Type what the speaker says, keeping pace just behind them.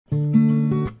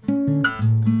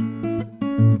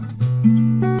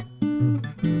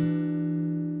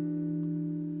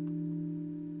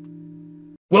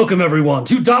Welcome, everyone,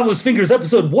 to Davos Fingers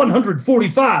episode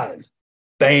 145,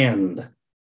 Banned.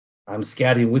 I'm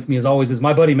Scad, and with me, as always, is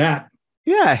my buddy Matt.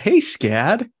 Yeah, hey,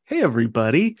 Scad. Hey,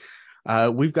 everybody.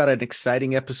 We've got an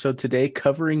exciting episode today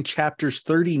covering chapters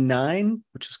 39,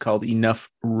 which is called Enough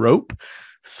Rope,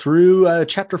 through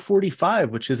chapter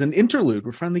 45, which is an interlude.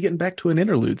 We're finally getting back to an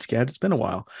interlude, Scad. It's been a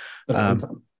while.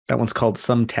 That one's called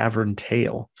Some Tavern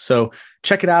Tale. So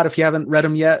check it out if you haven't read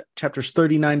them yet. Chapters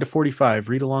 39 to 45.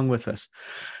 Read along with us.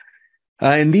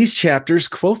 In these chapters,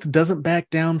 Kvothe doesn't back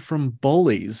down from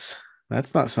bullies.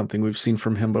 That's not something we've seen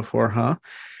from him before, huh?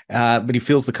 But he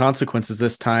feels the consequences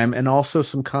this time, and also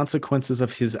some consequences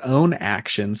of his own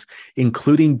actions,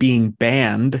 including being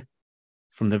banned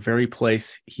from the very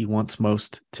place he wants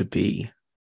most to be.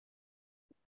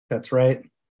 That's right.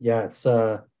 Yeah, it's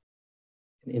an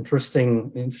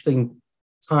interesting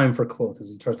time for Kvothe as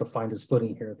he tries to find his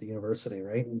footing here at the university,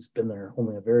 right? He's been there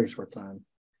only a very short time.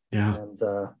 Yeah. And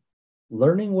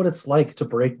learning what it's like to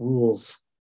break rules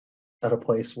at a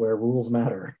place where rules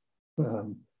matter.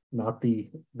 Not the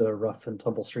rough and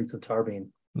tumble streets of Tarbean.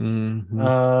 Mm-hmm.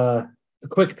 A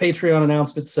quick Patreon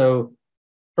announcement. So,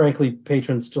 frankly,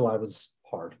 patrons, July was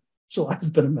hard. July's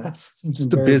been a mess.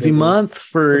 Just a busy month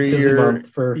for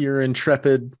your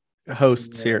intrepid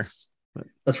hosts here.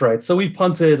 That's right. So we've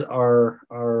punted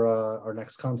our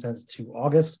next content to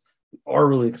August. We are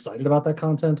really excited about that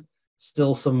content.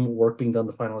 Still some work being done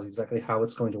to finalize exactly how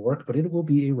it's going to work, but it will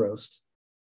be a roast.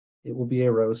 It will be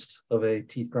a roast of a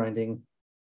teeth grinding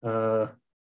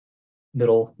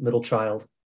middle child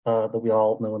that we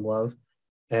all know and love,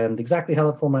 and exactly how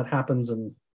that format happens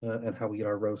and how we get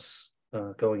our roasts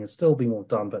going is still being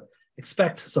worked on. But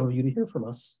expect some of you to hear from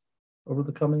us over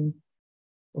the coming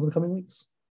weeks.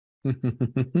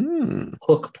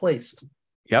 Hook placed.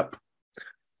 Yep.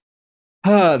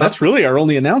 That's really our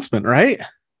only announcement, right?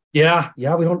 Yeah.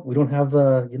 We don't have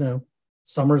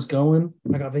summer's going.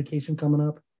 I got vacation coming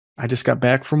up. I just got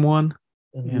back from one.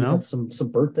 And got some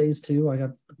birthdays too. I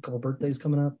got a couple birthdays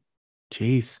coming up.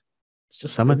 Jeez. It's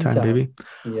just summertime, baby.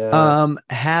 Yeah.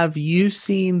 Have you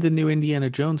seen the new Indiana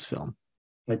Jones film?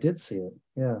 I did see it.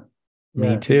 Yeah.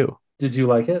 Me too. Did you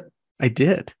like it? I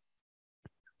did.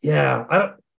 Yeah.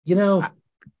 Go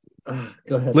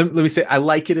ahead. Let me say, I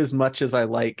like it as much as I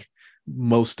like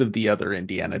most of the other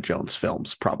Indiana Jones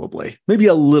films, probably. Maybe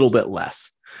a little bit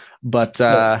less. But,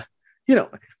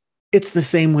 it's the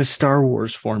same with Star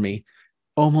Wars for me.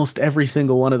 Almost every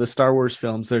single one of the Star Wars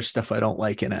films, there's stuff I don't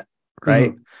like in it,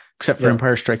 right? Mm-hmm. Except for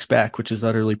Empire Strikes Back, which is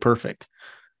utterly perfect.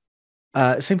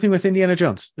 Same thing with Indiana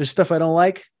Jones. There's stuff I don't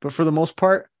like, but for the most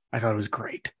part, I thought it was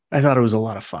great. I thought it was a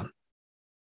lot of fun.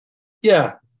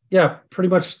 Yeah, pretty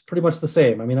much the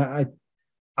same. I mean,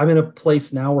 I'm in a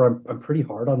place now where I'm pretty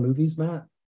hard on movies, Matt.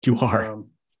 You are.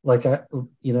 I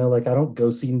don't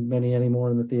go see many anymore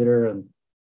in the theater, and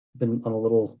been on a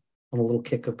little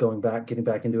kick of getting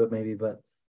back into it maybe, but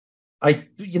I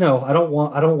don't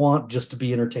want just to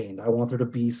be entertained. I want there to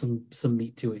be some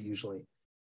meat to it usually.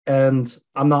 And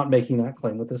I'm not making that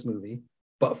claim with this movie,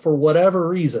 but for whatever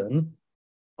reason,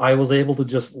 I was able to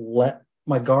just let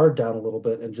my guard down a little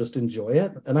bit and just enjoy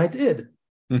it. And I did.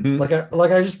 Mm-hmm.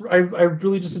 I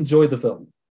really just enjoyed the film.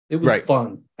 It was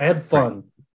fun. I had fun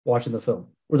watching the film.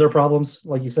 Were there problems?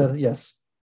 Like you said, yes,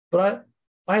 but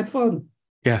I had fun.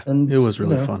 Yeah. And it was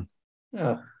really fun.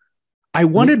 Yeah. I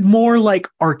wanted more like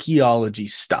archaeology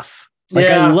stuff.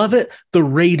 I love it. The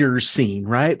Raiders scene,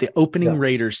 right? The opening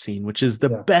Raiders scene, which is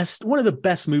the best, one of the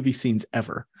best movie scenes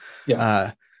ever.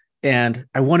 Yeah. And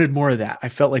I wanted more of that. I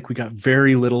felt like we got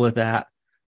very little of that.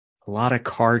 A lot of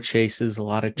car chases, a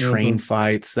lot of train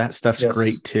fights. That stuff's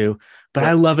great too. But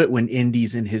I love it when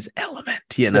Indy's in his element,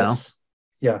 Yes.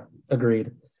 Yeah.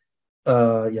 Agreed.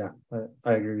 I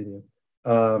agree with you.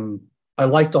 I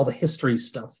liked all the history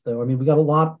stuff, though. I mean, we got a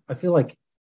lot. I feel like,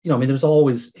 there's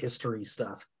always history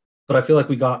stuff, but I feel like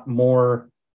we got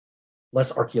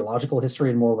less archaeological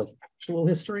history and more like actual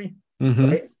history,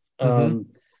 right? Mm-hmm.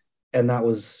 And that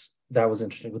was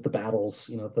interesting with the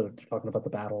battles. They're talking about the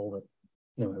battle. That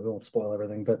we won't spoil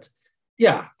everything, but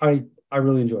yeah, I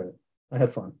really enjoyed it. I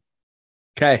had fun.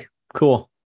 Okay,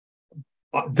 cool.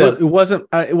 It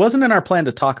wasn't in our plan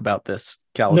to talk about this,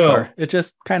 Kalisar. No. It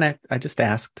just I just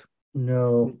asked.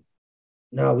 No,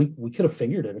 we could have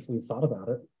figured it if we thought about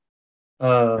it.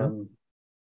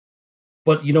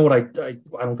 But you know what? I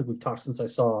don't think we've talked since I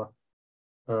saw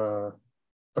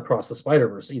Across the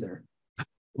Spider-Verse either.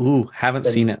 Ooh, haven't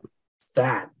seen it.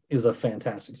 That is a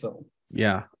fantastic film.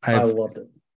 Yeah, I loved it.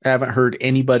 I haven't heard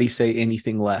anybody say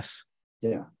anything less.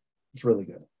 Yeah, it's really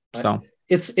good. So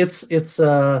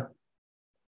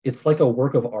it's like a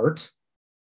work of art.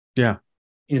 Yeah,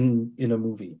 in a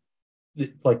movie.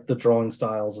 like the drawing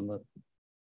styles and the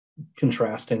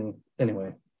contrasting.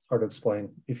 Anyway, it's hard to explain.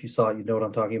 If you saw it, you know what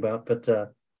I'm talking about. But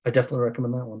I definitely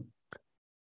recommend that one.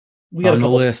 We got on the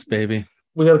list, baby.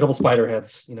 We got a couple spider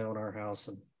heads, in our house,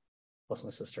 and plus my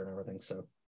sister and everything. So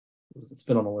it's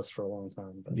been on the list for a long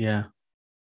time. But yeah,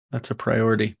 that's a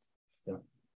priority. Yeah.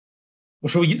 Well,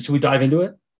 should we dive into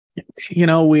it?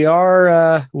 We are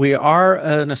a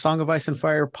Song of Ice and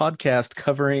Fire podcast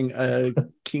covering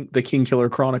the Kingkiller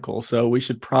Chronicle, so we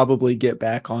should probably get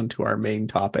back onto our main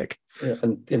topic. Yeah,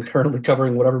 and currently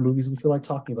covering whatever movies we feel like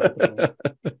talking about.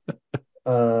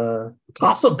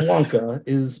 Casablanca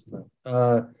is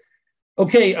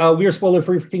okay. We are spoiler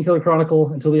free for Kingkiller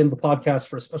Chronicle until the end of the podcast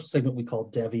for a special segment we call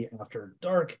Devi After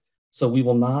Dark. So we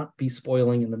will not be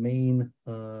spoiling in the main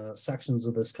sections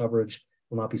of this coverage.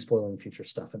 Will not be spoiling future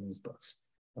stuff in these books.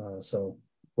 So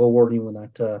we'll warn you when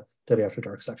that Devi After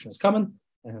Dark section is coming,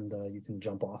 and you can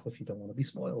jump off if you don't want to be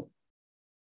spoiled.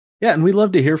 Yeah, and we'd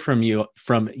love to hear from you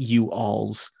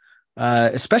alls,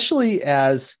 especially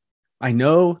as I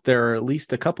know there are at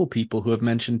least a couple people who have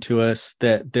mentioned to us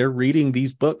that they're reading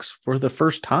these books for the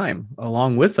first time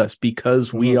along with us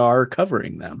because we are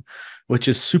covering them, which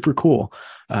is super cool.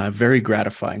 Very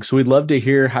gratifying. So we'd love to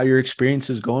hear how your experience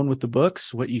is going with the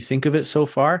books, what you think of it so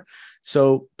far.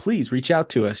 So please reach out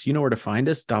to us. You know where to find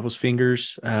us, Davos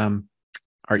Fingers.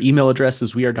 Our email address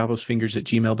is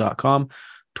wearedavosfingers@gmail.com.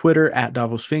 Twitter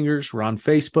 @Davos Fingers. We're on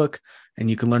Facebook, and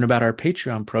you can learn about our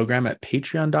Patreon program at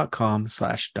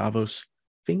patreon.com/Davos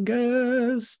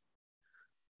Fingers.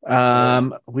 We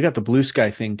got the Blue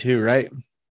Sky thing too, right?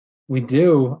 We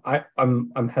do.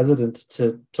 I'm hesitant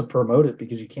to promote it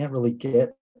because you can't really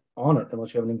get on it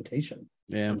unless you have an invitation.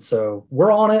 Yeah. And so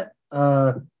we're on it.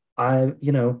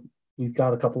 We've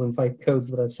got a couple invite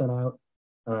codes that I've sent out.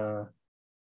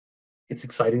 It's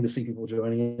exciting to see people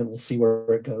joining it. We'll see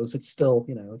where it goes. It's still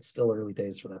early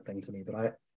days for that thing to me,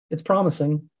 but it's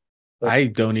promising. But I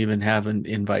don't even have an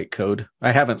invite code.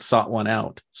 I haven't sought one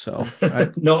out. So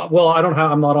no, well,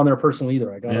 I'm not on there personally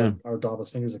either. I got our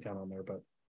Davos Fingers account on there, but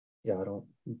yeah,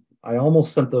 I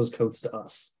almost sent those codes to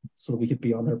us so that we could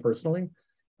be on there personally.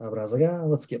 But I was like,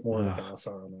 let's get more like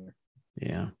LSR on there.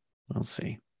 Yeah, we'll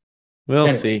see. We'll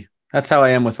see. That's how I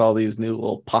am with all these new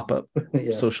little pop-up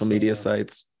social media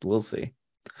sites. We'll see.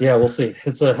 Yeah, we'll see.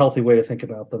 It's a healthy way to think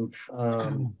about them.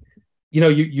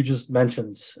 You just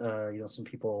mentioned, some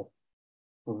people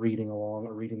reading along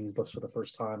or reading these books for the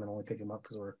first time and only picking them up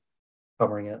because we're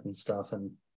covering it and stuff.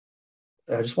 And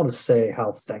I just want to say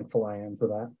how thankful I am for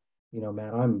that.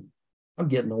 Man, I'm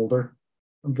getting older.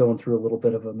 I'm going through a little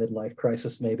bit of a midlife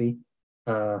crisis, maybe.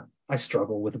 I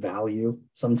struggle with value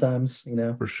sometimes,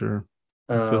 For sure.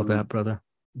 I feel that, brother.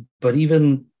 But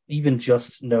even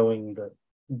just knowing that,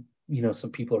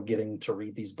 some people are getting to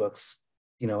read these books,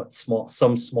 at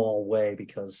some small way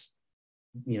because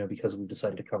we've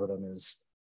decided to cover them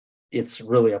it's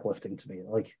really uplifting to me.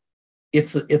 Like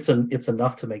it's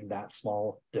enough to make that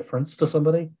small difference to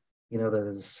somebody,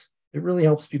 it really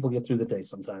helps people get through the day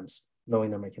sometimes, knowing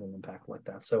they're making an impact like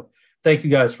that. So thank you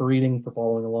guys for reading, for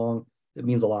following along. It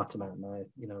means a lot to Matt and I,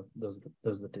 those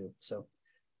that do. So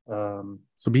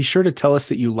be sure to tell us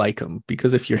that you like them,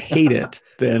 because if you hate it,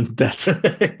 then that's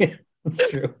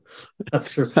that's true.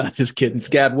 That's true. Just kidding,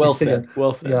 Scad. Well said.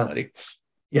 Well said, buddy.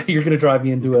 Yeah, you're gonna drive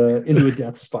me into a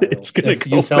death spiral. It's gonna if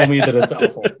you tell me that it's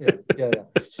awful. Yeah.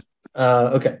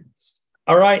 Okay.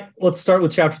 All right. Let's start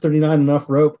with chapter 39. Enough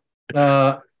rope.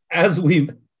 As we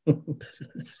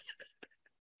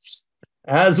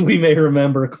may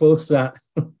remember, Kvothe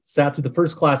sat through the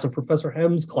first class of Professor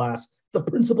Hem's class, The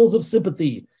Principles of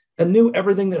Sympathy, and knew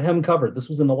everything that Hem covered. This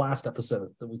was in the last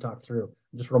episode that we talked through.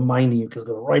 I'm just reminding you because it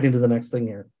goes right into the next thing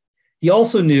here. He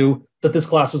also knew that this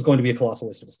class was going to be a colossal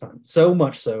waste of his time, so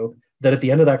much so that at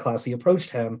the end of that class, he approached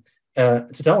Hem to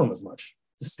tell him as much.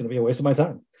 This is going to be a waste of my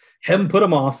time. Hem put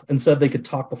him off and said they could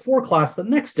talk before class the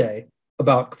next day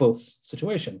about Kvothe's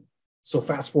situation. So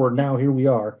fast forward now, here we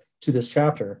are to this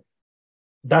chapter.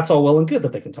 That's all well and good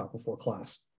that they can talk before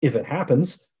class, if it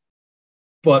happens.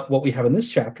 But what we have in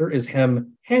this chapter is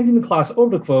Hem handing the class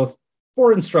over to Kvothe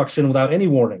for instruction without any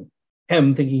warning.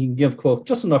 Hem thinking he can give Kvothe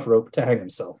just enough rope to hang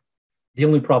himself. The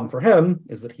only problem for Hem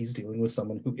is that he's dealing with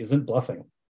someone who isn't bluffing.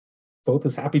 Kvothe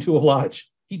is happy to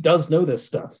oblige. He does know this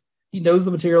stuff. He knows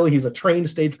the material. He's a trained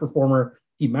stage performer.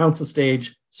 He mounts a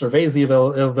stage, surveys the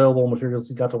available materials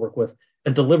he's got to work with,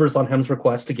 and delivers on Hem's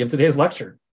request to give today's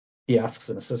lecture. He asks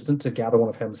an assistant to gather one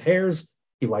of Hem's hairs.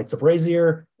 He lights a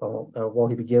brazier while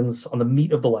he begins on the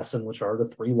meat of the lesson, which are the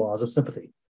 3 laws of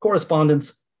sympathy: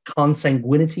 correspondence,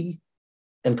 consanguinity,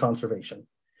 and conservation.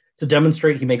 To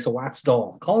demonstrate, he makes a wax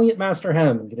doll, calling it Master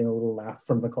Hem and getting a little laugh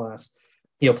from the class.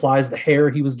 He applies the hair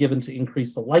he was given to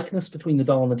increase the likeness between the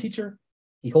doll and the teacher.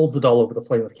 He holds the doll over the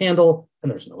flame of the candle, and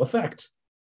there's no effect.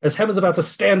 As Hem is about to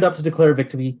stand up to declare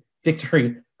victory,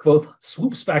 Kvothe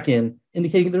swoops back in,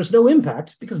 indicating there's no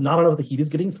impact because not enough of the heat is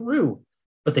getting through.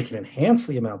 But they can enhance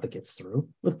the amount that gets through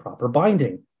with proper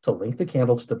binding to link the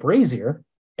candle to the brazier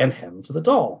and Hem to the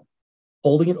doll.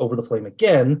 Holding it over the flame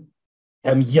again,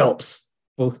 Hem yelps.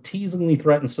 Kvothe teasingly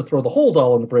threatens to throw the whole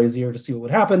doll in the brazier to see what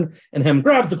would happen, and Hem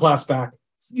grabs the glass back,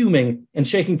 fuming and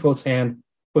shaking Kvothe's hand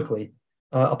quickly.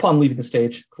 Upon leaving the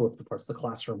stage, Kvothe departs the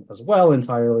classroom as well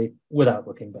entirely without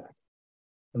looking back.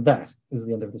 And that is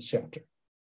the end of this chapter.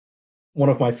 One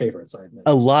of my favorites, I admit.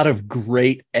 A lot of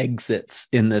great exits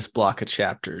in this block of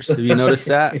chapters. Have you noticed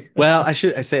that? Well, I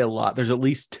say a lot. There's at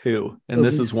least two, and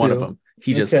this is one of them.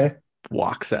 He just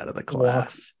walks out of the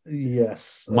class.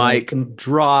 Yes. Mic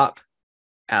drop,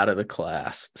 out of the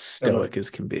class, stoic as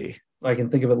can be. I can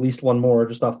think of at least one more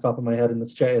just off the top of my head in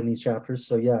these chapters.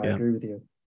 So I agree with you.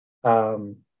 A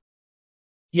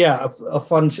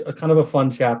fun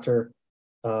chapter.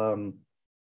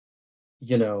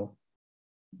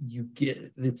 You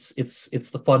get it's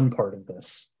the fun part of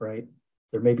this, right?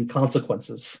 There may be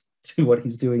consequences to what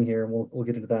he's doing here, and we'll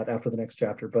get into that after the next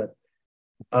chapter. But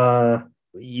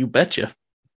you betcha.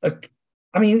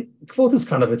 Kvothe is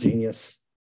kind of a genius.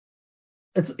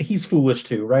 He's foolish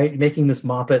too, right? Making this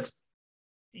moppet.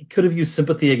 He could have used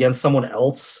sympathy against someone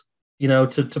else,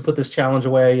 to put this challenge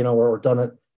away, or done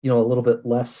it, a little bit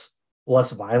less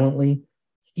violently.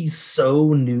 He's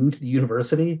so new to the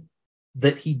university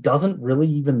that he doesn't really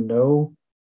even know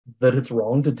that it's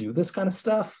wrong to do this kind of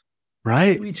stuff,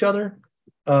 right, to each other.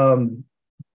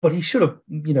 But he should have,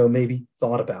 maybe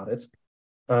thought about it.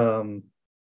 And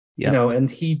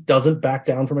he doesn't back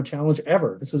down from a challenge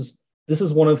ever. This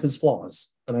is one of his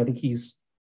flaws, and I think he's,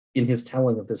 in his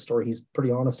telling of this story, he's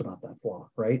pretty honest about that flaw,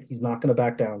 right? He's not going to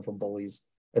back down from bullies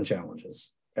and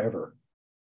challenges ever.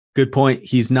 Good point.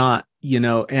 He's not,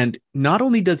 and not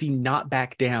only does he not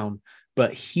back down,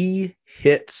 but he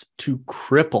hits to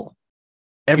cripple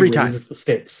every time. He raises the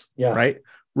stakes. Yeah. Right.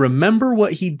 Remember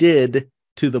what he did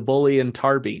to the bully in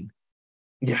Tarbine.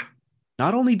 Yeah.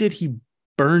 Not only did he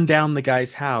burn down the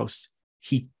guy's house,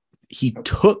 he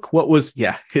took what was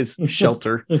his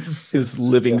shelter, his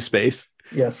living space.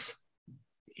 Yes.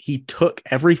 He took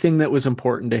everything that was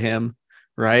important to him,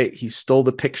 right? He stole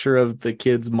the picture of the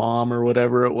kid's mom or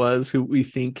whatever it was, who we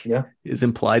think is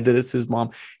implied that it's his mom.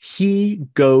 He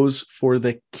goes for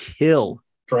the kill.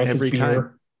 Drank every his beer.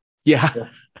 time. Yeah.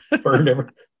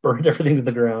 Burned everything to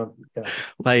the ground. Yeah.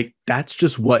 Like, that's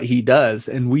just what he does.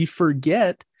 And we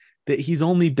forget that he's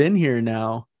only been here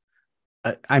now.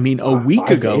 A week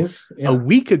ago, a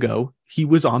week ago, he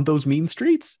was on those mean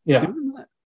streets. Yeah.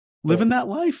 Living that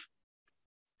life.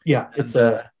 Yeah. It's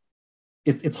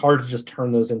hard to just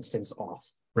turn those instincts off.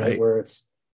 Right. Where it's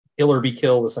kill or be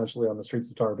killed essentially on the streets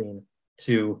of Tarbine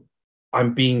to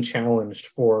I'm being challenged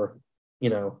for,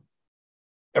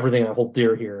 everything I hold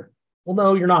dear here. Well,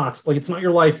 no, you're not. Like, it's not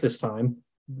your life this time.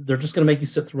 They're just going to make you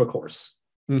sit through a course.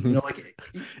 Mm-hmm.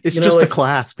 It's just a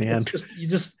class, man.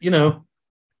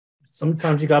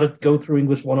 Sometimes you got to go through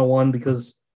English 101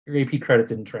 because your AP credit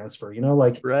didn't transfer,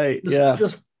 right.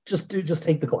 Just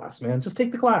take the class, man. Just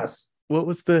take the class. What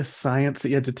was the science that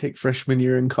you had to take freshman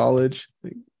year in college?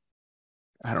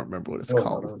 I don't remember what it's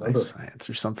called. Life science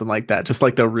or something like that. Just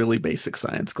like the really basic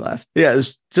science class. Yeah.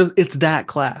 It's that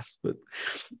class, but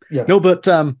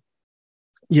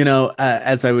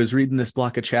as I was reading this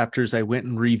block of chapters, I went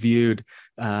and reviewed,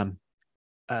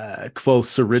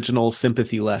 Kvothe's original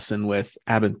sympathy lesson with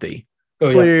Abinthy,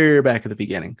 clear back at the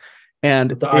beginning,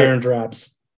 and the iron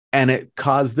drabs, and it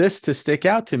caused this to stick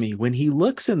out to me when he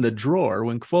looks in the drawer.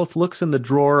 When Kvothe looks in the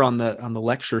drawer on the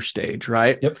lecture stage,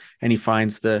 right? Yep. And he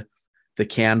finds the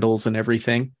candles and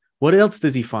everything. What else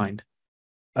does he find?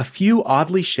 A few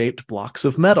oddly shaped blocks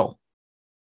of metal.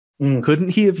 Couldn't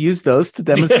he have used those to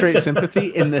demonstrate sympathy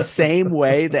in the same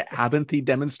way that Abinthy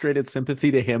demonstrated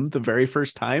sympathy to him the very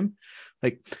first time?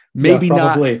 Like, maybe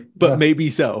not, but maybe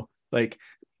so. Like,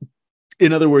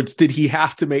 in other words, did he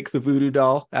have to make the voodoo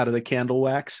doll out of the candle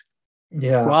wax?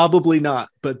 Yeah. Probably not.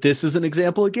 But this is an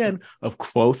example, again, of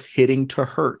Kvothe hitting to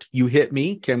hurt. You hit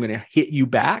me, okay, I'm going to hit you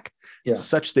back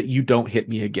such that you don't hit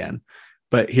me again.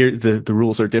 But here, the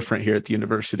rules are different here at the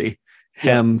university.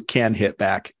 Hem can hit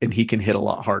back, and he can hit a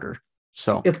lot harder.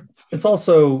 So it's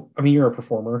also, you're a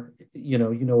performer. You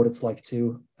know what it's like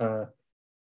to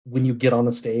when you get on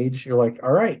the stage, you're like,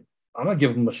 all right, I'm gonna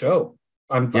give them a show.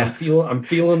 I'm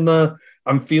feeling the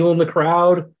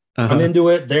crowd. I'm into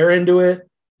it. They're into it.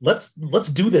 Let's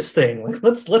do this thing. Like,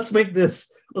 let's make this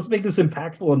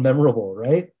impactful and memorable,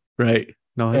 right? Right.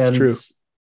 No, that's true.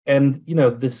 And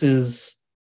this is,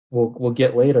 we'll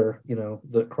get later,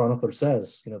 the chronicler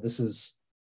says, this is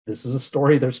a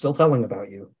story they're still telling about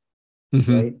you,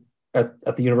 right?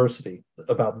 At the university,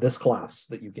 about this class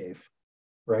that you gave,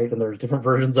 right? And there's different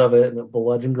versions of it, and the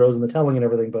legend grows in the telling and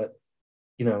everything, but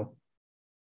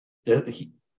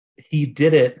he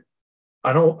did it.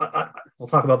 We'll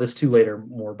talk about this too later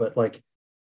more, but like,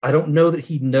 I don't know that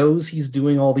he knows he's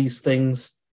doing all these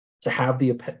things to have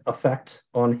the effect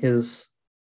on his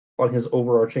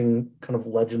overarching kind of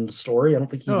legend story. I don't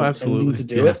think he's intending to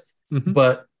do it,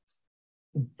 but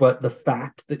the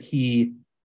fact that he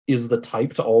is the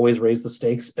type to always raise the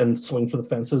stakes and swing for the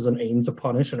fences and aim to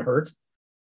punish and hurt,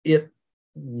 it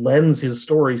lends his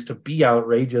stories to be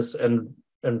outrageous and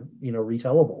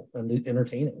retellable and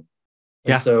entertaining.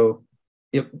 And so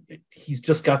he's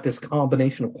just got this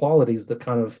combination of qualities that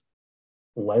kind of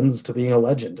lends to being a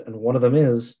legend. And one of them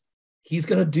is he's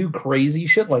going to do crazy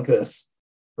shit like this,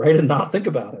 right? And not think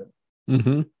about it.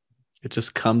 It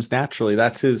just comes naturally.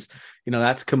 That's his,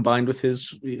 that's combined with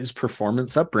his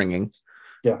performance upbringing.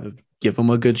 Yeah. Give him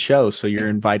a good show, so you're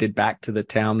invited back to the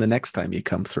town the next time you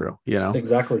come through,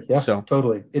 Exactly. Yeah. So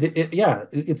totally.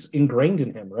 It's ingrained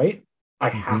in him, right? I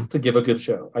have to give a good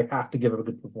show. I have to give a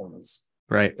good performance.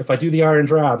 Right. If I do the iron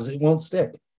drabs, it won't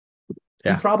stick.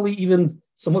 Yeah. He probably even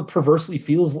somewhat perversely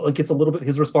feels like it's a little bit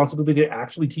his responsibility to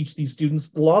actually teach these students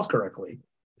the laws correctly.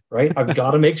 Right? I've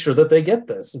got to make sure that they get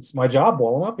this. It's my job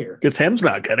while I'm up here. Because him's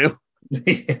not going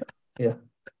to. Yeah.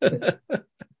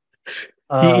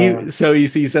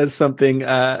 He says something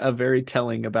very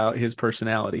telling about his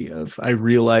personality of, I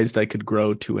realized I could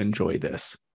grow to enjoy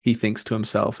this. He thinks to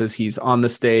himself as he's on the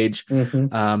stage.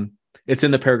 It's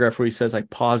in the paragraph where he says, I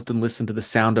paused and listened to the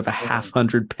sound of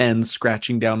 100 pens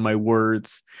scratching down my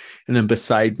words. And then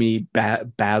beside me,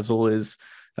 Basil is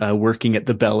working at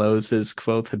the bellows as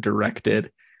Kvothe had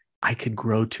directed. I could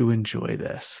grow to enjoy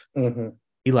this.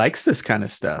 He likes this kind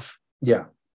of stuff. Yeah.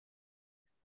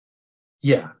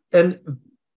 Yeah. And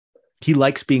he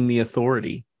likes being the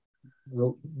authority.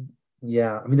 Well,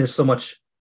 yeah. I mean, there's so much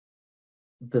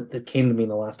that came to me in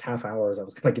the last half hour as I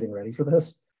was kind of getting ready for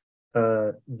this,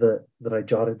 that I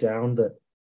jotted down, that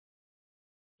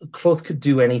Kvothe could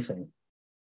do anything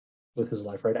with his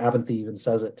life, right? Aventhy even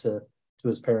says it to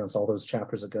his parents all those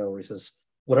chapters ago, where he says,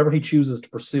 whatever he chooses to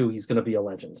pursue, he's going to be a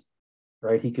legend,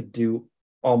 right? He could do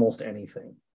almost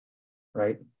anything,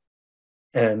 right?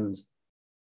 And,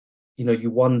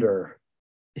 you wonder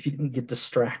if he didn't get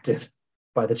distracted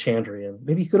by the Chandrian.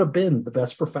 Maybe he could have been the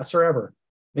best professor ever.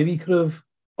 Maybe he could have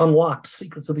unlocked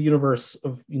secrets of the universe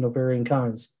of, varying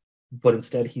kinds. But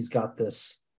instead, he's got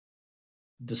this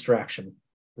distraction,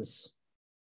 we'll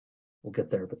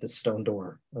get there, but this stone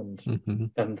door and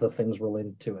the things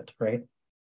related to it, right?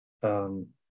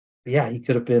 Yeah, he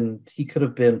could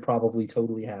have been probably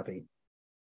totally happy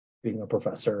being a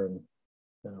professor, and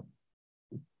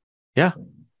yeah.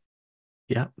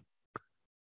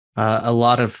 A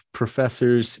lot of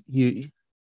professors, you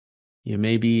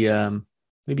maybe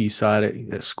you saw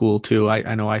it at school too.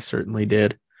 I know I certainly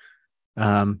did.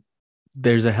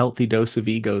 There's a healthy dose of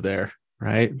ego there,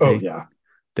 right?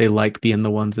 They like being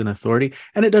the ones in authority,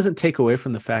 and it doesn't take away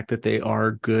from the fact that they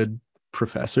are good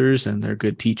professors and they're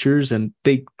good teachers, and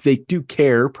they do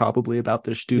care probably about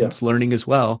their students learning as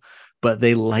well, but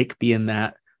they like being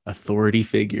that authority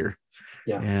figure.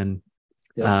 And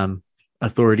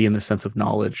authority in the sense of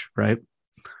knowledge, right?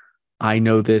 I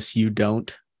know this, you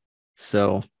don't,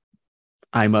 so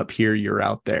I'm up here, you're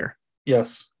out there.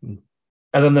 Yes. And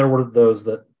then there were those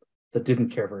that didn't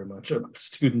care very much about the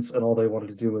students, and all they wanted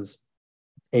to do was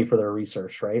pay for their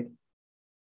research, right?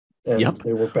 And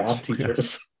they were bad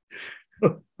teachers.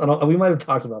 We might have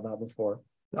talked about that before.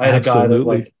 I had a guy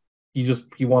that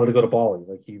he wanted to go to Bali.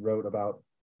 Like, he wrote about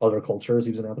other cultures.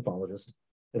 He was an anthropologist,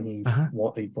 and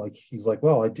he's like,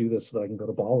 well, I do this so that I can go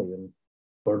to Bali and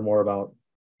learn more about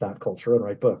that culture and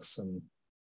write books. And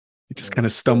you just kind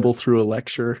of stumble through a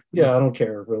lecture. Yeah, I don't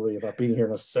care really about being here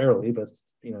necessarily, but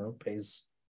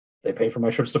they pay for my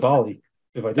trips to Bali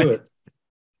if I do it,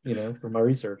 for my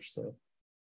research. So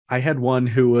I had one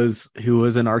who was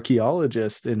an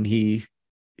archaeologist, and he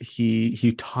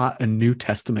taught a New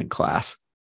Testament class.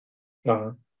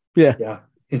 And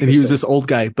he was this old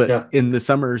guy, but in the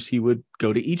summers he would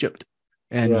go to Egypt,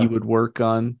 and he would work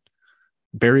on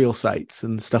burial sites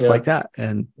and stuff like that.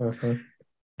 And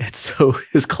and so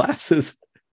his classes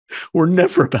were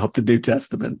never about the New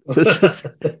Testament. It's just,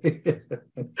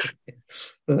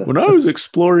 when I was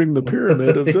exploring the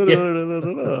pyramid of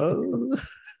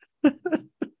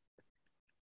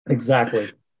exactly.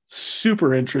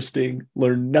 Super interesting.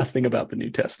 Learn nothing about the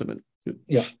New Testament.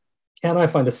 Yeah. can I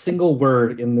find a single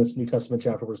word in this New Testament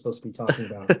chapter we're supposed to be talking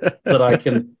about that I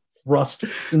can thrust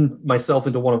myself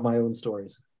into one of my own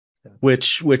stories? Yeah.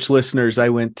 Which listeners, I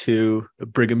went to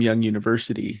Brigham Young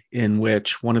University, in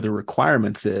which one of the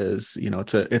requirements is,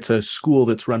 it's a school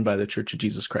that's run by the Church of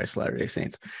Jesus Christ of Latter-day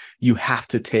Saints. You have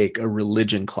to take a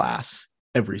religion class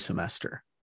every semester.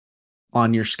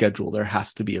 On your schedule, there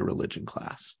has to be a religion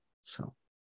class. So,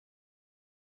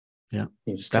 yeah,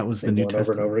 you just that was the New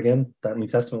Testament over and over again. That New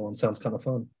Testament one sounds kind of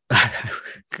fun.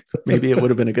 Maybe it would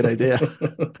have been a good idea.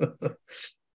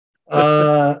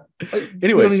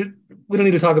 Anyways, we don't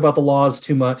need to talk about the laws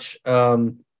too much,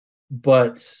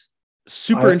 but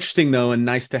super interesting though, and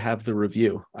nice to have the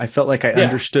review. I felt like I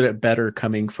understood it better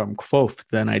coming from Kvothe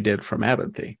than I did from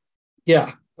Abinthy.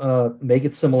 Yeah, make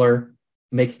it similar.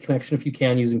 Make a connection if you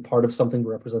can, using part of something to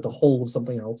represent a whole of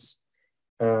something else.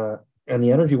 And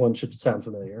the energy one should sound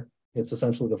familiar. It's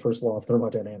essentially the first law of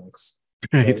thermodynamics.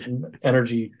 Right?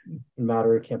 Energy,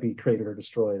 matter can't be created or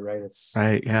destroyed, right? It's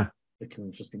right, yeah. It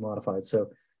can just be modified.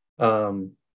 So,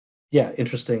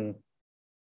 interesting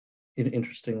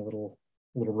little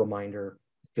reminder.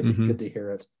 Good to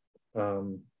hear it.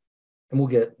 And we'll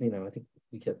get, I think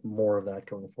we get more of that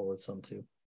going forward some too.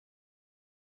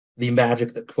 The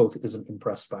magic that Kvothe isn't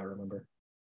impressed by, remember?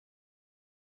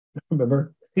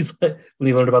 He's like, when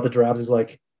he learned about the drabs, he's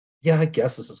like, yeah, I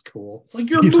guess this is cool. It's like,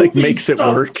 he like makes stuff.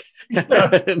 It work.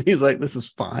 Yeah. And he's like, this is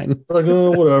fine. It's like,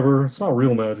 oh, whatever. It's not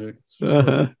real magic. It's just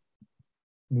like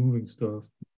moving stuff.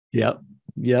 Yep.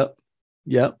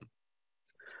 I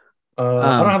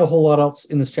don't have a whole lot else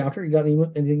in this chapter. You got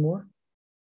anything more?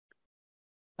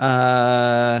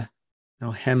 No,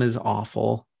 Hem is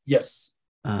awful. Yes.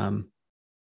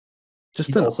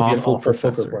 Just an awful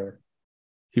professor. Player.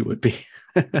 He would be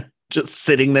just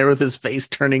sitting there with his face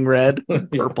turning red,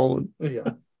 purple.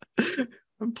 Yeah.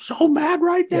 I'm so mad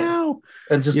right now.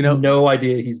 And just no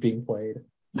idea he's being played.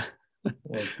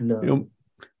 Like, no.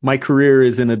 My career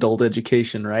is in adult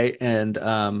education, right?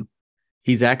 And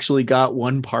he's actually got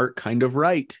one part kind of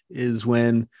right, is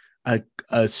when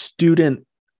a student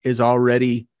is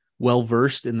already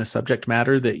well-versed in the subject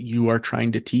matter that you are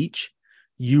trying to teach,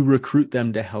 you recruit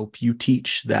them to help you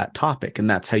teach that topic. And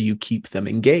that's how you keep them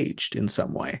engaged in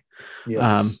some way.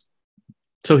 Yes.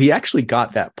 So he actually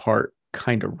got that part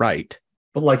kind of right.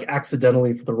 But like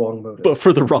accidentally for the wrong motive. But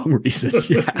for the wrong reason.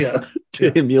 Yeah.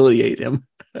 To humiliate him.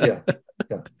 Yeah.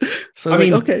 So I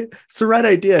mean, okay, it's the right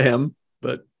idea, him,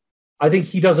 but I think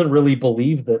he doesn't really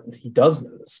believe that he does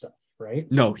know this stuff,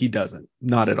 right? No, he doesn't.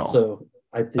 Not at all. So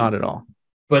I think not at all.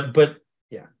 But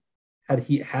yeah. Had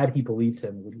he believed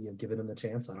him, would he have given him the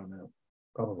chance? I don't know.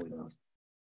 Probably not.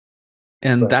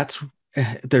 And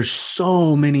there's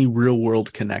so many real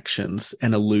world connections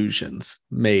and allusions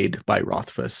made by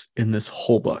Rothfuss in this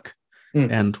whole book.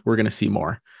 And we're going to see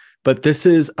more. But this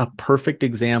is a perfect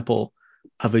example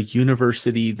of a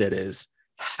university that is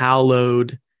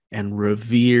hallowed and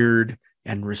revered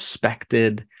and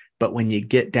respected. But when you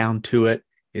get down to it,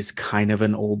 is kind of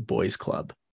an old boys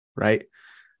club, right?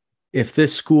 If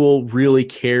this school really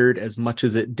cared as much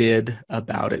as it did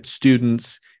about its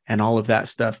students and all of that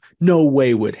stuff, no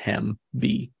way would Hem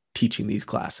be teaching these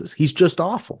classes. He's just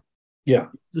awful. Yeah.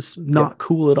 Just not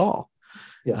cool at all.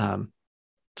 Yeah.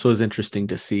 So it was interesting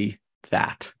to see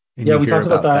that. And we talked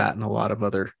about that in a lot of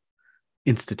other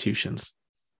institutions.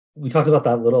 We talked about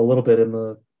that a little bit in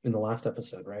the last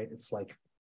episode, right? It's like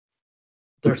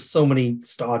there's so many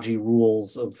stodgy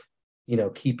rules of,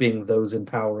 keeping those in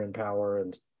power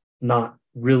and not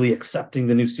really accepting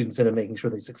the new students in and making sure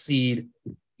they succeed.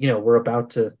 We're about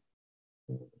to,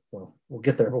 we'll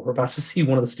get there, but we're about to see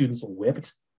one of the students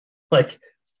whipped. Like,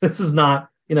 this is not,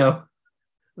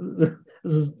 this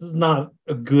is not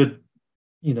a good,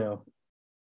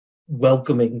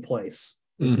 welcoming place.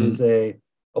 This is a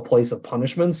place of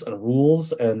punishments and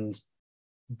rules and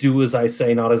do as I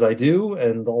say, not as I do,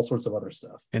 and all sorts of other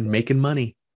stuff. And making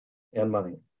money. And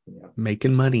money. Yeah.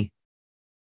 Making money.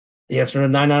 The answer to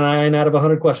 999 out of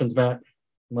 100 questions, Matt.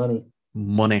 Money.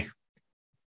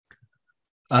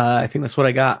 I think that's what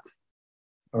I got.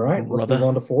 All right, let's move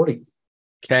on to 40.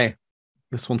 Okay.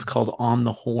 This one's called On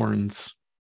the Horns.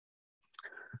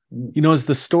 As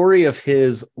the story of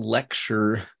his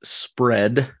lecture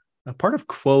spread, a part of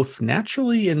Kvothe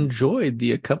naturally enjoyed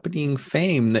the accompanying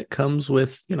fame that comes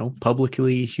with,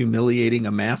 publicly humiliating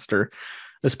a master,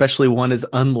 especially one as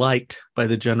unliked by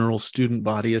the general student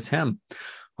body as Hem.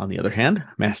 On the other hand,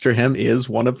 Master Hem is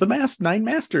one of the 9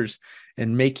 masters,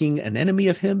 and making an enemy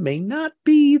of him may not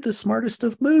be the smartest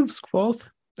of moves, Kvothe.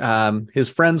 His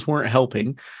friends weren't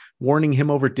helping, warning him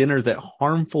over dinner that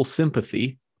harmful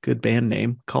sympathy, good band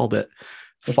name, called it,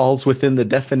 falls within the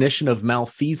definition of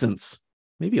malfeasance.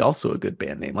 Maybe also a good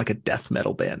band name, like a death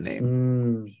metal band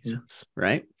name. Malfeasance,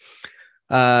 right?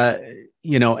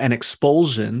 An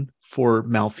expulsion for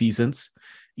malfeasance,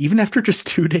 even after just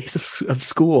 2 days of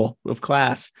school, of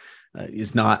class,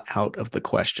 is not out of the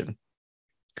question.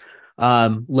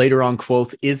 Later on,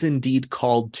 Kvothe is indeed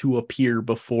called to appear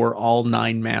before all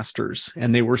 9 masters,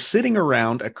 and they were sitting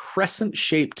around a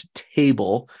crescent-shaped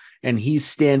table, and he's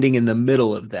standing in the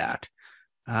middle of that.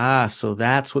 So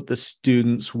that's what the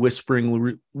students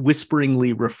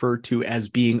whisperingly refer to as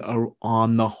being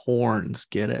on the horns.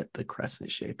 Get it? The crescent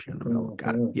shape here in the middle.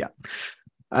 Got it. Yeah.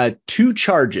 2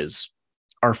 charges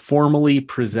are formally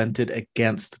presented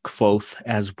against Kvothe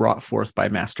as brought forth by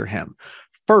Master Hem.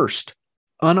 First,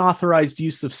 unauthorized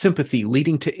use of sympathy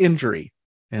leading to injury.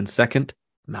 And second,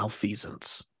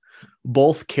 malfeasance.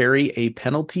 Both carry a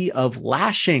penalty of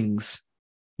lashings.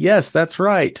 Yes, that's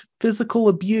right. Physical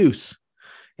abuse.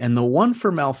 And the one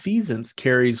for malfeasance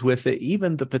carries with it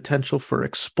even the potential for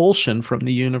expulsion from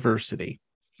the university.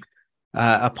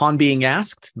 Upon being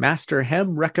asked, Master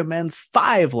Hem recommends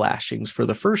 5 lashings for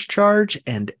the first charge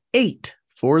and 8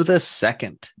 for the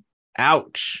second.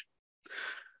 Ouch.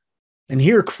 And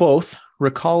here Kvothe,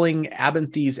 recalling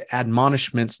Abenthy's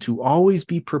admonishments to always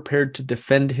be prepared to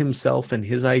defend himself and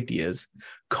his ideas,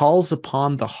 calls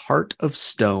upon the heart of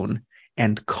stone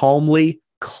and calmly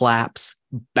claps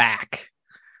back.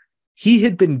 He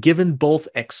had been given both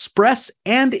express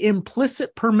and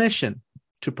implicit permission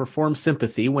to perform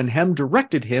sympathy when Hem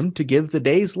directed him to give the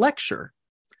day's lecture.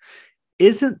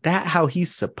 Isn't that how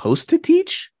he's supposed to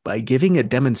teach? By giving a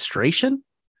demonstration?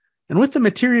 And with the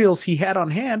materials he had on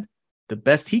hand, the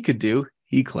best he could do,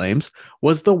 he claims,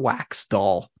 was the wax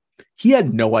doll. He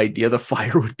had no idea the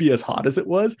fire would be as hot as it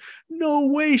was. No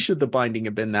way should the binding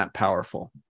have been that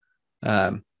powerful.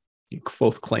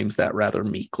 Kvothe claims that rather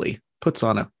meekly, puts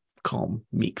on a calm,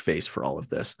 meek face for all of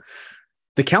this.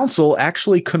 The council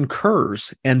actually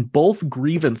concurs, and both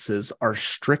grievances are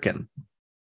stricken.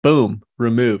 Boom,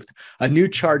 removed. A new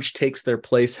charge takes their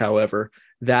place, however,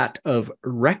 that of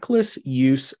reckless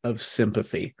use of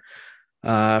sympathy.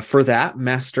 For that,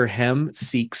 Master Hem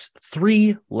seeks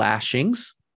 3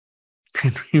 lashings,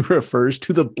 and he refers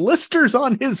to the blisters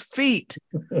on his feet.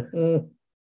 The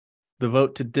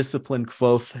vote to discipline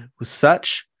Kvothe was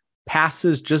such,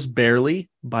 passes just barely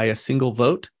by a single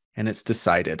vote, and it's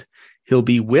decided. He'll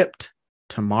be whipped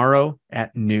tomorrow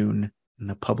at noon in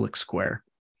the public square.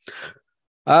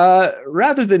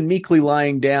 Rather than meekly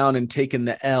lying down and taking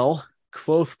the L,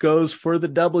 Kvothe goes for the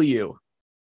W.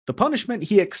 The punishment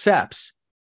he accepts,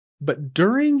 but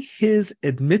during his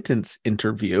admittance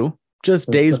interview,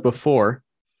 just days before,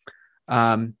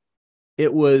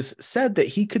 it was said that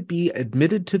he could be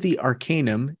admitted to the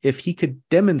Arcanum if he could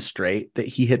demonstrate that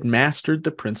he had mastered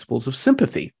the principles of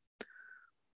sympathy.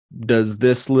 Does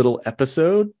this little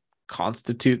episode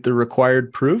constitute the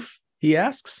required proof? He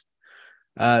asks.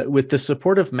 With the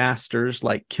support of masters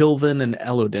like Kilvin and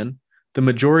Elodin, the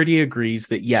majority agrees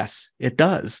that yes, it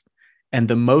does. And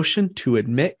the motion to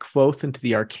admit Kvothe into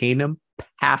the Arcanum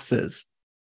passes.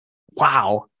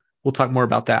 Wow. We'll talk more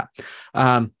about that.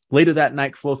 Later that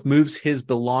night, Kvothe moves his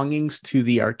belongings to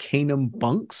the Arcanum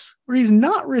bunks, where he's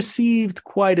not received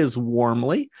quite as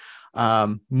warmly.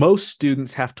 Most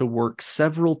students have to work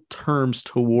several terms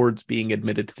towards being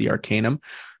admitted to the Arcanum,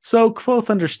 so Kvothe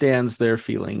understands their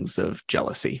feelings of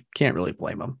jealousy. Can't really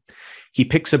blame him. He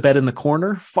picks a bed in the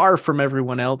corner, far from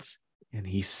everyone else, and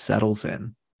he settles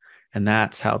in. And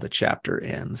that's how the chapter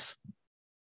ends.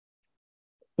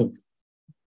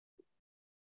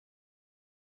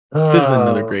 This is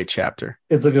another great chapter.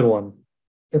 It's a good one.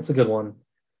 It's a good one.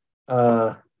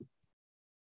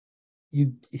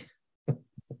 You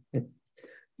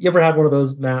ever had one of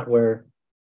those, Matt, where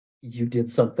you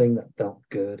did something that felt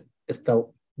good? It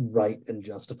felt right and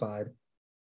justified.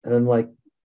 And then like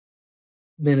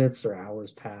minutes or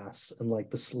hours pass and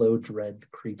like the slow dread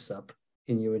creeps up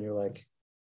in you and you're like,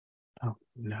 oh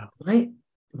no. Am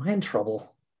I in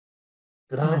trouble?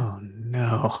 Oh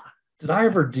no. Did I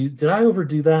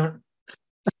overdo that?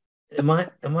 Am I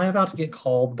about to get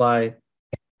called by,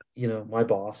 my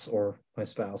boss or my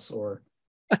spouse, or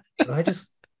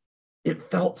it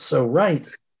felt so right,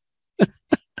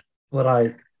 but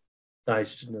I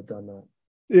shouldn't have done that.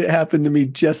 It happened to me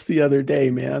just the other day,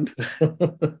 man.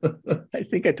 I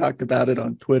think I talked about it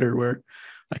on Twitter where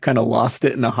I kind of lost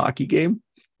it in a hockey game.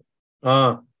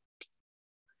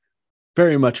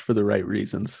 Very much for the right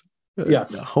reasons.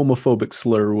 Yes. A homophobic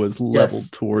slur was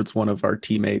leveled towards one of our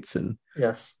teammates, and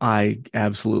I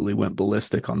absolutely went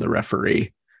ballistic on the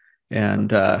referee. And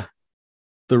the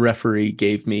referee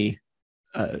gave me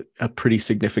a pretty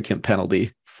significant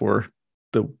penalty for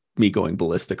me going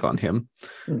ballistic on him,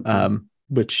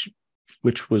 which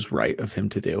was right of him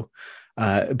to do.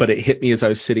 But it hit me as I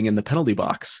was sitting in the penalty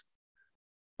box.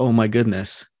 Oh my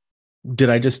goodness. Did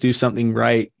I just do something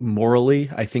right morally?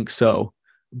 I think so.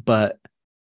 But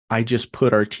I just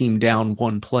put our team down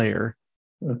one player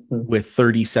with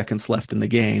 30 seconds left in the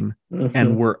game,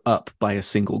 and we're up by a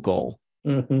single goal.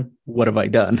 What have I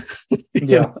done?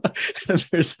 Yeah.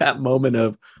 There's that moment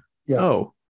of,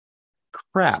 oh,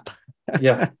 crap.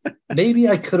 Yeah. Maybe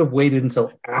I could have waited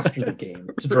until after the game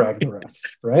to drag the ref,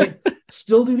 right?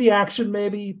 Still do the action,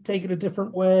 maybe take it a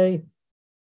different way.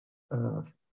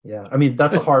 Yeah. I mean,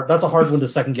 that's a hard one to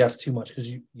second guess too much, because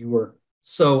you were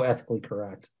so ethically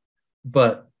correct.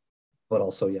 But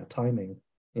also, yeah, timing.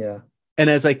 Yeah. And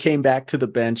as I came back to the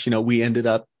bench, we ended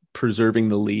up preserving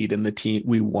the lead, and the team,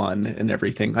 we won and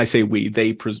everything. I say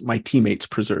my teammates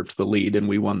preserved the lead, and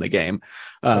we won the game.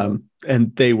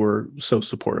 And they were so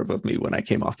supportive of me when I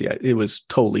came off the ice. It was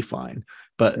totally fine.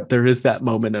 But there is that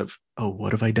moment of, oh,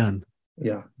 what have I done?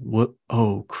 Yeah. What?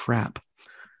 Oh, crap.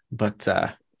 But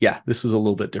this was a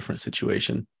little bit different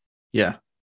situation. Yeah.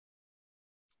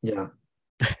 Yeah.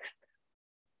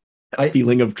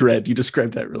 Feeling of dread. You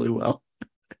described that really well.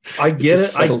 I get it.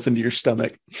 Settles into your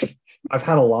stomach. I've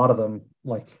had a lot of them,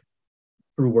 like,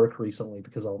 through work recently,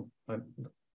 because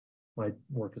my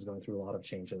work is going through a lot of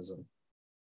changes, and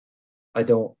I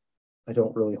don't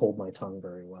really hold my tongue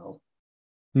very well.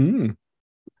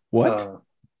 What?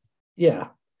 Yeah.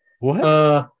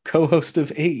 What? Co-host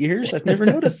of 8 years? I've never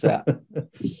noticed that.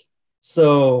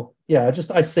 So yeah,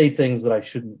 I say things that I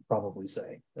shouldn't probably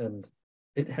say, and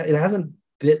it hasn't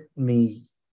bit me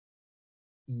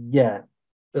yet,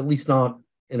 at least not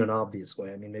in an obvious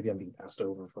way. I mean, maybe I'm being passed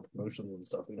over for promotions and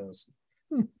stuff, who knows?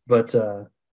 But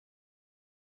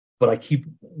I keep,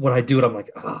 when I do it, I'm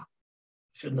like, I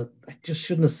just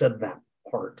shouldn't have said that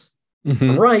part.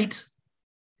 I'm right,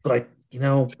 but I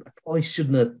probably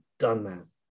shouldn't have done that.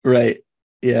 Right.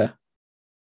 Yeah.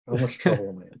 How much trouble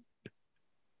am I in?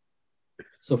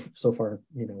 So far,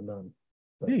 none.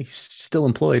 But hey, he's still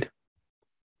employed.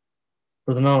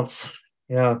 For the nonce.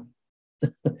 Yeah.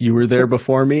 You were there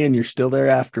before me, and you're still there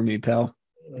after me, pal.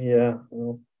 Yeah.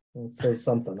 Well, it says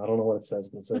something. I don't know what it says,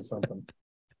 but it says something.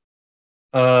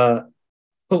 But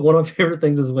one of my favorite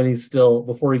things is when he's still,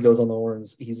 before he goes on the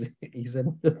horns, he's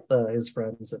in with his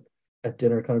friends at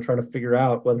dinner, kind of trying to figure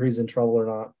out whether he's in trouble or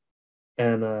not.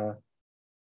 And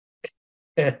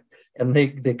they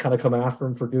kind of come after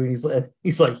him for doing.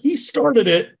 He's like, he started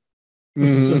it. Which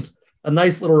is just a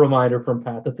nice little reminder from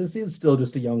Pat that this is still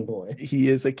just a young boy. He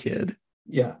is a kid.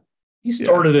 Yeah, he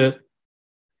started it.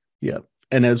 Yep.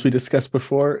 And as we discussed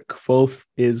before, Kvothe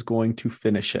is going to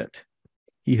finish it.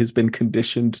 He has been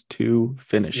conditioned to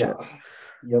finish it.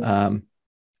 Yep.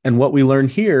 And what we learn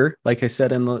here, like I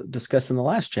said discussed in the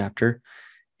last chapter,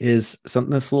 is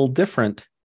something that's a little different.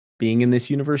 Being in this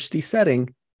university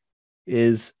setting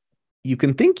is you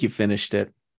can think you finished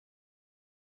it,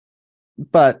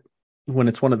 but when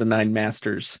it's one of the 9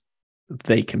 masters,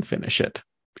 they can finish it,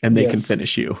 and they can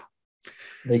finish you.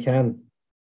 They can.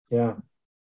 Yeah.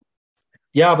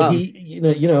 Yeah, but he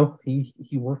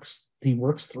works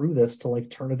through this to, like,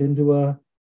 turn it into a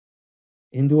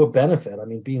benefit. I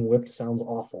mean, being whipped sounds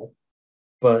awful,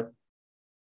 but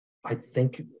I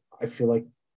feel like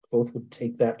both would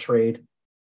take that trade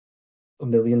a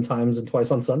million times and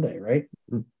twice on Sunday, right?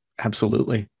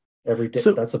 Absolutely. Every day.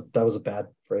 So, that was a bad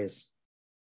phrase.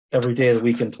 Every day of the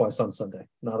week and twice on Sunday,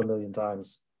 not a million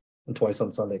times and twice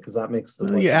on Sunday, because that makes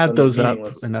the you add those up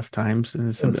enough times, and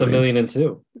it's a million and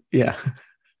two. Yeah.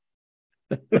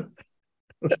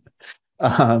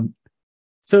 So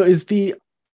is the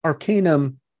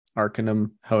Arcanum,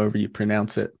 however you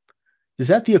pronounce it, is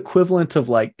that the equivalent of,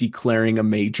 like, declaring a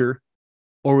major,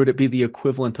 or would it be the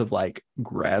equivalent of, like,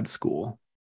 grad school?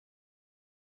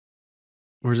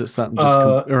 Or is it something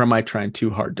or am I trying too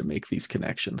hard to make these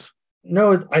connections?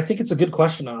 No, I think it's a good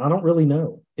question. I don't really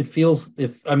know. It feels,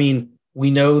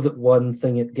 we know that one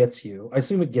thing it gets you. I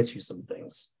assume it gets you some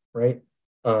things, right?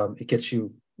 It gets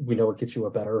you a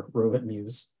better room at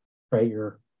Muse, right?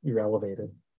 You're elevated.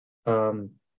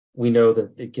 We know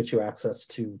that it gets you access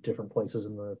to different places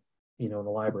in the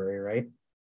library, right?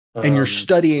 And you're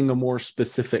studying a more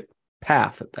specific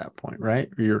path at that point, right?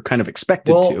 Or you're kind of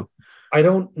expected to. I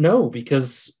don't know,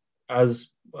 because as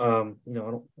I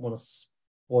don't want to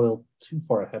spoil too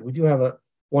far ahead. We do have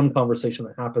one conversation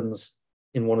that happens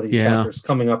in one of these chapters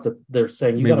coming up that they're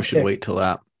saying maybe we should wait till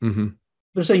that.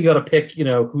 They're saying you got to pick,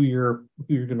 who you're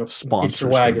going to sponsor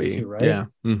your wagon to, right? Yeah.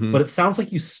 But it sounds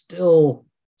like you still,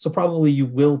 so probably you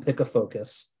will pick a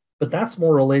focus, but that's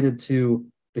more related to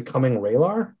becoming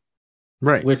Raylar,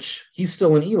 Right. which he's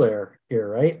still in Elair here,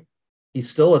 right? He's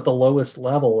still at the lowest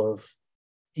level of,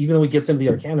 even though he gets into the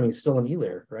Arcanum, he's still in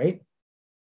Elair, right?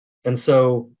 And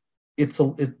so it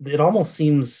almost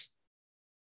seems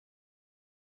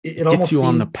it Gets almost you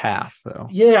on the path, though.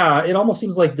 Yeah, it almost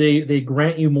seems like they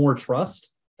grant you more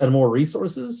trust and more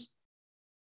resources,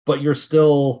 but you're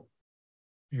still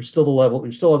at the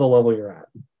level you're at.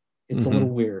 It's a little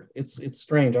weird. It's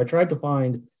strange. I tried to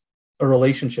find a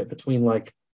relationship between,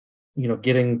 like,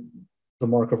 getting the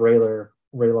Mark of Raylar,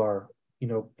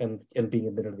 and being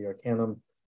admitted to the Arcanum,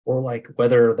 or like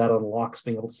whether that unlocks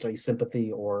being able to study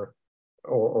sympathy or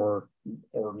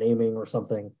naming or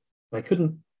something. I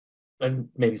couldn't. I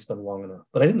maybe spend long enough,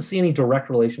 but I didn't see any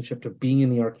direct relationship to being in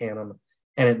the Arcanum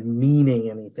and it meaning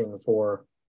anything for,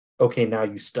 okay, now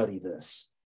you study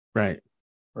this. Right.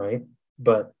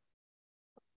 But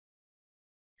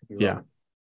yeah.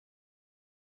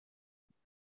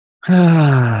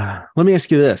 Let me ask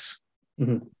you this.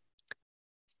 Mm-hmm.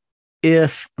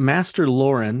 If Master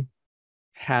Lauren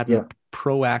hadn't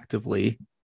proactively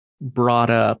brought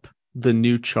up the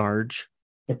new charge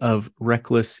of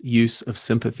reckless use of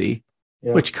sympathy,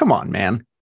 which, come on, man,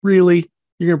 really?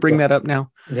 You're going to bring that up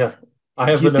now? Yeah. I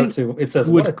have the note too. It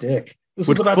says, what a dick. This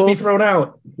was about to be thrown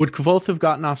out. Would Kvothe have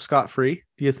gotten off scot-free,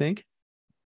 do you think?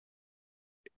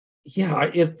 Yeah,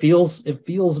 it feels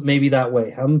maybe that way.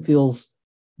 Hem feels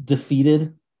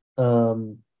defeated.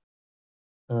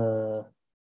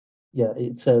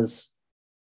 It says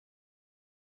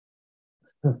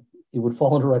it would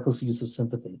fall under reckless use of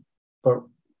sympathy. But,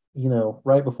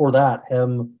 right before that,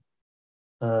 Hem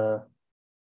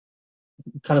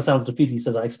kind of sounds defeated. He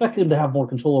says, I expected him to have more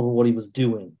control over what he was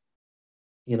doing.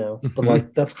 But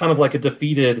like, that's kind of like a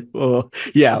defeated.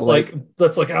 That's like,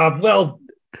 well,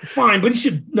 fine, but he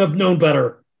should have known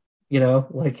better.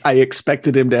 Like, I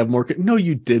expected him to have more. No,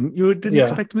 you didn't. You didn't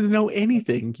expect him to know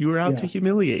anything. You were out to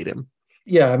humiliate him.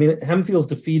 Yeah, I mean, Hem feels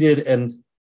defeated and,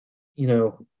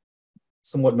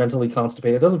 somewhat mentally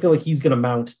constipated. It doesn't feel like he's going to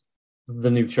mount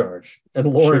the new charge,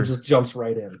 and Lauren just jumps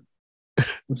right in,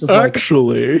 which is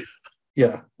actually,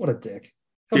 what a dick.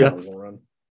 Come on, Lauren.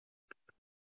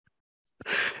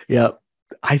 Yeah,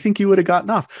 I think he would have gotten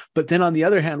off. But then on the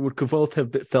other hand, would Kvothe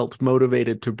have felt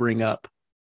motivated to bring up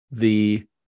the,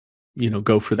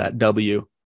 go for that W?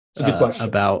 It's a good question.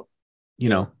 About,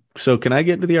 so can I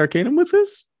get into the Arcanum with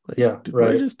this?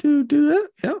 Right. I just do that?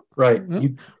 Yeah. Right.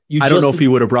 I don't know if he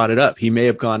would have brought it up. He may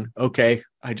have gone, okay,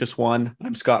 I just won.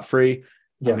 I'm scot-free.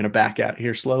 I'm going to back out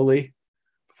here slowly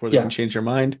before they can change their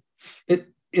mind.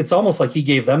 It's almost like he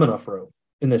gave them enough rope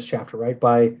in this chapter, right?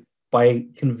 By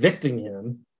convicting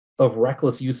him of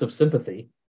reckless use of sympathy,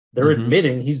 they're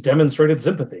admitting he's demonstrated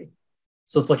sympathy.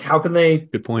 So it's like,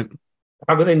 good point.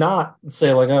 How can they not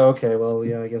say, like, oh, okay, well,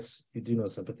 yeah, I guess you do know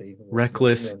sympathy.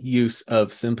 Reckless use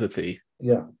of sympathy.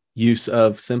 Yeah. Use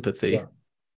of sympathy. Yeah.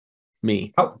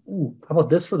 Me. How about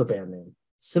this for the band name?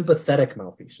 Sympathetic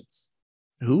malfeasance.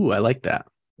 Ooh, I like that.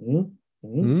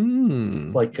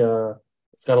 It's like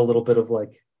it's got a little bit of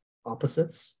like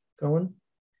opposites going.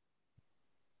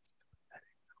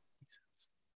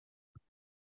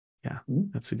 Yeah,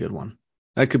 that's a good one.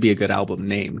 That could be a good album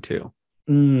name too.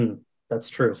 That's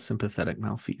true. Sympathetic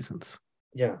malfeasance.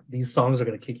 Yeah, these songs are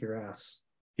going to kick your ass.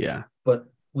 Yeah. But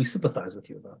we sympathize with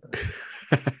you about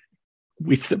that.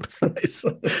 We sympathize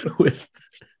with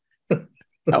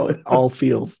how it all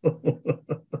feels.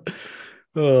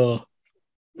 Oh.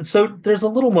 So there's a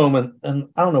little moment, and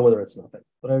I don't know whether it's nothing,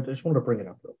 but I just wanted to bring it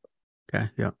up real quick. Okay,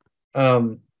 yeah.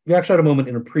 We actually had a moment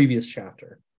in a previous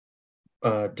chapter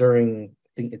during,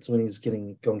 I think it's when he's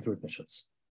going through admissions,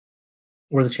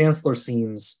 where the Chancellor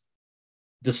seems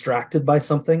distracted by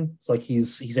something. It's like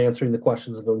he's answering the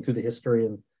questions and going through the history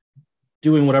and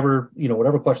doing whatever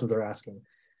questions they're asking.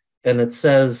 And it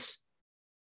says,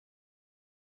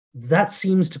 that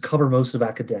seems to cover most of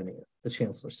academia, the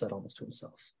Chancellor said almost to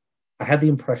himself. I had the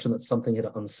impression that something had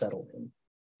unsettled him.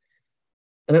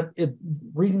 And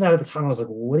reading that at the time, I was like,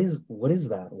 what is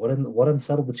that? What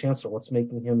unsettled the Chancellor? What's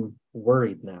making him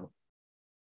worried now?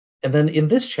 And then in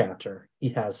this chapter, he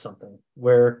has something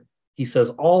where he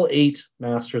says all 8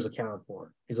 masters accounted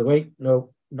for. He's like, wait,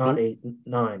 no, not 8,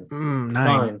 9.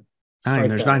 9.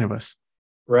 There's 9 of us.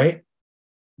 Right?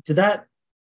 Did that...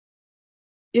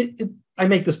 I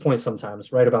make this point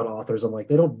sometimes, right, about authors. I'm like,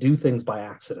 they don't do things by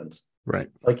accident. Right.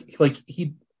 Like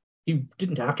he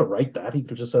didn't have to write that. He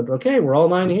could have just said, okay, we're all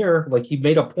 9 here. Like, he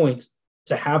made a point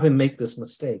to have him make this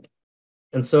mistake.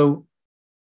 And so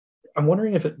I'm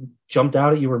wondering if it jumped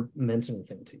out at you or meant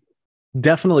anything to you.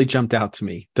 Definitely jumped out to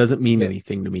me. Doesn't mean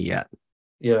anything to me yet.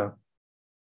 Yeah.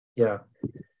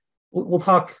 we'll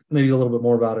talk maybe a little bit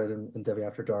more about it in Devi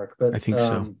After Dark, but I think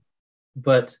so.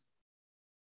 But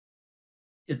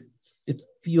it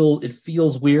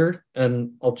feels weird,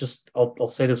 and I'll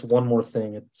say this one more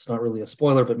thing. It's not really a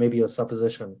spoiler, but maybe a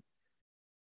supposition.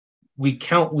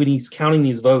 When he's counting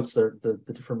these votes, the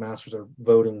different masters are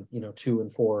voting, 2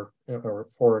 and 4, or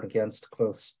for and against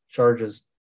Kvothe's charges,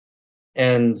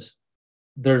 and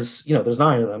there's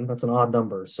 9 of them. That's an odd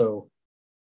number, so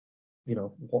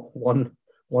one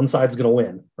side's going to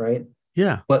win, right?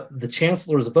 Yeah. But the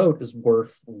chancellor's vote is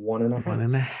worth 1.5.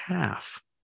 1.5.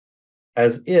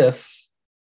 As if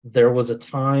there was a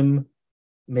time,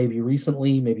 maybe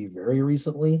recently, maybe very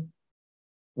recently,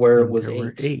 where it was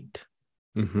 8.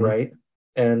 Mm-hmm. Right?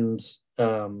 And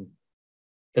so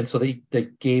they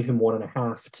gave him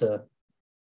 1.5 to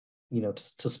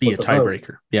split be a the tiebreaker.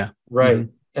 Vote. Yeah. Right.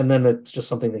 Mm-hmm. And then it's just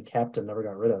something they kept and never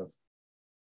got rid of.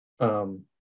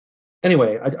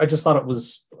 Anyway, I just thought it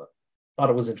was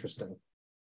interesting.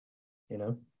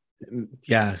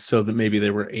 Yeah, so that maybe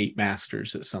there were 8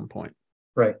 masters at some point.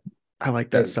 Right. I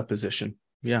like that supposition.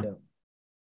 Yeah.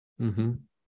 Mm-hmm.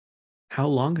 How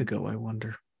long ago, I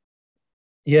wonder?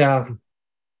 Yeah.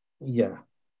 We'll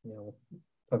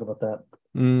talk about that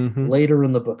later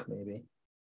in the book, maybe.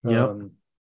 Yep.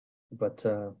 But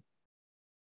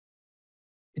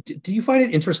do you find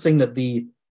it interesting that the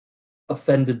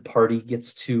offended party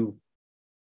gets to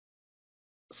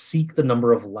seek the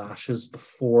number of lashes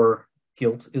before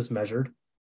guilt is measured?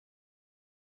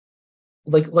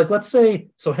 Like let's say,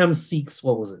 so Hem seeks,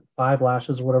 what was it, 5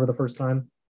 lashes or whatever the first time?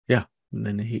 Yeah, and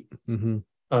then 8, then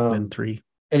 3.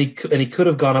 And he could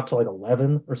have gone up to like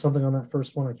 11 or something on that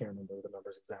first one. I can't remember the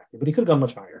numbers exactly, but he could have gone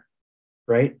much higher,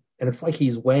 right? And it's like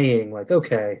he's weighing, like,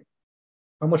 okay,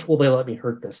 how much will they let me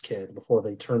hurt this kid before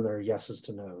they turn their yeses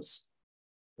to nos,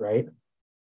 right?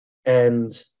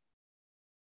 And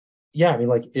yeah, I mean,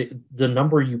 like, the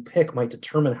number you pick might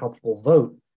determine how people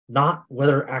vote, not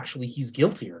whether actually he's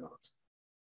guilty or not,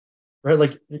 right?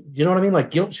 Like, you know what I mean?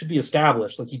 Like, guilt should be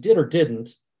established, like he did or didn't.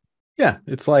 Yeah,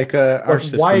 it's like our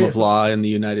system of law in the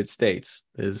United States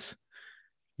is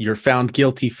you're found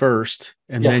guilty first,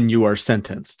 and then you are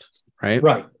sentenced, right?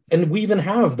 Right. And we even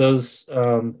have those,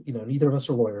 neither of us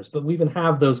are lawyers, but we even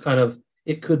have those kind of,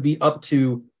 it could be up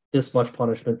to this much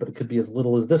punishment, but it could be as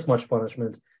little as this much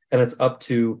punishment, and it's up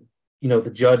to,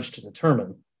 the judge to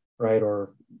determine, right,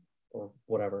 or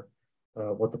whatever,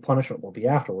 what the punishment will be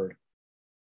afterward.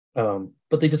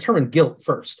 But they determine guilt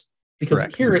first. Because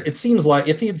Correct. Here it seems like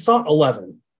if he had sought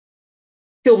 11,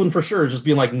 Kilvin for sure is just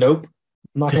being like, nope,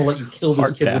 I'm not going to let you kill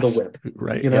this kid with a whip.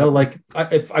 Right. Like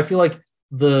I feel like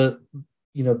the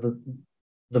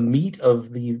meat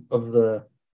of the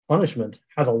punishment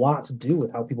has a lot to do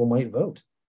with how people might vote.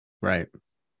 Right.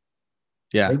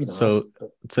 Yeah. Not, so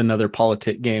it's another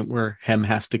politic game where Hem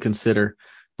has to consider,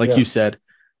 like you said,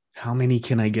 how many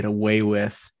can I get away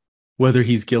with, whether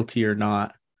he's guilty or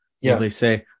not? Will they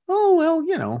say, oh, well,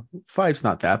 5's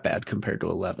not that bad compared to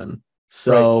 11.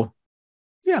 So,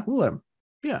 yeah, we'll let him.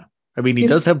 Yeah. I mean, he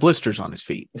does have blisters on his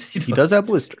feet. He does have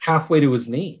blisters. Halfway to his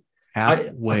knee.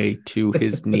 Halfway to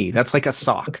his knee. That's like a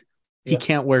sock. He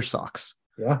can't wear socks.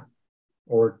 Yeah.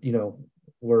 Or,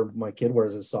 where my kid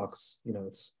wears his socks,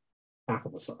 it's half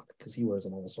of a sock because he wears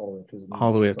them almost all the way up to his knee.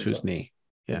 All the way up to his knee.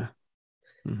 Yeah.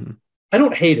 Mm-hmm. I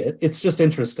don't hate it. It's just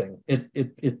interesting.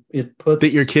 It puts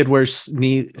that your kid wears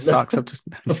knee socks up to.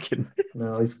 I'm just kidding.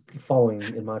 No, he's following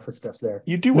in my footsteps there.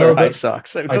 You do wear high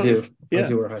socks. I do. Yeah. I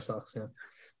do wear high socks. Yeah.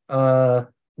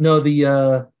 No,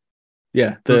 the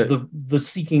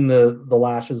seeking the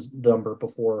lashes number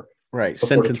before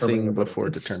sentencing before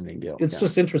determining guilt. It's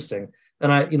just interesting,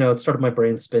 and it started my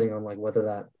brain spinning on like whether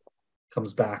that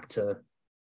comes back to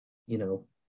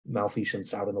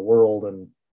malfeasance out in the world and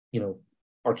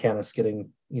Arcanus getting,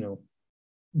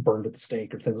 burned at the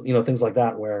stake or things like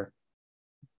that, where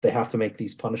they have to make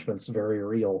these punishments very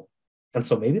real. And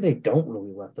so maybe they don't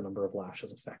really let the number of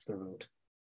lashes affect their vote.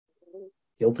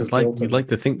 Guilt is guilt. You'd like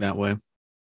to think that way.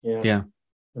 Yeah.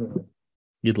 Mm-hmm.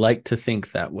 You'd like to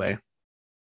think that way.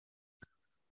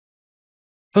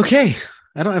 Okay.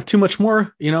 I don't have too much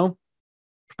more, what?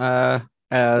 No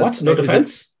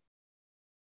defense?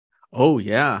 Oh,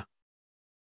 yeah.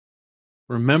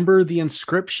 Remember the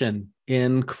inscription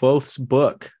in Kvothe's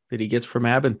book that he gets from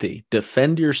Abinthy.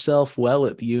 Defend yourself well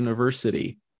at the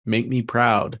university. Make me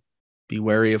proud. Be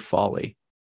wary of folly.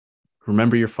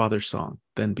 Remember your father's song.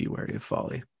 Then be wary of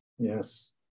folly.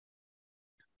 Yes.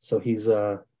 So he's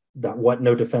that what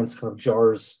no defense kind of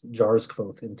jars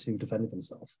Kvothe into defending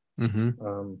himself.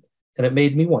 Mm-hmm. And it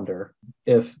made me wonder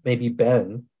if maybe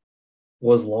Ben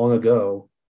was long ago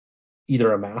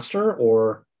either a master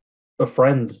or a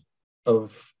friend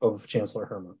of Chancellor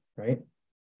Herma, right?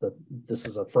 That this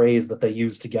is a phrase that they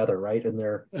use together, right? In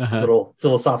their little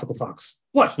philosophical talks.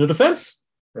 What? No defense?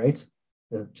 Right?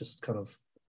 It just kind of,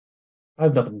 I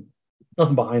have nothing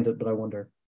behind it, but I wonder.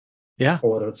 Yeah.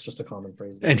 Or whether it's just a common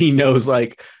phrase. And he knows,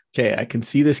 like, okay, I can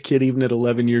see this kid even at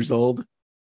 11 years old.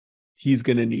 He's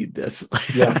going to need this.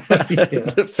 Yeah.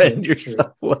 Defend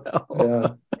yourself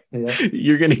well. Yeah.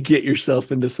 You're going to get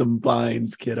yourself into some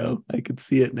binds, kiddo. I can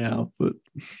see it now. But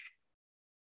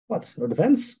what? No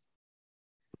defense?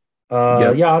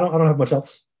 Yeah, I don't have much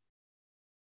else.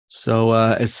 So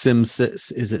as Sims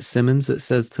says, is it Simmons that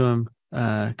says to him,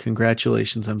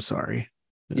 congratulations, I'm sorry.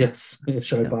 Yes.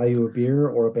 Should I buy you a beer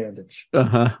or a bandage?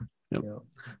 Yep. Yeah.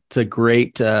 It's a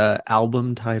great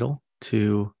album title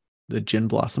to the Gin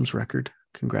Blossoms record.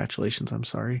 Congratulations, I'm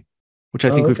sorry. Which I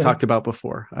think we've talked about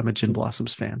before. I'm a Gin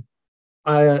Blossoms fan.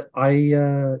 I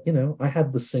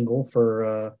had the single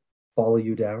for Follow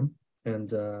You Down, and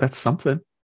that's something.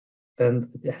 And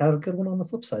it had a good one on the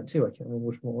flip side too. I can't remember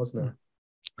which one it was now.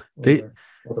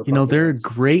 They're a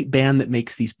great band that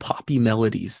makes these poppy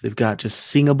melodies. They've got just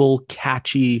singable,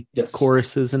 catchy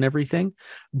choruses and everything.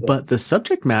 Yeah. But the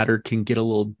subject matter can get a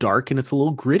little dark and it's a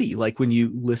little gritty. Like when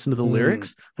you listen to the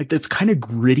lyrics, like that's kind of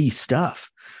gritty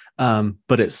stuff.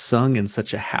 But it's sung in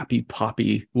such a happy,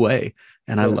 poppy way.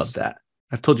 And I love that.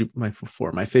 I've told you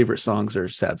before, my favorite songs are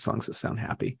sad songs that sound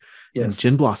happy. Yes. And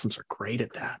Gin Blossoms are great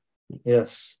at that.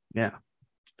 Yes. Yeah.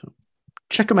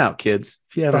 Check them out, kids.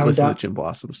 If you haven't listened to Gin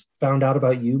Blossoms. Found Out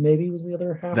About You, maybe, was the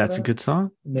other half. That's a good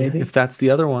song. Maybe. Yeah, if that's the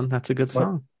other one, that's a good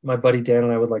song. My buddy Dan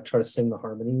and I would like try to sing the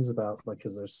harmonies about, like,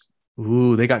 because there's.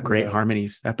 Ooh, they got great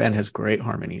harmonies. That band has great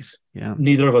harmonies. Yeah.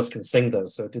 Neither of us can sing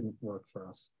those, so it didn't work for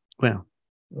us. Well,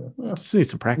 just need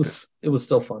some practice. It was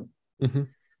still fun. Mm-hmm.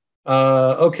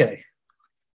 Okay.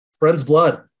 Friend's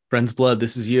Blood. Friend's Blood,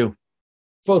 this is you.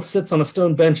 Kvothe sits on a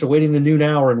stone bench awaiting the noon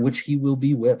hour in which he will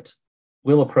be whipped.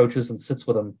 Will approaches and sits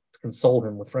with him to console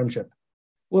him with friendship.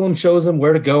 Willem shows him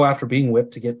where to go after being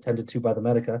whipped to get tended to by the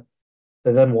Medica.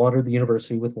 They then wandered the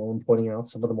university with Willem pointing out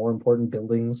some of the more important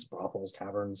buildings, brothels,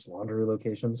 taverns, laundry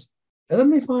locations, and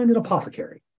then they find an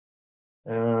apothecary.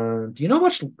 Do you know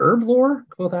much herb lore?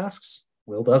 Kvothe asks.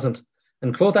 Will doesn't.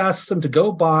 And Kvothe asks him to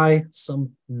go buy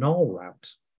some null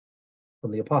route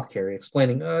from the apothecary,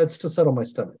 explaining, it's to settle my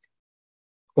stomach.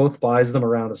 Kvothe buys them a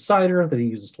round of cider that he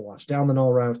uses to wash down the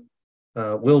null route.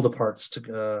 Will departs to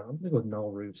I'm going to go with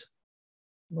null root.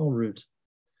 Null root.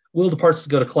 Will departs to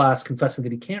go to class, confessing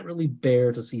that he can't really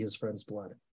bear to see his friend's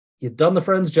blood. He had done the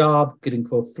friend's job, getting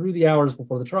Kvothe through the hours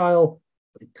before the trial,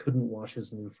 but he couldn't watch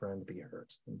his new friend be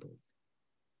hurt and bleed.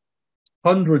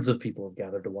 Hundreds of people have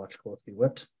gathered to watch Kvothe be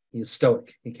whipped. He is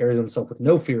stoic. He carries himself with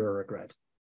no fear or regret.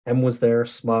 Hem was there,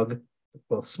 smug.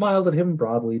 Kvothe smiled at him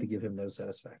broadly to give him no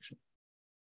satisfaction.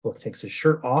 Kvothe takes his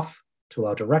shirt off to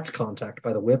allow direct contact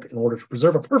by the whip in order to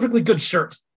preserve a perfectly good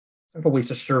shirt. I have to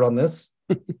waste a shirt on this.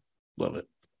 Love it.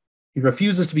 He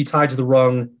refuses to be tied to the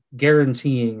rung,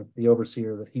 guaranteeing the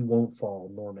overseer that he won't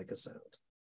fall nor make a sound.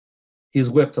 He's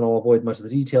whipped, and I'll avoid much of the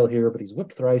detail here, but he's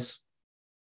whipped thrice.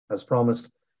 As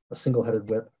promised, a single-headed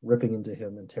whip ripping into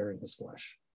him and tearing his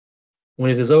flesh.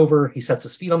 When it is over, he sets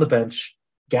his feet on the bench,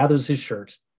 gathers his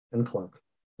shirt and cloak,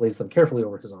 lays them carefully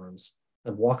over his arms,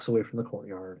 and walks away from the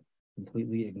courtyard,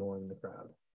 completely ignoring the crowd.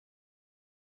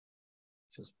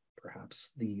 Which is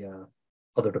perhaps the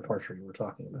other departure you were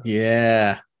talking about.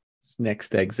 Yeah. His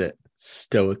next exit,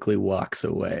 stoically walks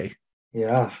away.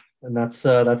 Yeah, and that's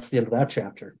the end of that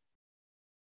chapter.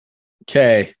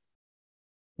 Okay.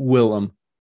 Willem.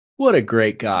 What a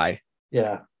great guy.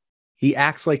 Yeah. He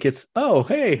acts like it's, oh,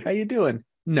 hey, how you doing?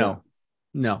 No.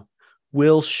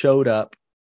 Will showed up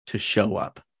to show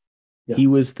up. Yeah. He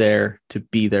was there to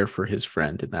be there for his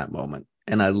friend in that moment.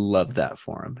 And I love that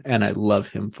for him. And I love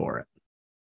him for it.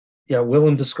 Yeah,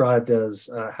 Willem described as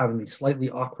having the slightly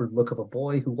awkward look of a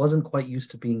boy who wasn't quite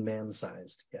used to being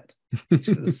man-sized yet, which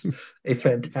is a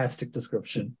fantastic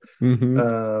description.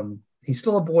 Mm-hmm. He's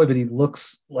still a boy, but he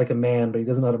looks like a man, but he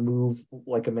doesn't know how to move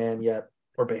like a man yet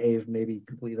or behave maybe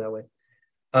completely that way.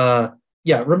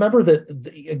 Yeah, remember that,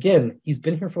 again, he's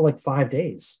been here for like 5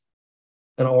 days.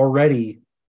 And already,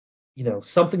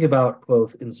 something about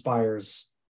Kvothe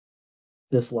inspires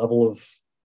this level of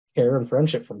care and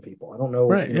friendship from people. I don't know,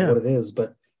 what it is,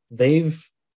 but they've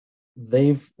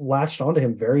latched onto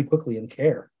him very quickly and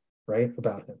care, right,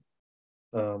 about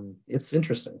him. It's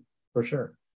interesting for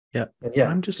sure. Yeah. And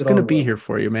I'm just gonna be here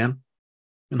for you, man.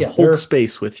 And hold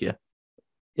space with you.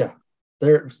 Yeah.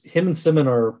 Him and Simon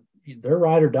they're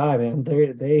ride or die, man.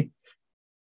 They're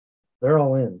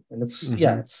all in. And it's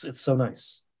it's so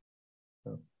nice.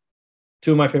 So,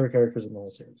 two of my favorite characters in the whole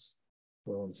series,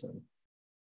 Will and Sim.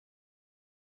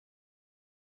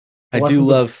 I do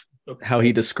love how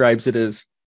he describes it as,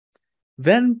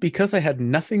 then, because I had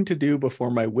nothing to do before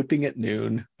my whipping at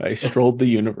noon, I strolled the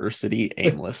university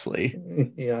aimlessly.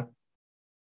 Yeah.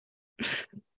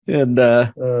 And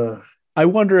I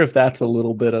wonder if that's a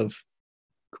little bit of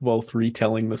Kvothe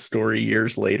retelling the story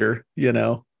years later,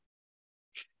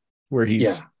 where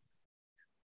he's...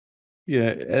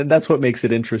 Yeah, and that's what makes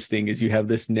it interesting, is you have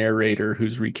this narrator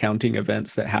who's recounting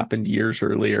events that happened years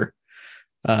earlier.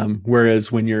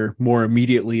 Whereas when you're more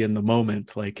immediately in the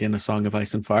moment, like in A Song of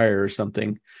Ice and Fire or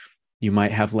something, you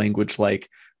might have language like,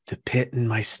 the pit in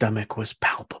my stomach was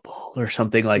palpable or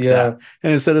something like that.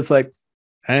 And instead it's like,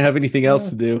 I didn't have anything else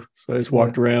to do, so I just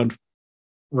walked around.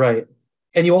 Right.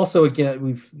 And you also, again,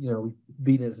 we've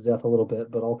beaten it to death a little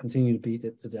bit, but I'll continue to beat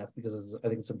it to death because I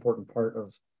think it's an important part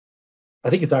of, I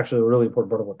think it's actually a really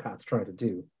important part of what Pat's trying to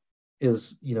do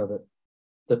is, that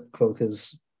Kvothe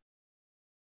is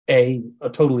a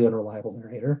totally unreliable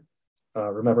narrator,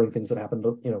 remembering things that happened,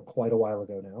 quite a while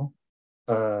ago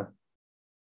now.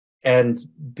 And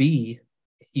B,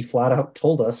 he flat out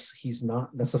told us he's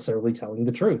not necessarily telling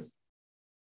the truth.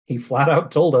 He flat out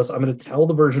told us, I'm going to tell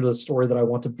the version of the story that I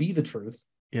want to be the truth,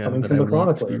 coming from the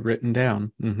chronicler. To be written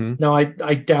down. Mm-hmm. Now, I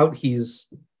doubt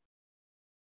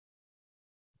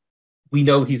we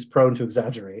know he's prone to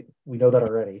exaggerate. We know that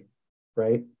already,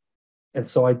 right? And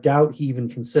so I doubt he even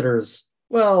considers,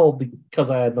 well,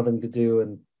 because I had nothing to do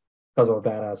and because I'm a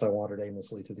badass, I wandered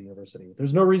aimlessly to the university.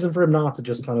 There's no reason for him not to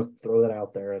just kind of throw that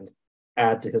out there and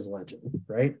add to his legend,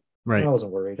 right? Right. I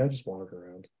wasn't worried. I just wandered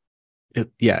around.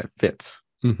 It fits.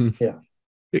 Mm-hmm. Yeah.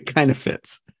 It kind of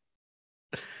fits.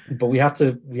 But we have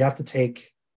to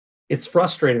take, it's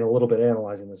frustrating a little bit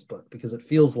analyzing this book because it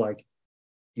feels like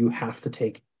you have to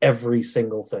take every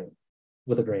single thing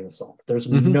with a grain of salt. There's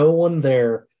no one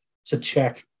there to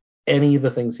check any of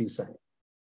the things he's saying.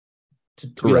 To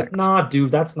be like, nah,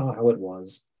 dude, that's not how it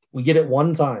was. We get it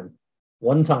one time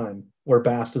where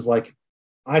Bast is like,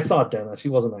 I saw Denna, she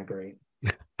wasn't that great.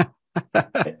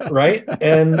 Right?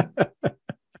 And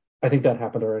I think that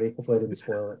happened already. Hopefully I didn't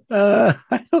spoil it.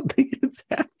 I don't think it's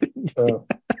happened.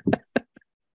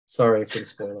 Sorry for the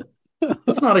spoiler.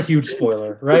 It's not a huge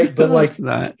spoiler, right? But like,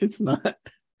 it's not.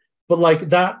 But like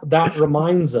that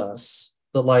reminds us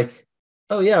that, like,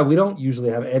 oh yeah, we don't usually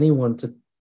have anyone to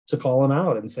call him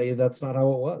out and say that's not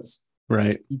how it was.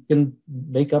 Right. He can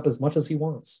make up as much as he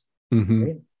wants. Mm-hmm.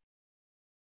 Right?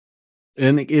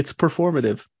 And it's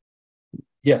performative.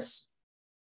 Yes.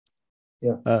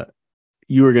 Yeah.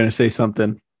 You were going to say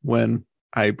something when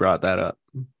I brought that up.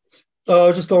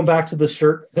 Oh, just going back to the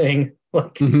shirt thing.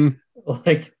 Like,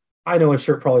 like I know a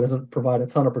shirt probably doesn't provide a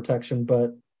ton of protection,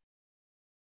 but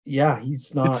yeah,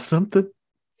 he's not. It's something.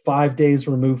 5 days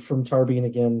removed from Tarbine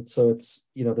again, so it's,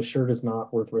 the shirt is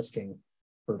not worth risking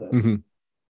for this.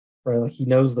 Right? Like, he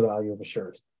knows the value of a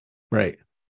shirt. Right.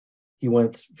 He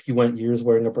went years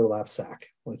wearing a burlap sack.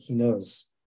 Like, he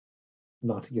knows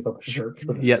not to give up a shirt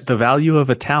for this. Yeah, the value of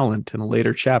a talent in a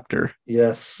later chapter.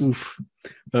 Yes. Oof.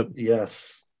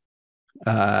 Yes.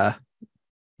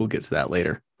 We'll get to that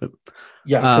later. But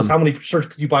yeah, because how many shirts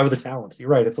could you buy with a talent? You're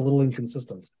right. It's a little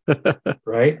inconsistent.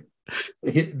 Right?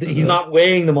 He's not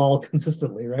weighing them all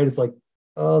consistently, right? It's like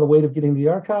the weight of getting to the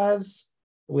archives,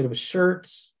 the weight of a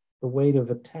shirt, the weight of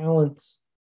a talent.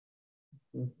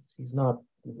 He's not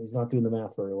doing the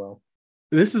math very well.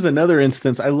 This is another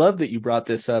instance. I love that you brought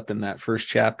this up in that first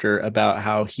chapter about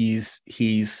how he's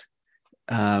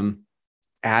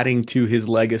adding to his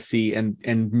legacy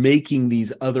and making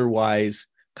these otherwise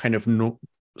kind of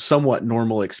somewhat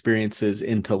normal experiences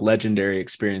into legendary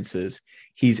experiences.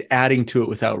 He's adding to it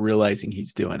without realizing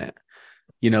he's doing it.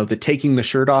 The taking the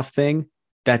shirt off thing,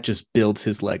 that just builds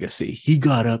his legacy. He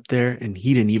got up there and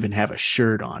he didn't even have a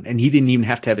shirt on, and he didn't even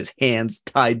have to have his hands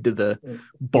tied to the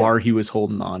bar he was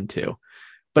holding on to.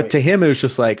 But to him, it was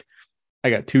just like, I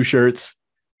got 2 shirts,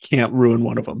 can't ruin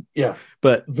one of them. Yeah.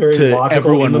 But very to logical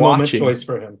everyone watching, choice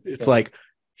for him. It's like,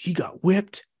 he got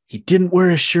whipped. He didn't wear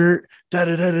a shirt. Da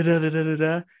da da da da da da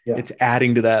da. It's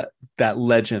adding to that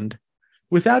legend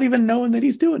without even knowing that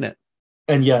he's doing it.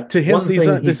 And yet, to him,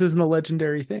 this isn't a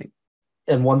legendary thing.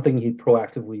 And one thing he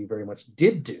proactively very much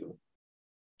did do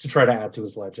to try to add to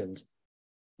his legend,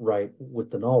 right,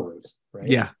 with the null route, right?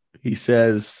 Yeah. He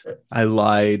says, I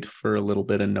lied for a little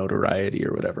bit of notoriety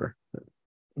or whatever.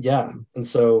 Yeah. And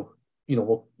so,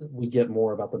 we get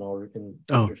more about the null route in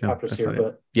future chapters here,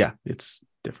 but yeah, it's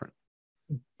different.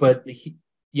 But he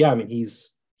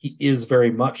is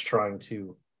very much trying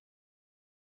to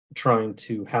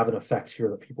have an effect here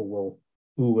that people will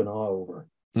ooh and ah over.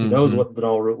 He knows what the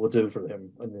null route will do for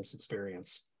him in this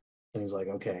experience. And he's like,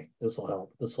 okay, this will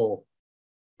help.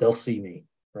 They'll see me,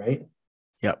 right?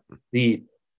 Yep. The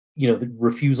the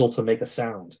refusal to make a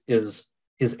sound is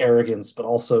his arrogance, but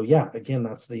also, again,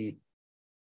 that's the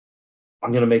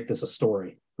I'm going to make this a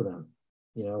story for them.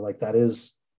 That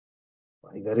is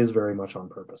very much on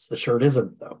purpose. The shirt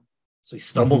isn't, though. So he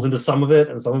stumbles into some of it,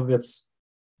 and some of it's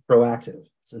proactive.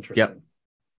 It's interesting.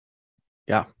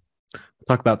 Yeah. We'll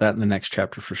talk about that in the next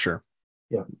chapter for sure.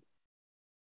 Yeah.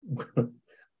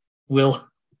 Will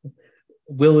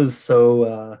is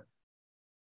so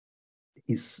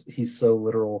he's so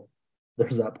literal.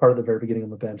 There's that part at the very beginning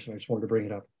on the bench, and I just wanted to bring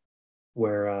it up,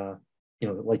 where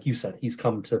like you said, he's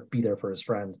come to be there for his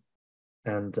friend,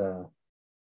 and I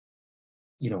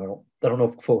don't know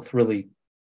if Kvothe really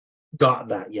got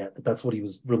that yet, that that's what he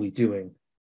was really doing,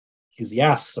 because he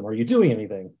asks him, "Are you doing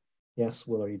anything?" "Yes."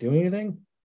 "Will, are you doing anything?"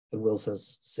 And Will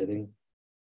says, "Sitting,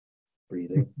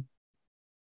 breathing."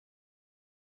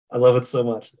 I love it so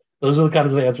much. Those are the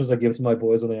kinds of answers I give to my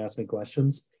boys when they ask me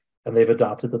questions, and they've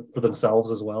adopted them for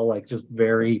themselves as well, like just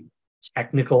very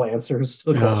technical answers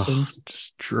to the questions.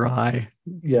 Just dry.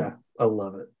 Yeah, I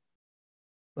love it.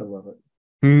 I love it.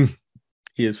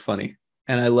 He is funny.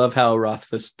 And I love how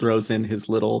Rothfuss throws in his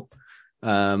little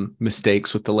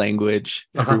mistakes with the language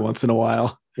every once in a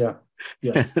while. Yeah.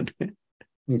 Yes.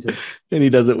 Me too. And he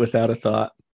does it without a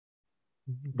thought.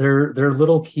 They're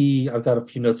little key. I've got a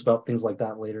few notes about things like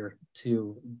that later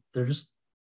too. They're just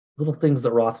little things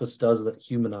that Rothfuss does that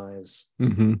humanize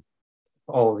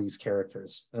all of these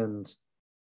characters. And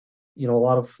a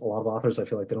lot of authors, I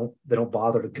feel like they don't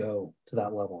bother to go to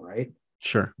that level, right?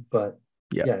 Sure. But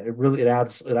it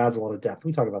adds a lot of depth.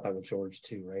 We talk about that with George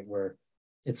too, right? Where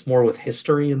it's more with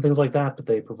history and things like that, but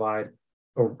they provide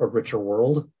a richer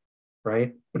world,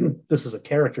 right? This is a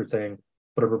character thing,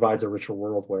 but it provides a richer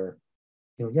world where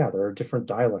there are different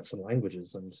dialects and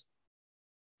languages, and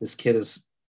this kid is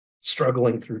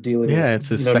struggling through dealing with it's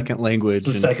his second language. It's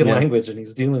his second language, and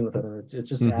he's dealing with it, and it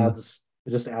just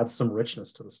adds some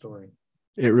richness to the story.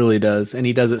 It really does. And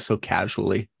he does it so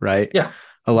casually, right? Yeah.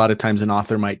 A lot of times an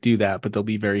author might do that, but they'll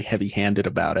be very heavy-handed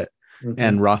about it.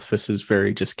 And Rothfuss is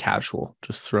very just casual,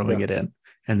 just throwing it in.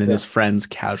 And then his friends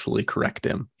casually correct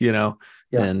him,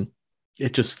 and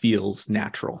it just feels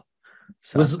natural.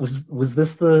 So was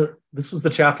this was the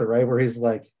chapter, right, where he's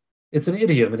like, it's an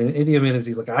idiom, and an idiom is,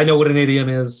 he's like, I know what an idiom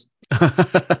is.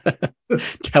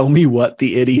 Tell me what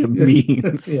the idiom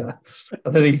means. Yeah.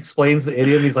 And then he explains the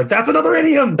idiom. He's like, that's another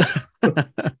idiom.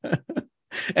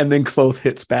 And then Kvothe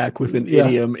hits back with an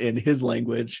idiom in his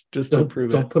language just to prove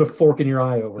it. Don't put a fork in your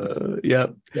eye over it.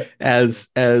 Yep. As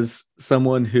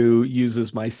someone who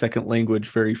uses my second language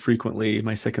very frequently,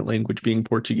 my second language being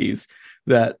Portuguese,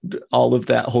 that all of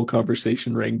that whole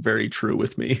conversation rang very true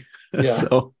with me. Yeah.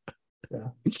 So,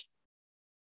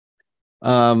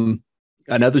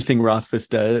 another thing Rothfuss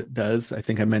does, I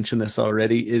think I mentioned this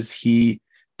already, is he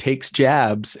takes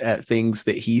jabs at things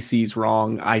that he sees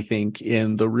wrong, I think,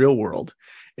 in the real world.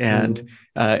 And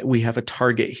we have a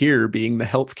target here being the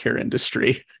healthcare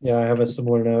industry. Yeah, I have a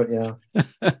similar note. Yeah.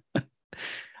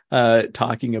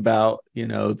 Talking about,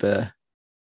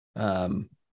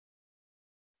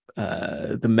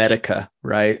 the Medica,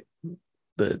 right?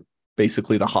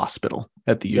 Basically the hospital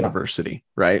at the university,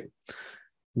 right?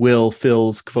 Will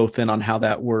fills Kvothe in on how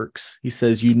that works. He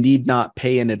says, you need not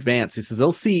pay in advance. He says,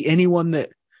 they'll see anyone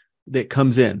that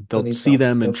comes in. They'll see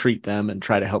them and treat them and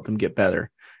try to help them get better.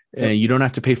 And you don't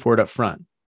have to pay for it up front.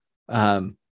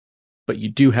 But you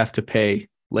do have to pay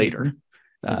later.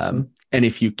 And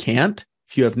if you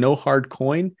have no hard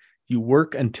coin, you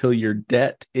work until your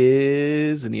debt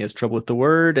is, and he has trouble with the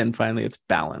word, and finally it's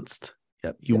balanced.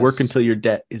 Yep. You work until your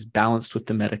debt is balanced with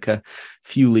the Medica.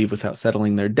 Few leave without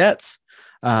settling their debts.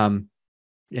 And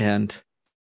it's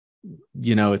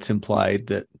implied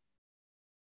that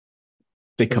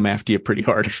they come after you pretty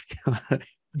hard.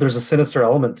 There's a sinister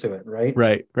element to it, right?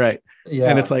 Right. Yeah.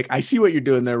 And it's like, I see what you're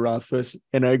doing there, Rothfuss,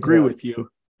 and I agree with you.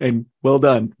 And well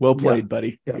done. Well played,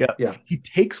 buddy. Yeah. He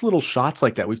takes little shots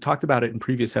like that. We've talked about it in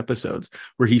previous episodes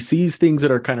where he sees things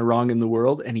that are kind of wrong in the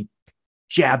world and he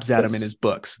jabs at them in his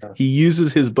books. Yeah. He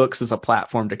uses his books as a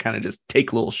platform to kind of just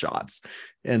take little shots.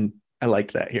 And I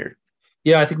liked that here.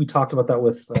 Yeah, I think we talked about that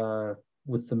with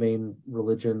the main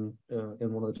religion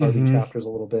in one of the target chapters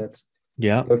a little bit.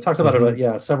 Yeah, we've talked about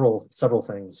it. Several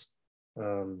things.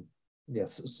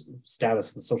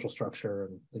 Status and social structure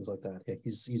and things like that. Yeah,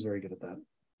 he's very good at that.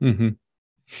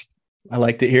 I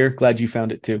liked it here. Glad you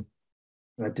found it too.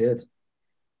 I did.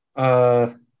 We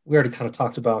already kind of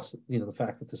talked about the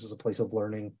fact that this is a place of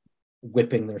learning.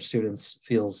 Whipping their students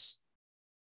feels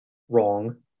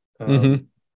wrong. But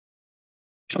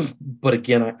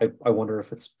again, I wonder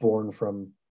if it's born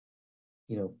from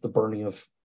the burning of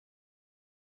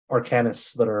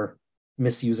arcanists that are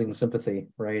misusing sympathy,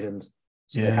 right? And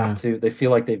so Yeah, they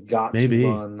feel like they've got to maybe.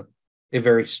 run a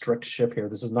very strict ship here.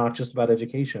 This is not just about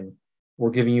education. We're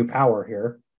giving you power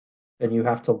here, and you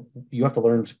have to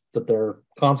learn that there are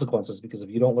consequences, because if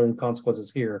you don't learn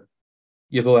consequences here,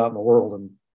 you go out in the world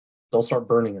and they'll start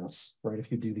burning us, right?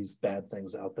 If you do these bad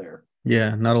things out there.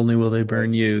 Yeah, not only will they burn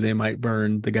Right. you, they might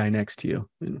burn the guy next to you.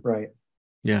 Right.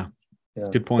 Yeah, Yeah.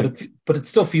 good point. But it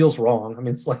still feels wrong. I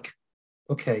mean, it's like,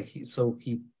 okay, he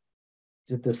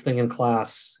did this thing in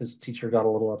class. His teacher got a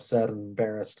little upset and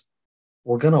embarrassed.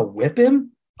 We're gonna whip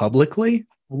him? Publicly?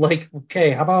 Like,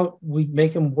 okay, how about we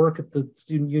make him work at the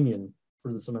student union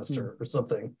for the semester or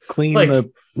something? Clean Like,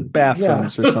 the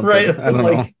bathrooms yeah, or something. right? I don't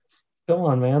Like, come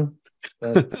on, man.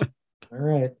 But, all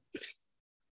right.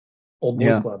 Old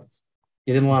boys Yeah. club.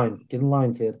 Get in line. Get in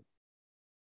line, kid.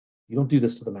 You don't do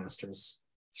this to the masters.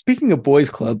 Speaking of boys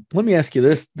club, let me ask you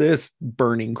this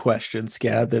burning question,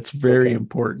 Scad, that's very Okay.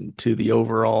 important to the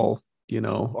overall,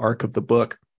 arc of the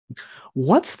book.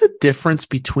 What's the difference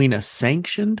between a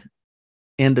sanctioned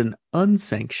and an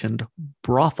unsanctioned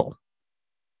brothel?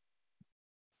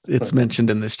 It's mentioned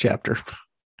in this chapter.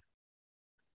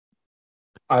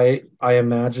 I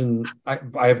imagine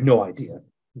I have no idea.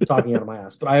 I'm talking out of my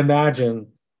ass, but I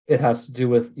imagine it has to do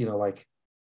with, like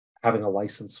having a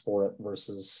license for it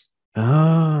versus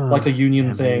like a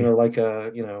union thing, maybe. or like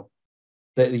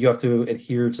that you have to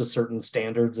adhere to certain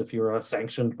standards if you're a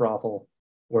sanctioned brothel,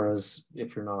 whereas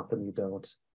if you're not, then you don't.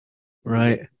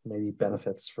 Right. Maybe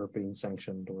benefits for being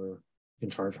sanctioned, or you can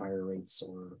charge higher rates,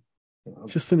 or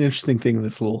Just an interesting thing in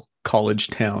this little college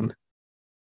town.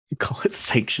 You call it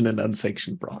sanctioned and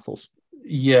unsanctioned brothels.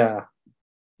 Yeah.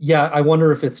 I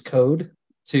wonder if it's code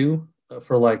too,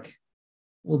 for like,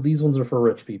 well, these ones are for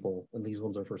rich people and these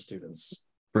ones are for students.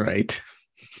 Right.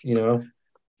 Maybe.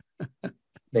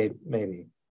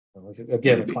 Like,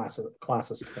 again, Maybe. a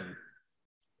classist thing.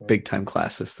 Right? Big time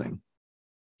classist thing.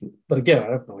 But again,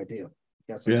 I have no idea.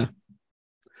 Yeah.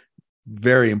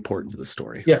 Very important to the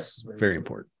story. Yes. Very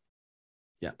important.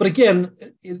 Yeah. But again,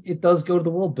 it does go to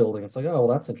the world building. It's like, oh, well,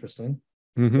 that's interesting.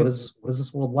 Mm-hmm. What is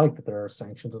this world like, that there are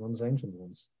sanctioned and unsanctioned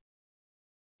ones?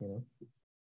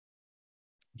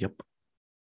 Yep.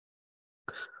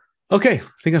 Okay, I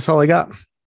think that's all I got.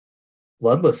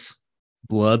 Bloodless.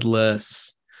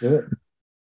 Do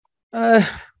it.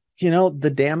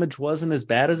 The damage wasn't as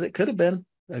bad as it could have been,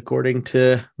 according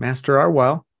to Master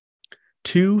Arwyle.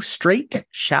 2 straight,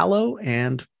 shallow,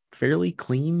 and fairly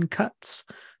clean cuts.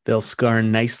 They'll scar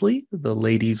nicely. The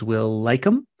ladies will like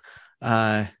them.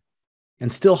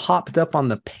 And still hopped up on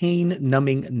the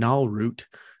pain-numbing null root,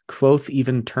 Kvothe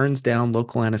even turns down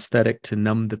local anesthetic to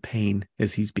numb the pain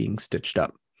as he's being stitched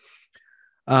up.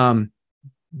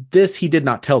 This he did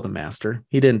not tell the master.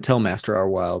 He didn't tell Master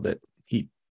Arwyle that he's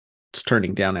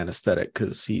turning down anesthetic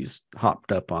because he's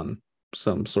hopped up on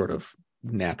some sort of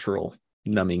natural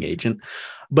numbing agent.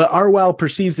 But Arwyle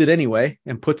perceives it anyway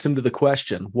and puts him to the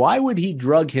question. Why would he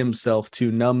drug himself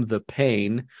to numb the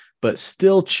pain, but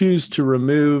still choose to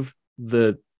remove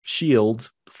the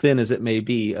shield, thin as it may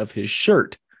be, of his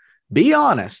shirt? Be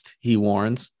honest, he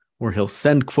warns, or he'll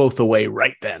send Kvothe away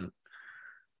right then.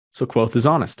 So Kvothe is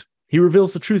honest. He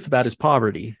reveals the truth about his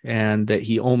poverty and that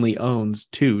he only owns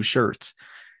 2 shirts.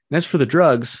 And as for the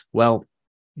drugs, well,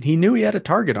 he knew he had a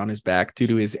target on his back due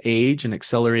to his age and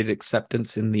accelerated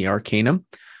acceptance in the Arcanum,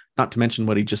 not to mention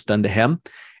what he'd just done to Hem.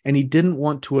 And he didn't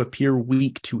want to appear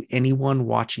weak to anyone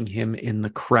watching him in the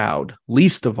crowd,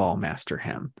 least of all Master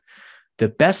Hem. The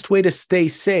best way to stay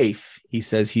safe, he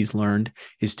says he's learned,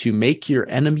 is to make your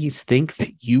enemies think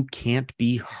that you can't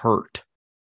be hurt.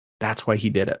 That's why he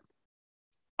did it.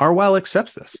 Arwyle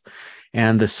accepts this,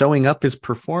 and the sewing up is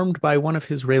performed by one of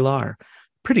his Raylar,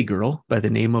 pretty girl by the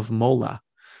name of Mola.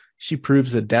 She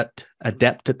proves adept at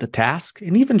the task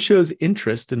and even shows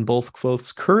interest in both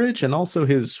Kvothe's courage and also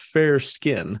his fair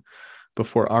skin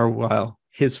before Arwyle,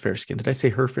 his fair skin. Did I say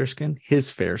her fair skin? His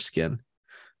fair skin.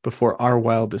 Before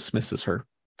Arwyle dismisses her.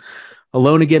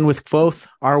 Alone again with Kvothe,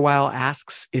 Arwyle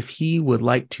asks if he would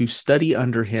like to study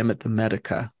under him at the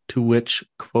Medica, to which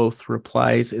Kvothe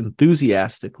replies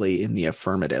enthusiastically in the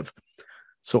affirmative.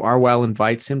 So Arwyle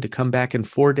invites him to come back in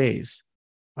 4 days.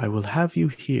 I will have you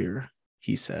here,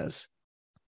 he says.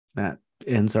 That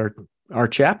ends our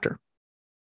chapter.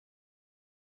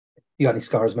 You got any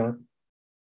scars, Matt?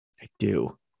 I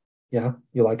do. Yeah?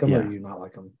 You like them, Yeah. or do you not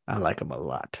like them? I like them a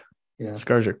lot. Yeah.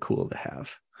 Scars are cool to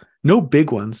have. No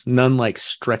big ones, none like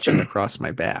stretching across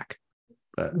my back.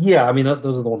 But yeah, I mean,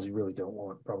 those are the ones you really don't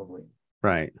want, probably.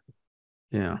 Right.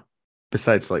 Yeah.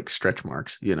 Besides like stretch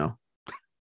marks,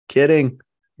 Kidding.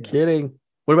 Yes. Kidding.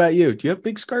 What about you? Do you have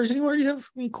big scars anymore? Do you have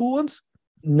any cool ones?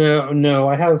 No,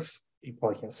 I have you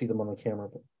probably can't see them on the camera,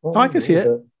 but Oh, I can a see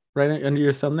little it bit. right under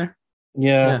your thumb there.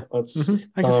 Yeah, Yeah. it's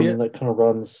I can see it. that kind of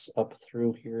runs up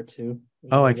through here too.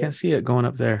 A Oh, I little can't bit. see it going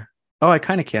up there. Oh, I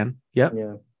kind of can. Yep.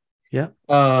 Yeah. Yep.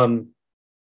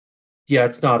 Yeah,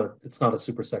 it's not a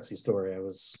super sexy story. I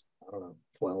was, I don't know,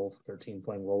 12, 13,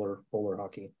 playing roller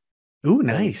hockey Ooh, and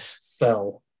nice.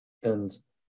 fell, and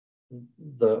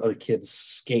the other kid's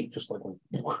skate just like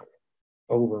went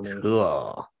over me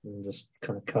Cool. and just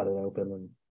kind of cut it open, and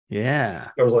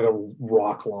Yeah. there was like a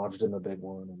rock lodged in the big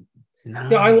one.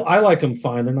 And yeah, I Nice. like them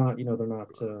fine. They're not, they're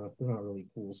not really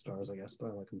cool scars, I guess, but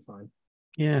I like them fine.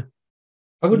 Yeah.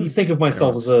 I You wouldn't need think of better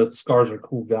myself ones. as a scars are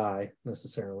cool guy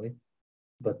necessarily,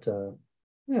 but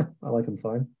yeah, I like them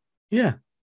fine. Yeah.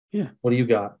 Yeah. What do you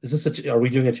got? Is this are we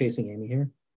doing a chasing Amy here?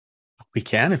 We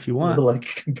can if you We're want.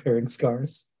 like comparing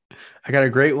scars. I got a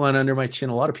great one under my chin.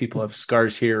 A lot of people have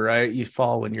scars here, right? You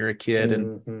fall when you're a kid,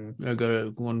 and Mm-hmm. I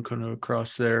got one kind of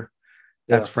across there.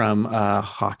 That's Yeah. from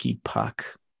Hockey Puck.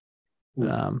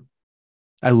 Ooh.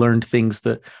 I learned things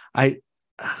that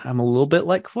I'm a little bit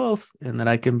like Kvothe, and that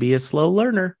I can be a slow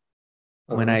learner.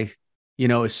 When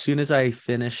Uh-huh. as soon as I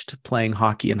finished playing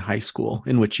hockey in high school,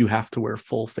 in which you have to wear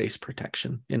full face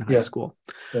protection in high Yeah. school,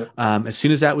 Yeah. as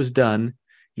soon as that was done,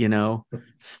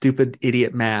 stupid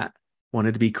idiot Matt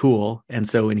wanted to be cool. And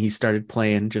so when he started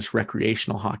playing just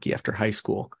recreational hockey after high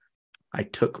school, I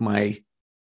took my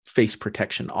face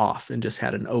protection off and just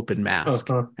had an open mask.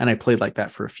 Uh-huh. And I played like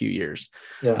that for a few years.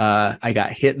 Yeah. I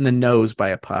got hit in the nose by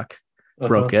a puck,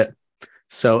 broke Uh-huh. it.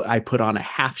 So I put on a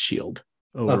half shield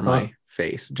over Uh-huh. my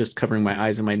face, just covering my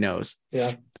eyes and my nose.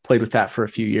 Yeah. Played with that for a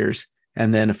few years.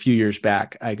 And then a few years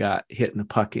back, I got hit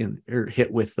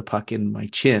with the puck in my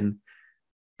chin,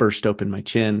 burst open my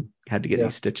chin, had to get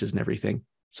these stitches and everything.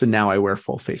 So now I wear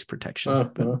full face protection. Uh-huh.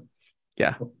 But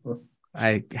yeah,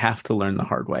 I have to learn the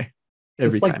hard way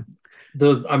every It's like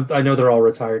time. I know they're all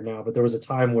retired now, but there was a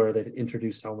time where they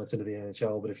introduced helmets into the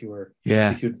NHL. But if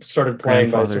you started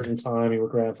playing by a certain time, you were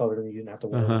grandfathered and you didn't have to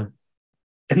wear one.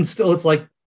 And still, it's like,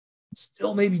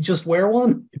 still maybe just wear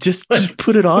one. Just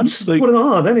put it on. Just put it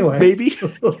on anyway. Maybe.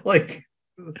 Like,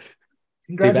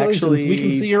 congratulations, we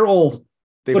can see you're old.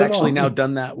 They've actually now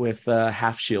done that with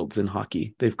half shields in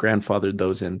hockey. They've grandfathered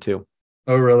those in too.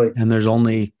 Oh, really? And there's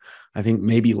only, I think,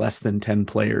 maybe less than 10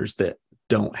 players that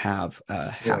don't have a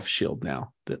half shield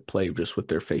now, that play just with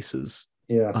their faces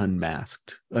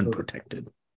unmasked, unprotected.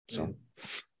 So,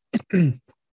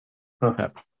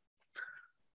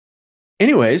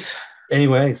 anyways,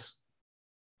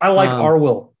 I like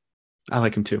Arwill. I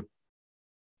like him too.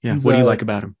 Yeah. What do you like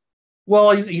about him?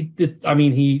 Well,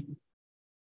 he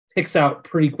picks out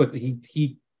pretty quickly.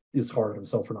 He is hard on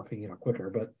himself for not picking out quicker,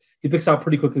 but he picks out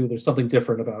pretty quickly that there's something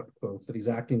different about both, that he's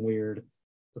acting weird,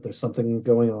 that there's something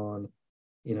going on,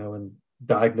 and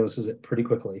diagnoses it pretty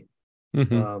quickly.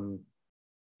 Mm-hmm.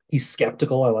 He's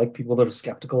skeptical. I like people that are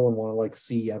skeptical and want to like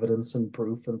see evidence and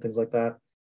proof and things like that.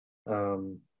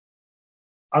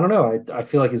 I don't know. I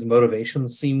feel like his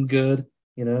motivations seem good.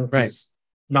 Right. He's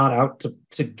not out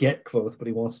to get Kvothe, but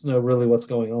he wants to know really what's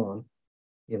going on.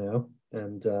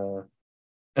 And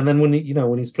then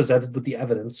when he's presented with the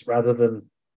evidence, rather than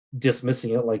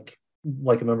dismissing it like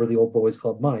a member of the old boys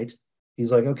club might,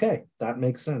 he's like, okay, that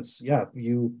makes sense. Yeah,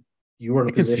 you are in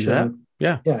a position.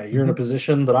 Yeah, you're in a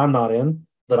position that I'm not in,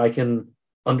 that I can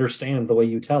understand the way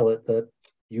you tell it, that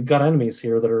you've got enemies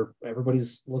here that are,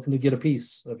 everybody's looking to get a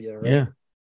piece of you, right?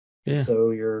 Yeah. So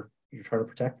you're trying to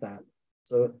protect that.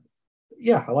 So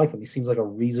yeah, I like him. He seems like a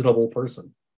reasonable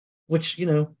person, which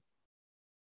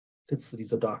fits that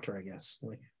he's a doctor, I guess.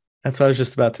 Like, that's what I was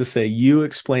just about to say. You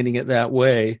explaining it that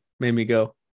way made me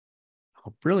go,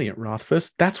 oh, brilliant,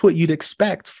 Rothfuss. That's what you'd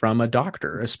expect from a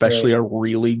doctor, especially a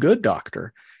really good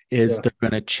doctor, is they're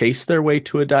going to chase their way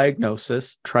to a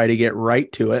diagnosis, try to get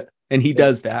right to it. And he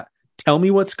does that. Tell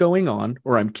me what's going on,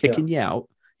 or I'm kicking you out.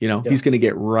 He's going to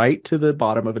get right to the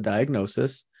bottom of a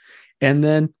diagnosis and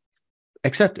then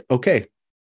accept, okay,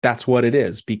 that's what it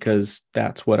is, because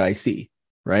that's what I see.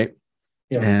 Right.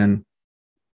 Yeah. And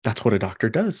that's what a doctor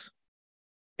does.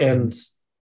 And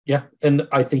and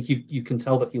I think you can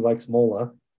tell that he likes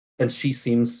Mola, and she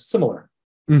seems similar.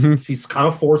 Mm-hmm. She's kind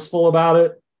of forceful about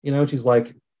it. She's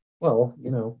like, well,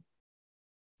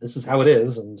 this is how it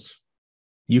is. And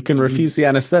you can refuse the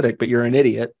anesthetic, but you're an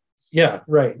idiot. Yeah,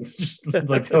 right.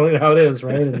 Like telling it how it is,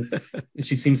 right? And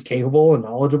she seems capable and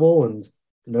knowledgeable and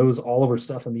knows all of her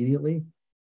stuff immediately.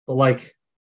 But like,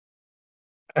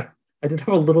 I did have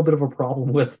a little bit of a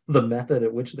problem with the method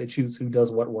at which they choose who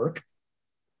does what work.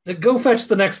 Go fetch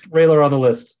the next railer on the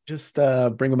list. Just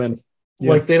bring them in.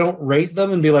 Like, they don't rate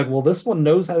them and be like, well, this one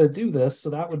knows how to do this,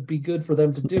 so that would be good for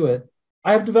them to do it.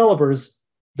 I have developers.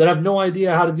 that have no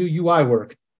idea how to do UI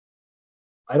work.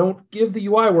 I don't give the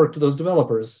UI work to those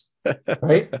developers,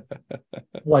 right?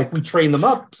 Like, we train them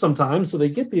up sometimes so they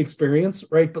get the experience,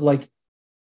 right? But like,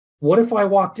 what if I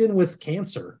walked in with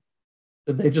cancer?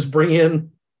 Did they just bring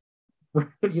in,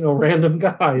 random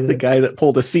guy? The guy that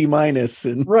pulled a C-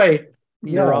 in right.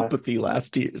 neuropathy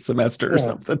last semester or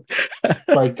something.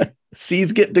 Like,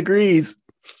 C's get degrees.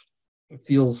 It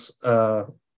feels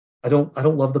I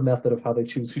don't love the method of how they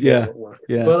choose who does what work.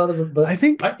 Yeah. But I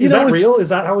think is that real? Is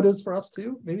that how it is for us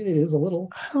too? Maybe it is a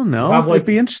little. I don't know. It'd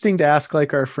be interesting to ask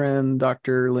like our friend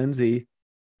Dr. Lindsay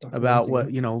about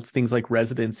what things like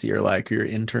residency or like your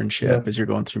internship as you're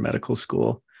going through medical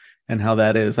school and how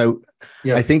that is.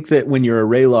 I think that when you're a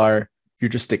Raylar, you're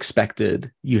just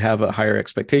expected. You have a higher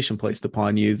expectation placed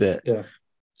upon you that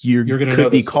you're going to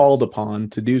be called upon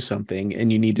to do something,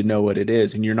 and you need to know what it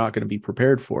is, and you're not going to be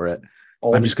prepared for it.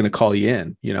 I'm just going to call you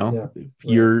in.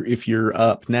 If you're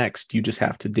up next, you just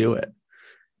have to do it.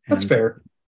 That's fair.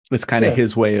 It's kind of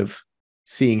his way of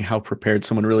seeing how prepared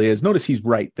someone really is. Notice he's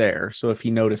right there, so if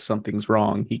he noticed something's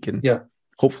wrong, he can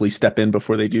hopefully step in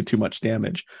before they do too much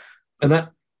damage. And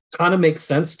that kind of makes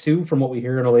sense too from what we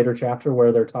hear in a later chapter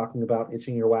where they're talking about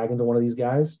hitching your wagon to one of these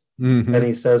guys. Mm-hmm. And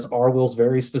he says, our will's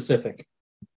very specific.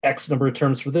 X number of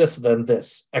terms for this, then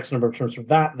this. X number of terms for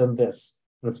that, then this.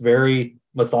 And it's very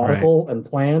methodical and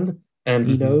planned. And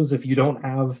he knows if you don't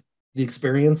have the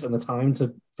experience and the time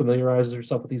to familiarize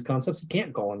yourself with these concepts, he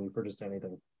can't call on you for just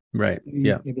anything. Right.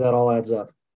 Maybe that all adds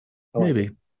up. Maybe.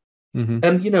 Mm-hmm.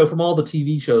 And, from all the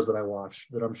TV shows that I watch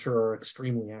that I'm sure are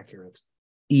extremely accurate.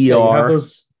 ER. You have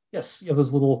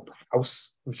those little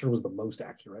House, I'm sure was the most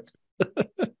accurate.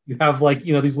 You have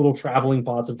these little traveling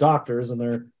pods of doctors, and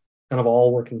they're kind of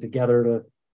all working together to,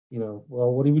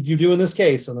 well, what would you do in this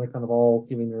case? And they're kind of all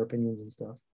giving their opinions and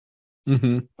stuff.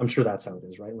 Mm-hmm. I'm sure that's how it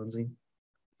is, right, Lindsay?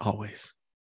 Always.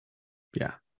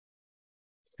 Yeah.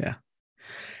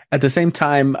 At the same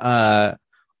time,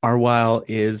 Arwyle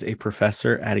is a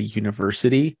professor at a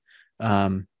university.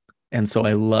 And so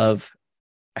I love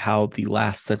how the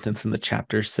last sentence in the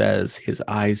chapter says his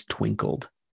eyes twinkled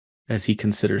as he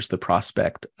considers the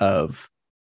prospect of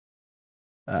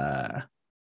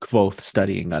Kvothe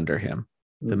studying under him,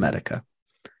 the Medica.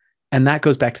 And that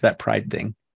goes back to that pride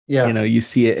thing. Yeah. You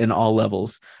see it in all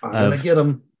levels. I'm going to get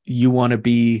him. You want to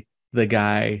be the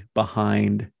guy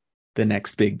behind the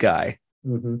next big guy.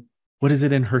 Mm-hmm. What is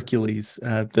it in Hercules,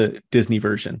 the Disney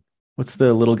version? What's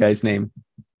the little guy's name?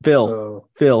 Phil,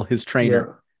 his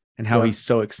trainer, and how he's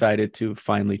so excited to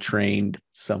finally trained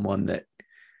someone that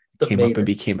came up and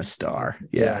became a star.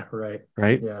 Yeah. Right.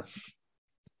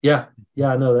 Yeah.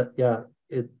 I know that. Yeah.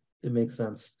 It makes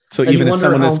sense. So even if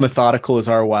someone as methodical as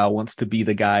Arwyle wants to be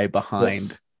the guy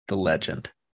behind the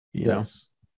legend, you know?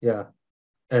 Yeah.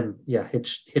 And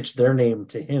hitch their name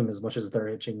to him as much as they're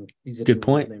hitching. Good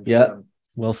point. Yeah.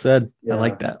 Well said. Yeah. I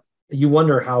like that. You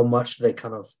wonder how much they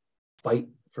kind of fight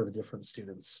for the different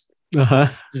students. Uh-huh.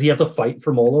 Did he have to fight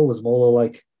for Molo? Was Molo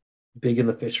like big in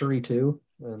the fishery too?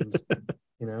 And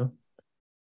you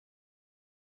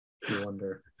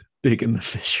wonder. Big in the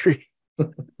fishery.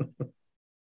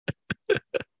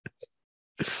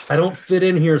 I don't fit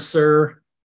in here, sir.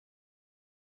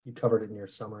 You covered it in your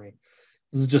summary.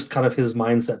 This is just kind of his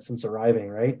mindset since arriving,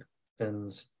 right?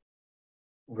 And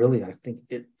really, I think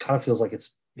it kind of feels like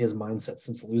it's his mindset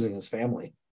since losing his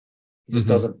family. He just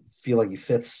doesn't feel like he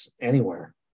fits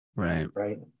anywhere. Right.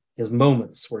 His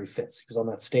moments where he fits. He was on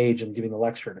that stage and giving a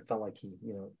lecture, and it felt like he,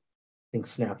 things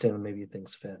snapped in and maybe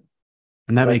things fit.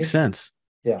 And that makes sense.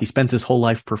 Yeah. He spent his whole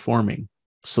life performing.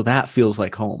 So that feels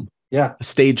like home. Yeah. A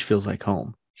stage feels like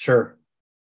home. Sure.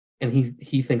 And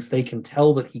he thinks they can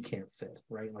tell that he can't fit,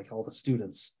 right? Like all the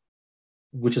students,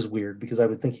 which is weird because I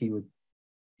would think he would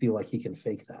feel like he can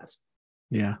fake that.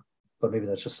 Yeah. But maybe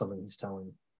that's just something he's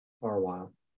telling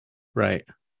Arwyle. Right.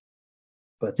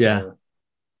 But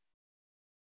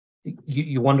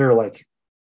you wonder, like,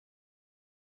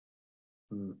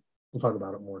 we'll talk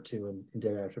about it more too in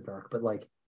Devi After Dark, but like,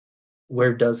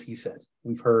 where does he fit?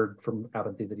 We've heard from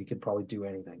Aventhy that he could probably do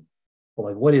anything. But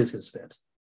like, what is his fit?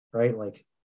 Right? Like,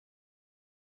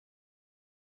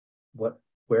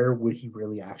 where would he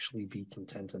really actually be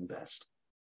content and best?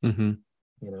 Mm-hmm.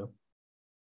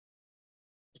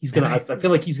 He's gonna. I feel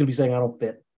like he's gonna be saying, "I don't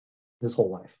fit," his whole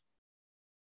life.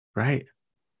 Right.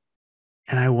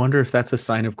 And I wonder if that's a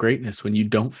sign of greatness when you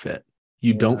don't fit.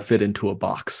 You don't fit into a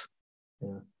box.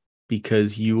 Yeah.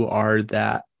 Because you are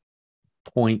that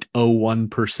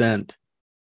 0.01%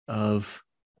 of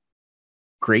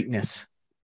greatness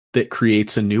that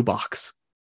creates a new box,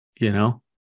 Yeah,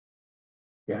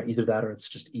 either that or it's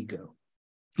just ego.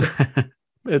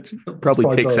 It probably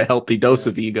takes both. a healthy dose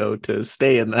of ego to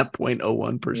stay in that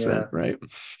 0.01%, right?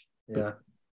 Yeah.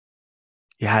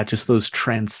 Yeah, just those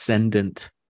transcendent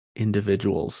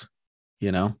individuals,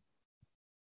 you know?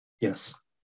 Yes.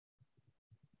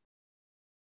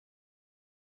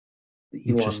 The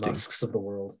Elon Interesting. Musks of the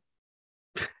world.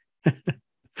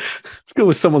 Let's go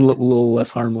with someone a little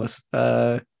less harmless,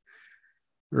 or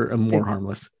more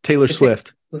harmless. Taylor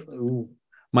Swift. Ooh.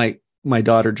 My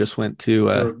daughter just went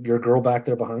to your girl back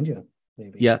there behind you,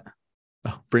 maybe. Yeah.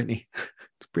 Oh, Brittany.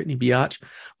 It's Brittany Biatch.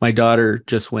 My daughter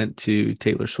just went to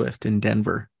Taylor Swift in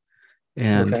Denver,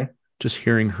 and just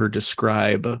hearing her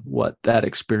describe what that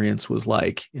experience was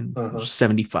like in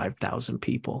 75,000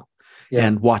 people,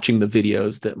 and watching the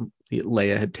videos that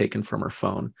Leia had taken from her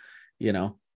phone, you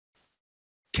know,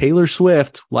 Taylor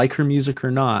Swift, like her music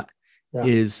or not,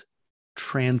 is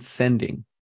transcending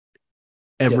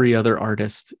every other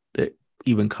artist that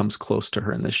even comes close to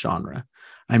her in this genre.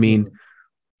 I mean,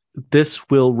 this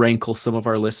will rankle some of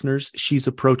our listeners. She's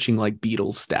approaching like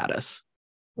Beatles status.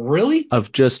 Really?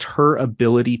 Of just her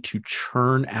ability to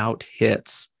churn out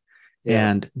hits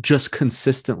and just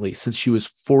consistently since she was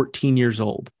 14 years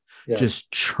old,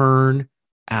 just churn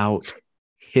out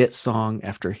hit song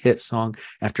after hit song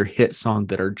after hit song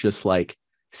that are just like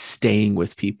staying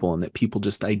with people and that people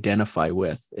just identify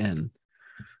with. And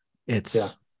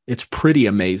it's pretty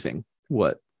amazing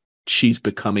what she's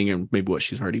becoming and maybe what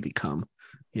she's already become,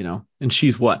 you know. And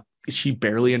she's what? Is she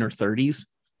barely in her 30s?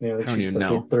 Yeah, I think she's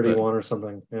 31 or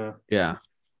something. Yeah.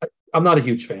 I'm not a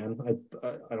huge fan.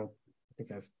 I don't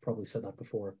think I've probably said that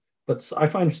before, but I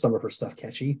find some of her stuff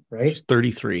catchy, right? She's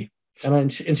 33.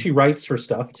 And she writes her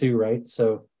stuff too, right?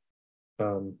 So,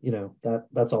 you know,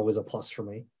 that's always a plus for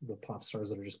me. The pop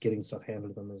stars that are just getting stuff handed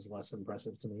to them is less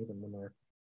impressive to me than when they're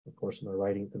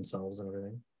writing it themselves and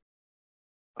everything.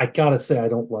 I gotta say, I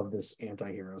don't love this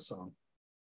anti-hero song.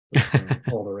 It's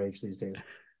all the rage these days.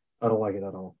 I don't like it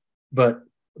at all. But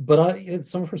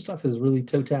some of her stuff is really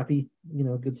toe tappy, you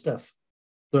know, good stuff.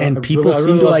 And people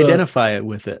seem to identify it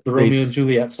with it. The Romeo and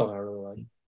Juliet song I really like.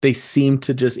 They seem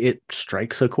to just, it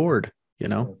strikes a chord, you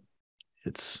know.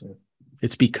 It's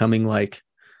becoming like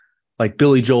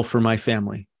Billy Joel for my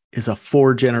family is a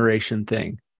 4-generation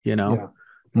thing, you know.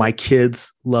 My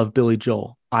kids love Billy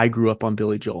Joel. I grew up on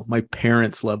Billy Joel. My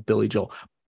parents love Billy Joel.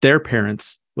 Their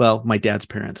parents, well, my dad's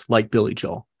parents like Billy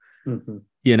Joel.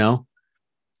 You know,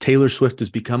 Taylor Swift is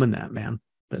becoming that, man.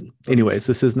 But anyways,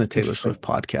 this isn't a Taylor Swift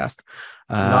podcast.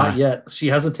 Not yet. She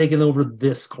hasn't taken over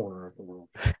this corner of the world.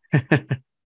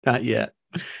 Not yet.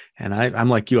 And I'm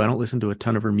like you. I don't listen to a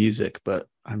ton of her music, but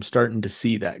I'm starting to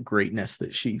see that greatness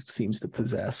that she seems to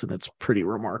possess, and it's pretty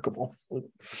remarkable.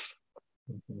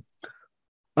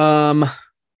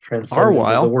 Transcendent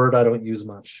is a word I don't use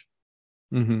much.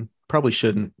 Probably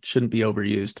shouldn't be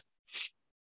overused.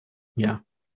 Yeah.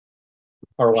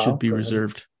 Should be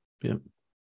reserved.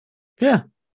 Yeah.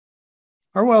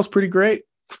 Arwyle's pretty great.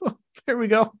 There we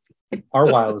go.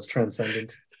 Arwyle is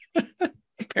transcendent.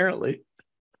 Apparently.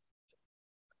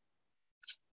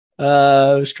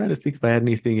 I was trying to think if I had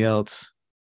anything else.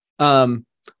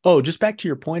 Just back to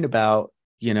your point about,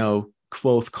 you know,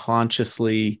 Kvothe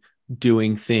consciously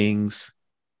doing things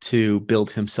to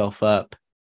build himself up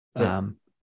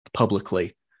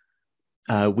publicly.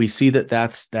 We see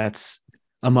that's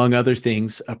among other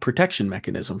things a protection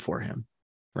mechanism for him,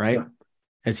 right?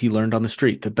 As he learned on the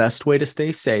street, the best way to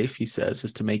stay safe, he says,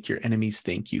 is to make your enemies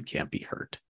think you can't be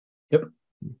hurt.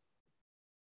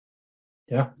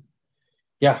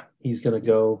 Yeah, he's going to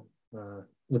go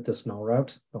with this null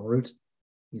route.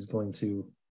 He's going to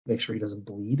make sure he doesn't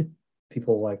bleed.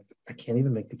 People like, I can't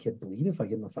even make the kid bleed if I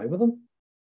get in a fight with him.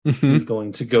 He's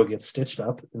going to go get stitched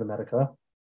up in the Medica.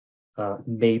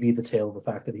 Maybe the tale of the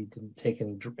fact that he didn't take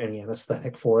any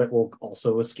anesthetic for it will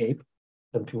also escape.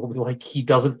 And people will be like, he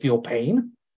doesn't feel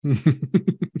pain.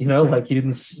 You know, like he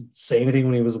didn't say anything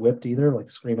when he was whipped either, like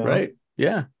scream out. Right.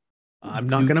 Yeah. I'm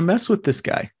not going to mess with this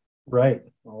guy. Right.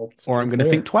 Or I'm going to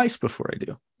think twice before I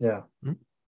do. Yeah.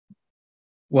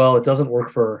 Well, it doesn't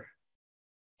work for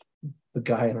the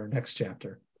guy in our next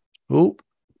chapter. Oh.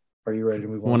 Are you ready to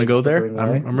move on? Want to go there?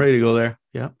 I'm ready to go there.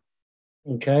 Yeah.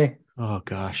 Okay. Oh,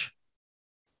 gosh.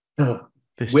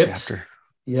 This Whipped. Chapter.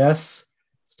 Yes.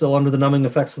 Still under the numbing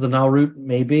effects of the Now root,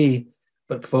 maybe.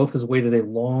 But Kvothe has waited a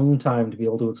long time to be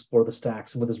able to explore the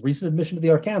stacks. And with his recent admission to the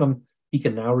Arcanum, he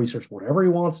can now research whatever he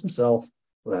wants himself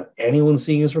without anyone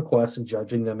seeing his requests and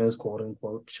judging them as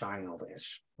quote-unquote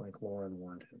childish, like Lauren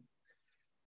warned him.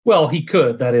 Well, he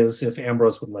could, that is, if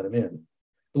Ambrose would let him in.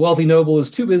 The wealthy noble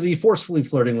is too busy forcefully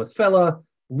flirting with Fela,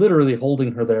 literally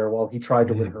holding her there while he tried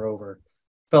to win her over.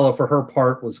 Fela, for her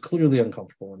part, was clearly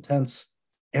uncomfortable and tense.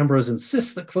 Ambrose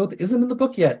insists that Kvothe isn't in the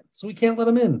book yet, so we can't let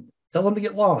him in. Tells him to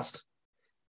get lost.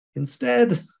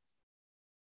 Instead,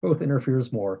 Kvothe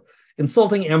interferes more,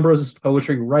 insulting Ambrose's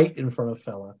poetry right in front of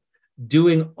Fela,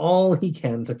 doing all he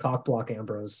can to cockblock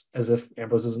Ambrose, as if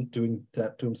Ambrose isn't doing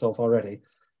that to himself already.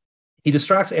 He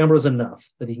distracts Ambrose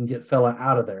enough that he can get Fela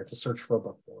out of there to search for a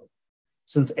book for him.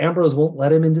 Since Ambrose won't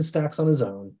let him into Stacks on his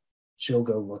own, she'll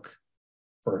go look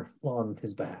on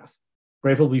his behalf.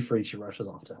 Grateful to be free, she rushes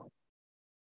off to help.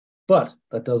 But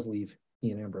that does leave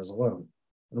he and Ambrose alone.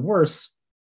 And worse,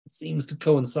 it seems to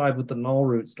coincide with the null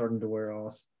root starting to wear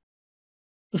off.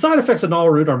 The side effects of null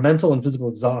root are mental and physical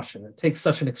exhaustion. It takes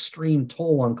such an extreme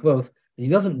toll on Kvothe that he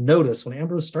doesn't notice when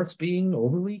Ambrose starts being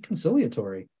overly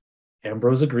conciliatory.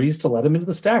 Ambrose agrees to let him into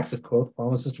the Stacks if Kvothe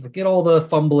promises to forget all the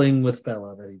fumbling with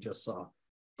Fela that he just saw.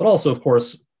 But also, of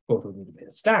course, Kvothe would need to pay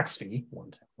a Stacks fee,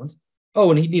 1 talent. Oh,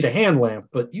 and he'd need a hand lamp,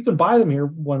 but you can buy them here,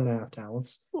 1.5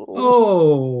 talents.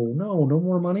 Oh, no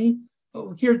more money?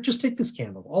 Oh, here, just take this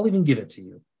candle. I'll even give it to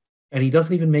you. And he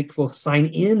doesn't even make Kvothe sign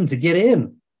in to get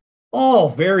in. All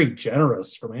very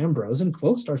generous from Ambrose, and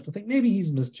Kvothe starts to think maybe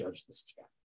he's misjudged this chap.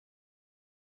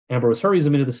 Ambrose hurries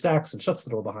him into the Stacks and shuts the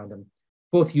door behind him.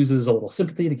 Kvothe uses a little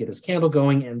sympathy to get his candle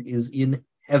going and is in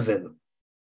heaven.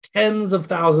 Tens of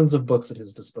thousands of books at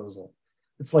his disposal.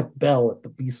 It's like Bell at the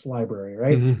Beast's Library,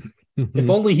 right? If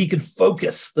only he could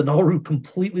focus. The null root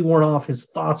completely worn off. His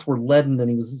thoughts were leaden, and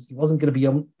he wasn't going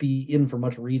to be in for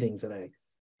much reading today.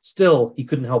 Still, he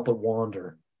couldn't help but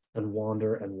wander and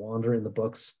wander and wander in the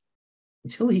books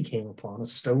until he came upon a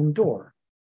stone door.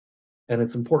 And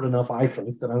it's important enough, I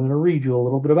think, that I'm going to read you a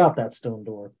little bit about that stone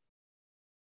door.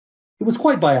 It was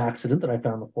quite by accident that I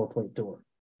found the 4-plate door.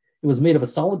 It was made of a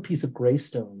solid piece of gray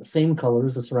stone, the same color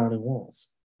as the surrounding walls.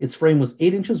 Its frame was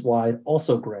 8 inches wide,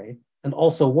 also gray, and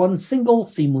also one single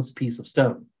seamless piece of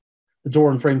stone. The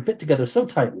door and frame fit together so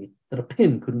tightly that a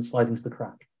pin couldn't slide into the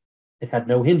crack. It had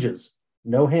no hinges,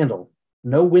 no handle,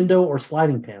 no window or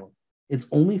sliding panel. Its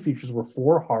only features were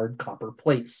 4 hard copper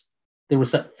plates. They were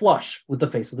set flush with the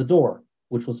face of the door,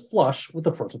 which was flush with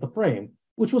the front of the frame,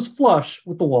 which was flush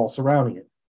with the wall surrounding it.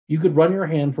 You could run your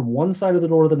hand from one side of the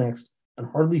door to the next and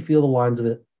hardly feel the lines of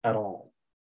it at all.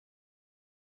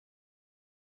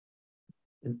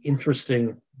 An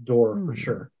interesting door for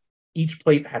sure. Each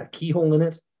plate had a keyhole in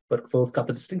it, but both got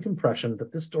the distinct impression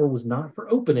that this door was not for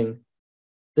opening.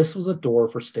 This was a door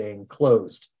for staying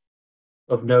closed.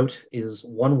 Of note is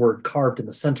one word carved in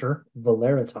the center,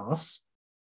 Valeritas.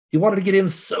 He wanted to get in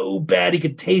so bad he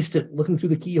could taste it, looking through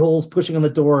the keyholes, pushing on the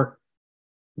door.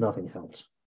 Nothing helped.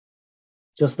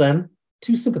 Just then,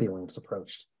 2 sympathy lamps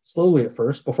approached, slowly at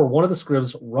first, before one of the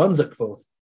scribs runs at Kvothe,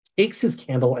 takes his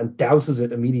candle, and douses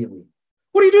it immediately.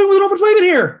 What are you doing with an open flame in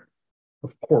here?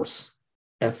 Of course,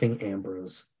 effing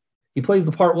Ambrose. He plays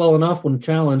the part well enough when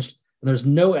challenged, and there's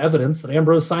no evidence that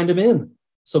Ambrose signed him in.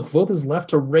 So Kvothe is left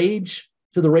to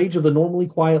the rage of the normally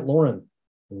quiet Lauren.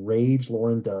 Rage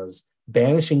Lauren does,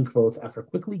 banishing Kvothe after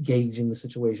quickly gauging the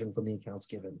situation from the accounts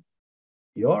given.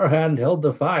 Your hand held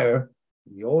the fire.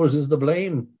 Yours is the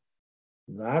blame.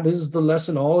 That is the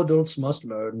lesson all adults must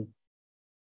learn.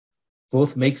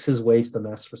 Kvothe makes his way to the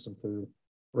mess for some food,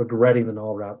 regretting the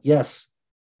null route. Yes,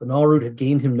 the null route had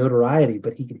gained him notoriety,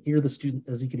 but he could hear the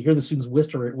students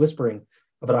whispering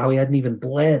about how he hadn't even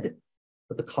bled.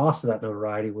 But the cost of that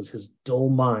notoriety was his dull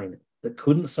mind that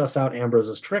couldn't suss out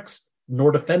Ambrose's tricks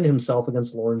nor defend himself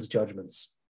against Lauren's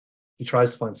judgments. He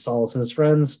tries to find solace in his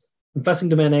friends, confessing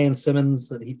to Manet and Simon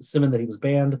that he was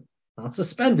banned, not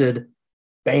suspended,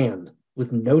 banned,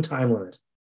 with no time limit.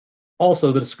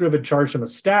 Also, the scrib had charged him a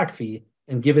stack fee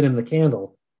and given him the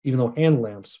candle, even though hand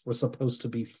lamps were supposed to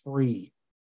be free.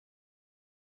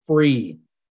 Free.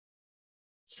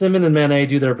 Simon and Manet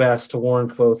do their best to warn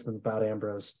Kvothe about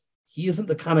Ambrose. He isn't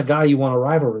the kind of guy you want a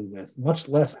rivalry with, much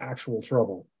less actual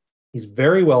trouble. He's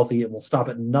very wealthy and will stop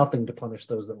at nothing to punish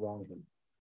those that wrong him.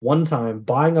 One time,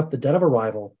 buying up the debt of a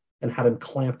rival and had him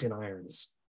clamped in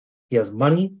irons. He has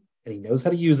money, and he knows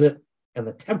how to use it, and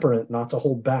the temperament not to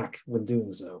hold back when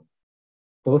doing so.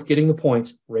 Both getting the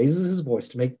point, raises his voice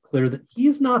to make it clear that he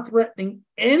is not threatening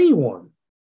anyone,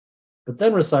 but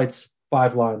then recites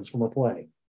 5 lines from a play.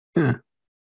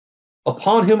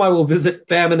 Upon him I will visit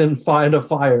famine and find a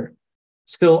fire,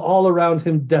 till all around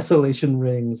him desolation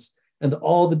rings, and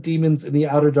all the demons in the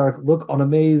outer dark look on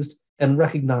amazed and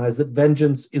recognize that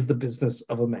vengeance is the business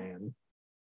of a man.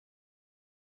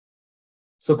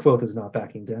 So Kvothe is not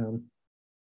backing down.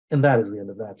 And that is the end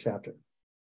of that chapter.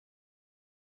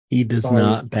 He does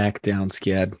not back down,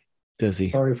 Scad, does he?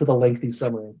 Sorry for the lengthy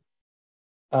summary.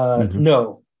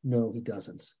 No, he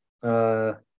doesn't.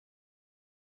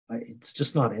 It's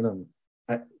just not in him.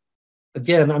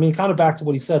 again, I mean, kind of back to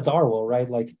what he said to Arwell, right?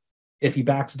 Like, if he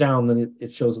backs down, then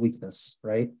it shows weakness,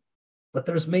 right? But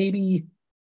there's maybe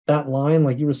that line,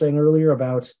 like you were saying earlier,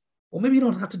 about, well, maybe you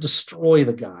don't have to destroy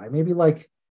the guy. Maybe like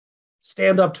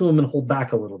stand up to him and hold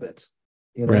back a little bit.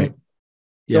 You know, Right.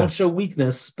 Yeah. don't show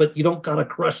weakness, but you don't gotta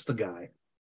crush the guy.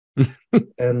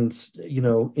 And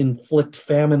inflict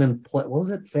famine and what was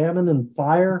it? Famine and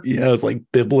fire. Yeah, it was like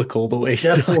biblical the way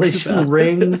Desolation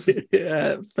rings.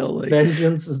 Yeah, it felt like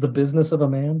vengeance is the business of a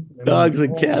man. I mean, dogs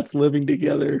and cats living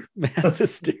together. Mass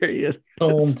hysteria.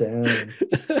 Calm down.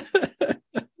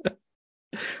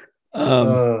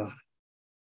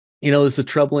 It's a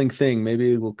troubling thing.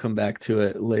 Maybe we'll come back to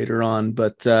it later on.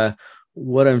 But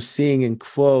what I'm seeing in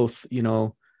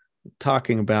Kvothe,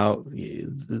 talking about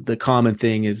the common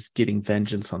thing is getting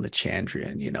vengeance on the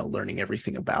Chandrian, learning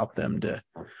everything about them to,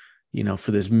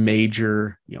 for this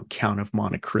major, Count of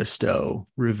Monte Cristo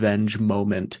revenge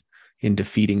moment in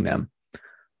defeating them.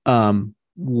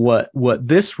 What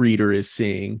this reader is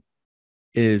seeing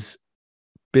is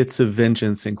bits of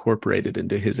vengeance incorporated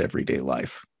into his everyday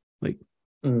life. Like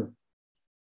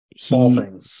small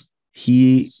things.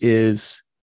 He is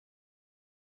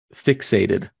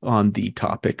fixated on the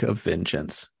topic of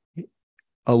vengeance.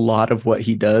 A lot of what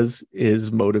he does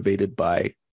is motivated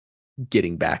by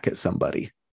getting back at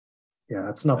somebody. Yeah,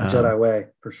 it's not the Jedi way,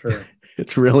 for sure.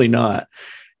 It's really not.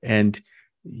 And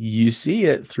you see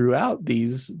it throughout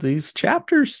these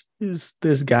chapters. Is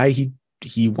this guy,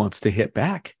 he wants to hit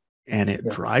back, and it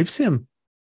drives him.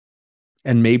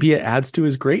 And maybe it adds to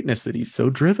his greatness that he's so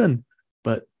driven.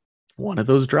 But one of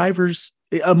those drivers,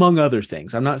 among other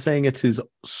things, I'm not saying it's his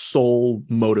sole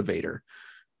motivator,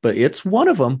 but it's one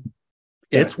of them.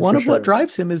 Yeah, it's one of what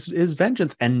drives him is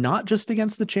vengeance, and not just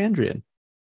against the Chandrian.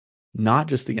 Not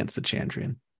just against the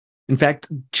Chandrian. In fact,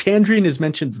 Chandrian is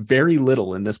mentioned very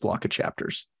little in this block of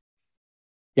chapters.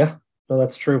 Yeah, no,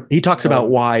 that's true. He talks about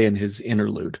why in his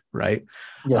interlude, right?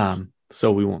 Yes.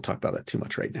 So we won't talk about that too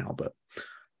much right now, but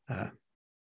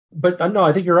no,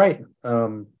 I think you're right.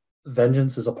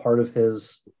 Vengeance is a part of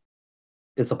his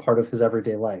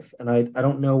everyday life. And I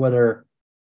don't know whether,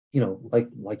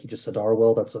 like you just said,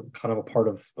 Arwell, that's a kind of a part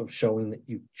of showing that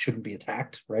you shouldn't be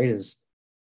attacked, right? Is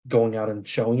going out and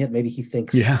showing it. Maybe he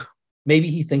thinks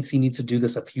he needs to do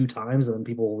this a few times and then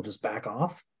people will just back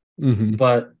off. Mm-hmm.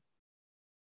 But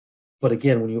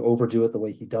again, when you overdo it the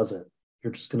way he does it,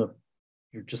 you're just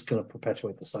gonna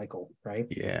perpetuate the cycle, right?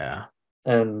 Yeah.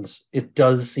 And it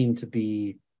does seem to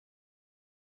be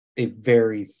a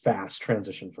very fast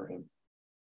transition for him.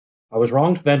 I was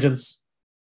wrong. Vengeance,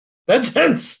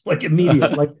 like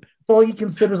immediate. Like it's all he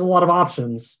considers a lot of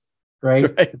options, right?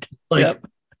 Like, of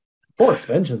course,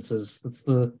 vengeance is that's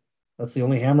the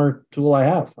only hammer tool I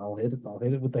have. I'll hit it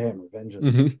with the hammer.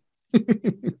 Vengeance.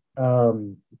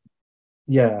 Mm-hmm.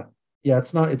 Yeah,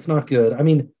 it's not good. I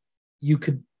mean, you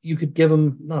could give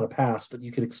him not a pass, but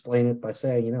you could explain it by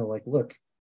saying, like, look,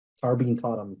 Tarbeen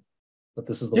taught him that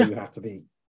this is the way you have to be.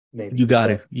 Maybe you got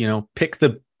to,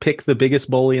 pick the biggest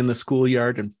bully in the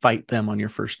schoolyard and fight them on your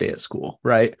first day at school,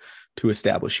 right? To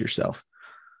establish yourself.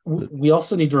 We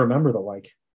also need to remember that,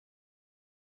 like,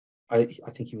 I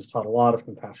think he was taught a lot of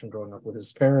compassion growing up with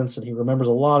his parents, and he remembers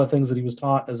a lot of things that he was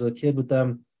taught as a kid with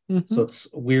them. Mm-hmm. So it's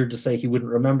weird to say he wouldn't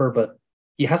remember, but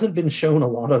he hasn't been shown a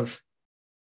lot of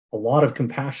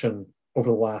compassion over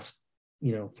the last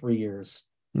 3 years.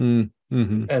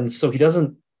 Mm-hmm. And so he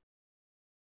doesn't.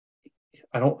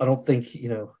 I don't think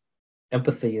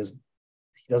empathy is.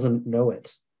 He doesn't know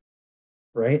it,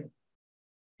 right?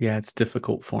 Yeah, it's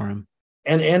difficult for him.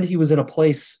 And he was in a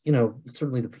place,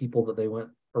 certainly the people that they went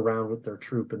around with their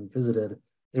troop and visited,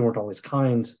 they weren't always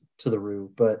kind to the Rue,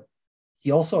 but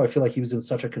he also, I feel like he was in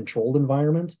such a controlled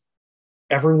environment.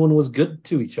 Everyone was good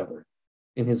to each other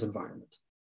in his environment.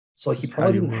 So he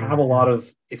probably didn't have a lot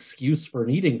of excuse for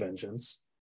needing vengeance.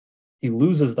 He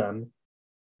loses them,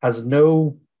 has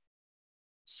no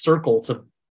circle to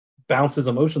bounce his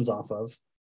emotions off of,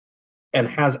 and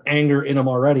has anger in him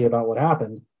already about what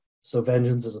happened. So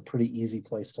vengeance is a pretty easy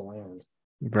place to land.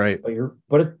 Right. But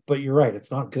you're right.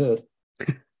 It's not good.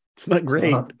 It's not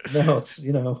great. It's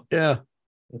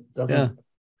it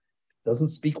doesn't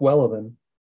speak well of him.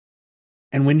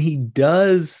 And when he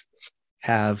does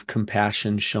have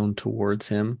compassion shown towards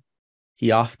him,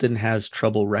 he often has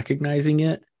trouble recognizing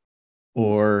it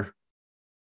or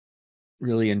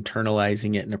really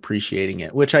internalizing it and appreciating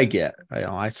it, which I get.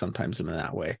 I sometimes am in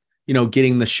that way.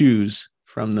 Getting the shoes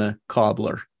from the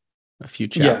cobbler a few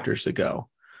chapters ago.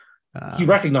 He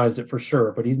recognized it for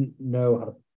sure, but he didn't know how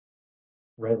to,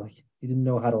 right? Like he didn't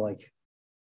know how to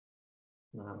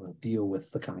I don't know, deal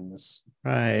with the kindness.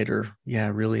 Right. Or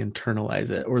really internalize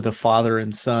it. Or the father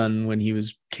and son when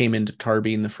he came into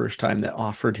Tarbine the first time that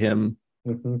offered him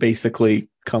basically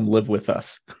come live with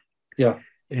us. Yeah.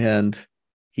 And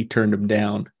he turned him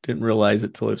down. Didn't realize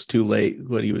it till it was too late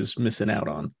what he was missing out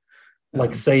on.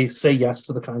 Like say yes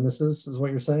to the kindnesses is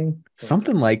what you're saying?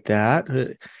 Something like that.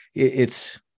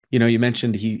 It's, you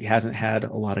mentioned he hasn't had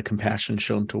a lot of compassion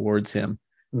shown towards him.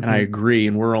 And I agree.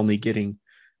 And we're only getting,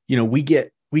 we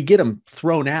get them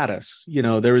thrown at us.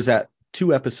 There was that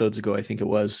 2 episodes ago, I think it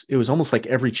was almost like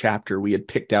every chapter we had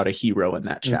picked out a hero in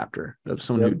that chapter of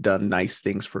someone who'd done nice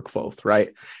things for Kvothe, right?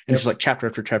 And it's like chapter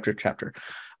after chapter after chapter.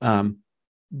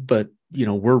 But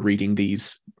we're reading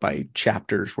these by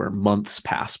chapters where months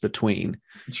pass between,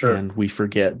 and we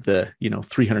forget the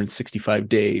 365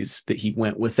 days that he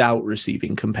went without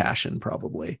receiving compassion,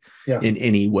 probably in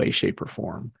any way, shape, or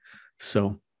form.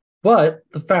 So, but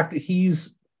the fact that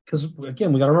because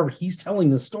again, we got to remember he's telling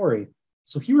this story,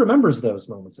 so he remembers those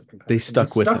moments of compassion. They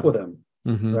stuck with him,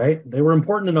 right? They were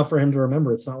important enough for him to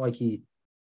remember. It's not like he,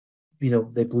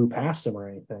 they blew past him or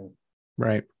anything,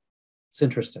 right? It's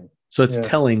interesting. So it's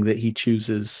telling that he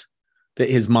chooses, that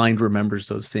his mind remembers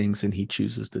those things and he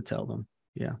chooses to tell them.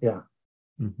 Yeah. Yeah.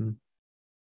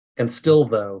 And still,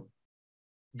 though,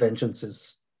 vengeance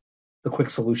is the quick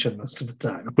solution most of the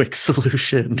time. Quick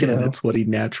solution. And it's what he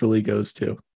naturally goes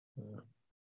to.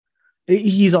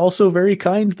 He's also very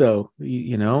kind, though,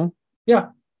 Yeah.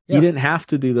 He didn't have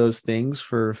to do those things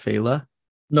for Fela.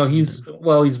 No, he's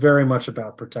very much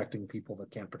about protecting people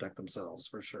that can't protect themselves,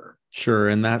 for sure. Sure.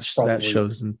 And that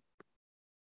shows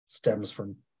stems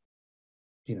from,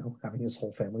 having his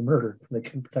whole family murdered. They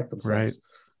can protect themselves.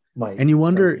 Right. And you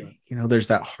wonder, there's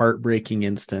that heartbreaking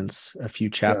instance a few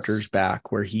chapters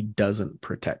back where he doesn't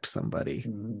protect somebody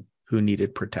who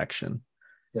needed protection.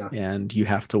 Yeah. And you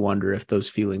have to wonder if those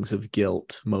feelings of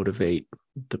guilt motivate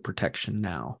the protection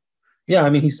now. Yeah. I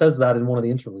mean, he says that in one of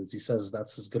the interludes. He says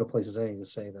that's as good a place as any to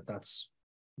say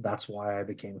that's why I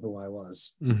became who I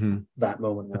was. That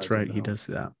moment. That's right. He does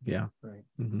that. Yeah. Right.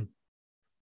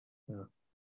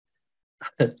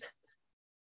 Yeah.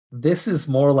 This is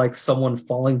more like someone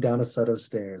falling down a set of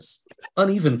stairs,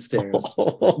 uneven stairs,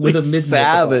 with a mid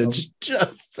savage,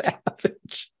 just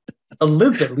savage. A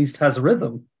limp at least has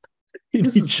rhythm.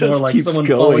 This is more like someone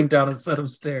falling down a set of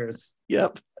stairs.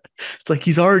 Yep. It's like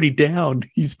he's already down.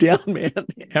 He's down, man.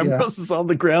 Ambrose is on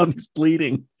the ground. He's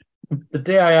bleeding. The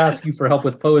day I ask you for help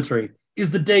with poetry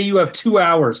is the day you have 2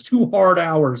 hours, 2 hard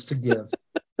hours to give.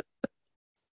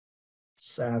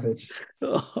 Savage.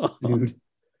 Dude.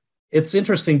 It's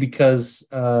interesting because,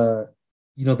 the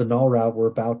null route we're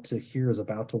about to hear is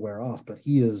about to wear off, but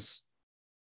he's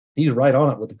right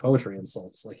on it with the poetry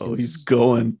insults. Like he's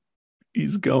going.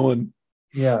 He's going.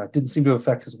 Yeah, it didn't seem to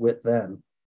affect his wit then.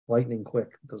 Lightning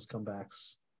quick, those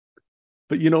comebacks.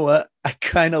 But you know what? I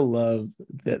kind of love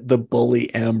that the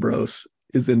bully Ambrose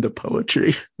is into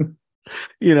poetry.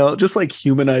 Just like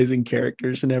humanizing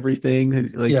characters and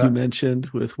everything, like you mentioned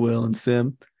with Will and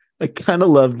Sim. I kind of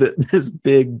love that this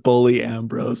big bully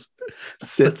Ambrose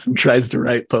sits and tries to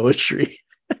write poetry.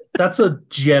 That's a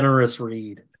generous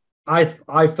read. I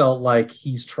felt like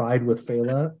he's tried with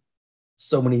Fela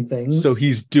so many things. So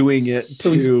he's doing it.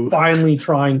 So he's finally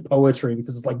trying poetry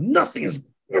because it's like nothing is.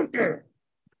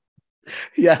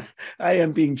 Yeah, I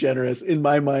am being generous. In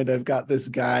my mind, I've got this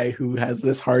guy who has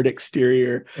this hard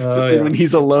exterior, but then when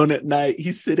he's alone at night,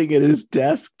 he's sitting at his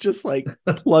desk, just like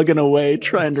plugging away,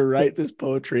 trying to write this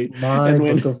poetry.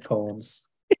 Book of poems.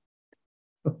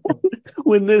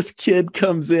 When this kid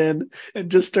comes in and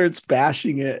just starts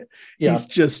bashing it, he's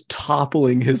just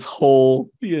toppling his whole,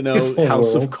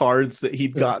 house of cards that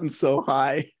he'd gotten so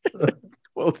high.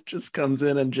 Kvothe just comes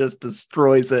in and just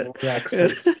destroys it.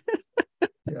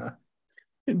 Yeah.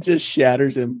 And just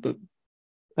shatters him. But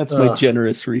that's my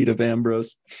generous read of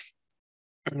Ambrose.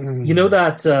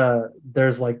 That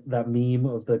there's like that meme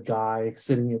of the guy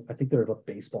sitting I think they're at a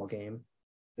baseball game.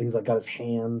 He's like got his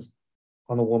hand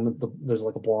on a woman. There's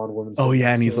like a blonde woman. Oh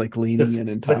yeah, and he's like leaning in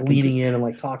and talking. Like leaning in and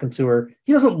like talking to her.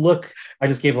 He doesn't look. I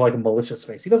just gave him like a malicious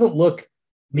face. He doesn't look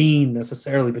mean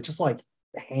necessarily, but just like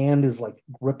the hand is like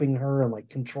gripping her and like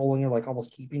controlling her, like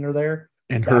almost keeping her there.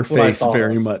 And her face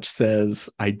very much says,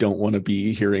 "I don't want to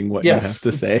be hearing what you have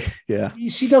to say." Yeah,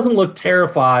 she doesn't look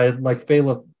terrified. Like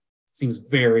Fela seems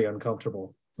very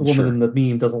uncomfortable. The woman in the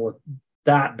meme doesn't look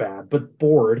that bad, but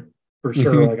bored for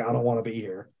sure. Like I don't want to be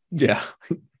here. Yeah.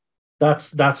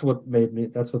 That's what made me.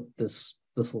 That's what this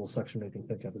little section made me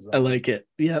think of. Is that I like it?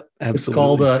 Yep,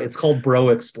 absolutely. It's called bro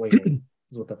explaining.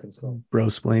 Is what that thing's called. Bro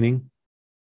explaining.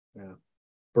 Yeah,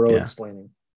 bro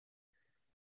explaining.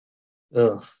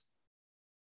 Ugh.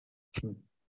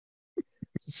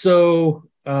 So,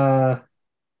 the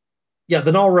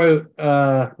null rote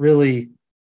really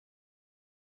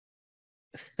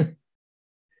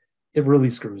it really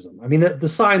screws them. I mean, the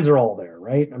signs are all there,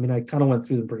 right? I mean, I kind of went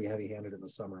through them pretty heavy-handed in the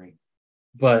summary,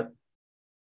 but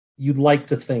you'd like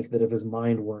to think that if his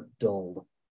mind weren't dulled,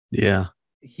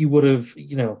 he would have,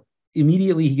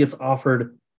 immediately he gets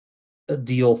offered a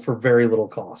deal for very little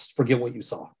cost. Forget what you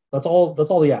saw. That's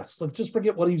all he asks. Like, just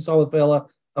forget what you saw with Vela.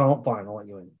 Oh, fine, I'll let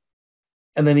you in.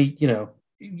 And then he,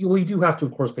 you do have to,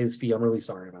 of course, pay his fee. I'm really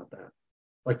sorry about that.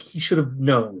 Like, he should have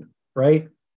known, right?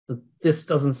 That this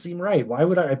doesn't seem right. Why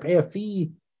would I pay a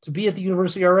fee to be at the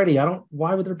university already?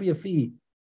 Why would there be a fee?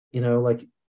 Like,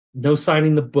 no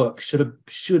signing the book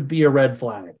should be a red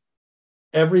flag.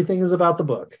 Everything is about the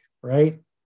book, right?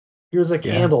 Here's a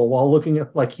candle while looking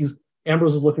at, like,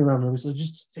 Ambrose is looking around and he says,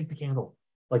 just take the candle.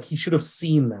 Like, he should have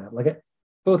seen that. Like,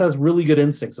 Kvothe has really good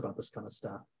instincts about this kind of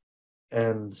stuff.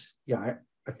 And I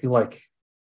feel like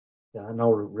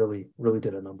Null really, really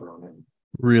did a number on him.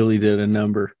 Really did a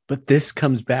number. But this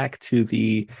comes back to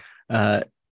the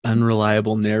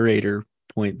unreliable narrator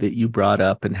point that you brought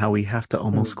up, and how we have to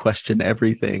almost question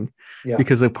everything. Yeah.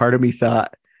 Because a part of me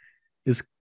thought, is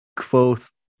Kvothe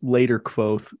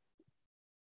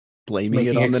blaming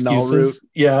making it on excuses?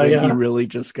 The null route? Yeah. He really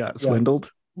just got swindled.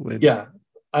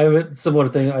 I have a similar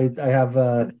thing. I have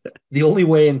the only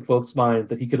way in Kvothe's mind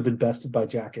that he could have been bested by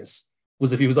Jackus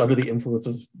was if he was under the influence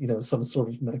of some sort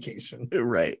of medication.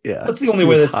 Right. Yeah. That's the only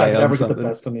way this guy could ever get the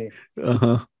best of me.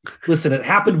 Listen, it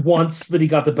happened once that he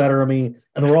got the better of me,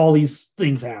 and there were all these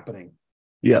things happening.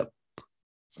 Yep.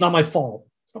 It's not my fault.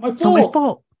 It's not my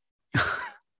fault.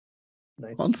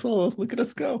 Nice. Han Solo, look at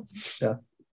us go. Yeah.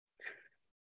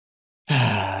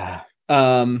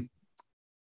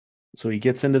 So he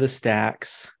gets into the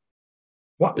stacks.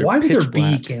 Why would there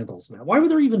be candles, man? Why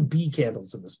would there even be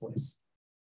candles in this place?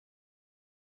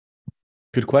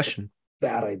 Good question.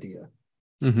 Bad idea.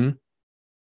 Mm-hmm.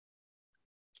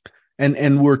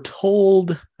 And we're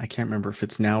told, I can't remember if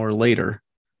it's now or later,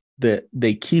 that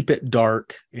they keep it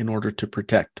dark in order to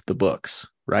protect the books,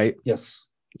 right? Yes.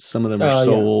 Some of them are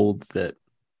so old that.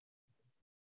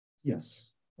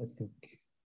 Yes. I think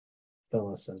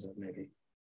Vela says it maybe.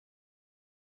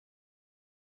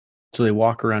 So they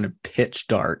walk around in pitch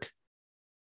dark.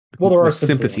 Well, there are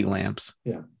sympathy lamps.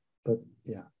 Yeah. But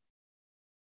yeah.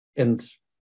 And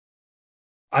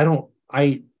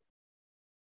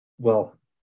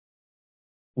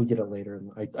we get it later.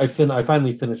 And I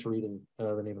finally finished reading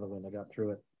The Name of the Wind. I got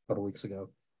through it a couple weeks ago.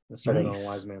 I started on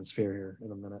Wise Man's Fear here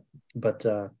in a minute. But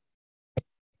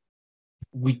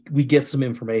we get some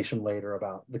information later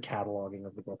about the cataloging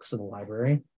of the books in the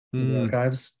library, in the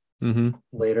archives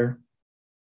later.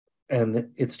 And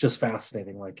it's just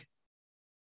fascinating. Like,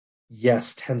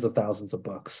 yes, tens of thousands of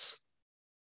books.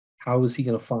 How is he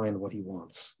going to find what he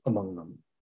wants among them?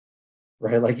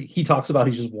 Right? Like, he talks about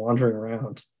he's just wandering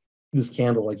around this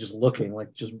candle, like just looking,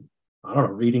 like just, I don't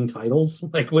know, reading titles.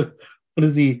 Like, what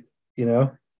is he,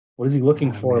 what is he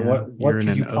looking for? Man, what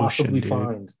could you possibly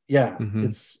find? Yeah,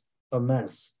 it's a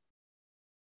mess.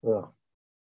 Ugh.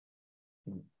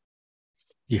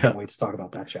 Yeah. Can't wait to talk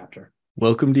about that chapter.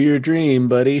 Welcome to your dream,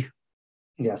 buddy.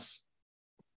 Yes.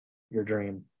 Your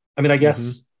dream. I mean, I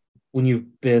guess when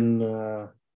you've been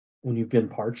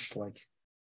parched, like,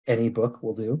 any book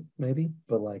will do, maybe,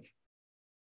 but like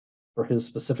for his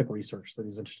specific research that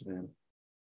he's interested in.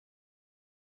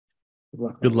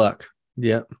 Good luck.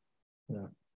 Yeah.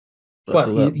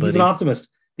 But he's an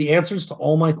optimist. The answers to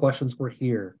all my questions were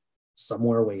here,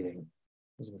 somewhere waiting,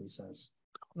 is what he says.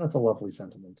 And that's a lovely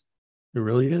sentiment. It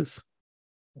really is.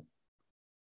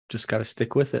 Just got to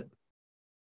stick with it.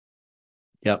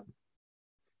 Yep.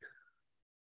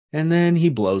 And then he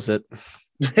blows it.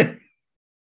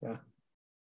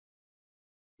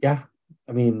 Yeah.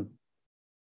 I mean,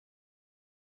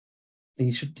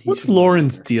 he should. What's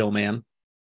Lauren's deal, man?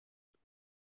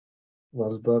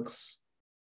 Loves books.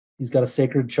 He's got a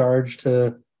sacred charge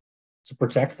to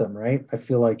protect them, right? I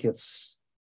feel like it's,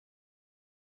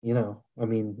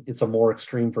 it's a more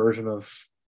extreme version of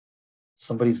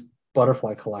somebody's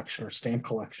butterfly collection or stamp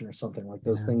collection or something. Like,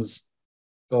 those things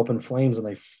go up in flames and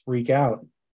they freak out.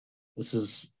 This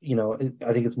is,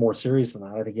 I think it's more serious than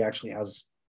that. I think he actually has,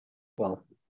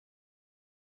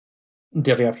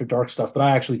 Devi After Dark stuff, but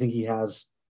I actually think he has,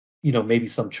 maybe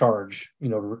some charge,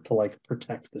 to like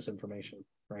protect this information,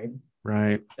 right?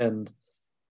 Right. And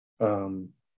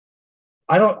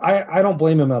I don't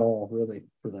blame him at all, really,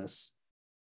 for this.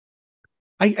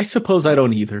 I suppose I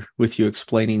don't either, with you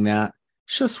explaining that.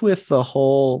 It's just with the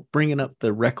whole bringing up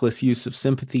the reckless use of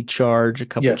sympathy charge a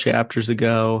couple chapters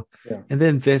ago, and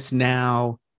then this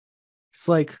now, It's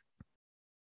like,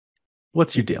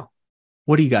 what's your deal?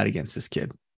 What do you got against this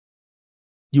kid?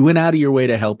 You went out of your way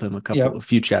to help him a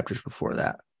few chapters before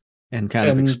that, and kind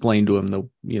of explain to him the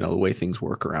way things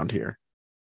work around here.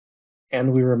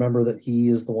 And we remember that he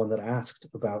is the one that asked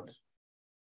about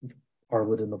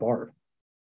Arledin the Bard.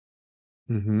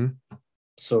 Mm-hmm.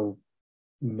 So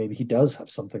maybe he does have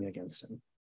something against him.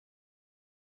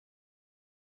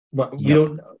 But we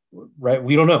don't know, right?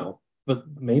 We don't know. But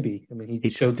maybe. I mean, he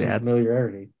showed some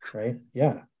familiarity, right?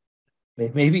 Yeah.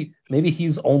 Maybe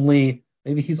he's only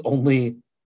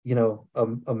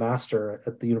a master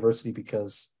at the university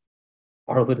because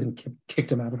Arledin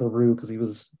kicked him out of the room because he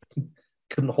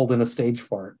couldn't hold in a stage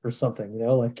fart or something,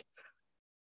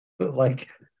 like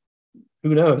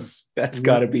who knows? That's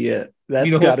got to be it.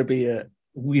 That's got to be it.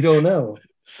 We don't know.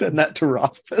 Send that to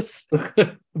Rothfuss.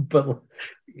 But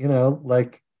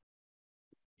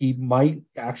he might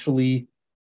actually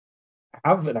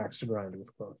have an axe to grind with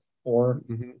Kvothe,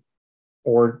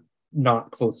 or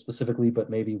not Kvothe specifically, but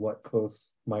maybe what Kvothe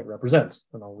might represent,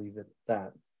 and I'll leave it at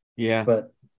that. Yeah.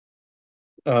 But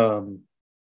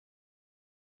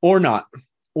or not.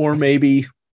 Or maybe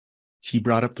he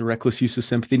brought up the reckless use of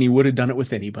sympathy and he would have done it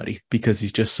with anybody because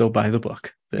he's just so by the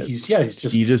book. He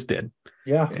just did.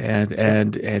 Yeah.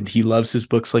 And he loves his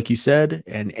books, like you said,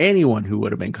 and anyone who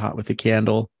would have been caught with a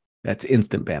candle, that's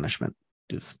instant banishment.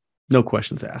 Just no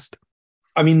questions asked.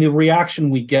 I mean, the reaction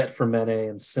we get from Mene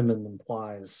and Simon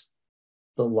implies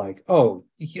that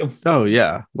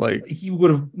he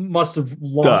must have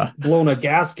blown a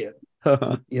gasket.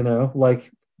 Of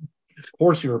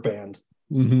course you're banned.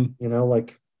 Mm-hmm.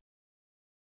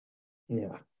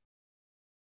 Yeah.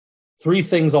 3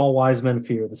 things all wise men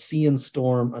fear: the sea and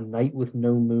storm, a night with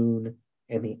no moon,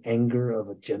 and the anger of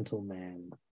a gentle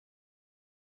man.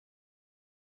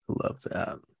 I love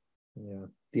that. Yeah.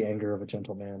 The anger of a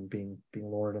gentle man being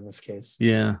Lord in this case.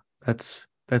 Yeah, that's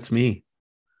me.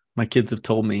 My kids have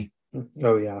told me.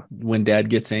 Oh yeah. When Dad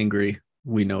gets angry,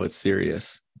 we know it's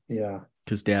serious. Yeah.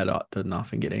 Because Dad doesn't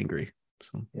often get angry.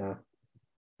 So yeah.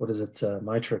 What is it?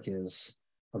 My trick is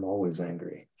I'm always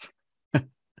angry.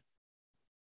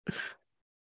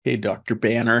 Hey, Dr.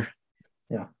 Banner.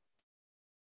 Yeah.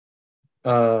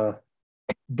 But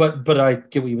I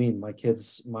get what you mean.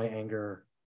 My anger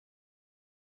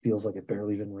feels like it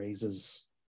barely even raises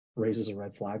a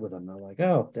red flag with them. They're like,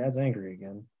 oh, Dad's angry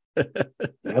again.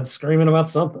 Dad's screaming about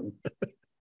something.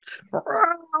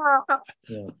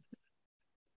 Yeah.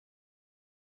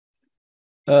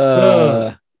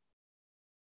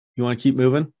 You want to keep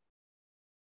moving?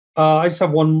 I just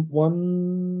have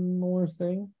one more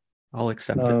thing. I'll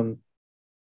accept it.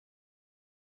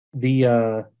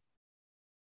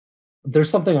 There's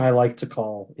something I like to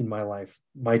call in my life,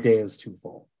 my day is too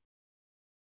full.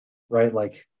 Right?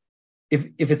 Like if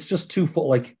it's just too full,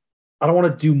 like I don't want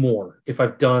to do more if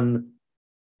I've done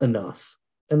enough.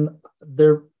 And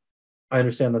I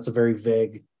understand that's a very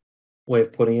vague way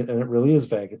of putting it, and it really is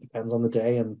vague. It depends on the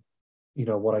day and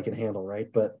what I can handle,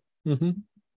 right? But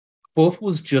Kvothe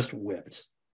was just whipped.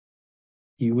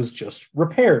 He was just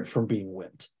repaired from being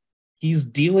whipped. He's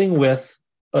dealing with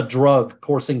a drug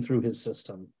coursing through his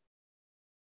system.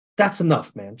 That's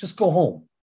enough, man. Just go home.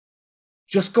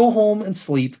 Just go home and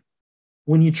sleep.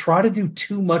 When you try to do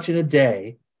too much in a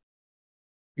day,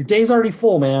 your day's already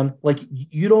full, man. Like,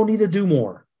 you don't need to do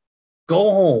more.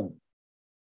 Go home.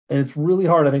 And it's really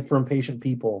hard, I think, for impatient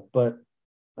people.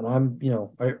 And I'm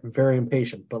very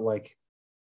impatient, but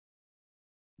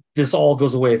this all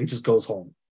goes away if he just goes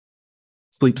home.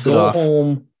 Sleeps it off. Go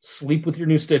home, sleep with your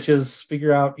new stitches,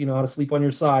 figure out, how to sleep on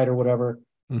your side or whatever,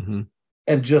 and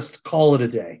just call it a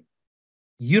day.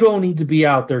 You don't need to be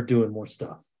out there doing more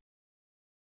stuff.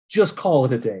 Just call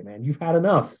it a day, man. You've had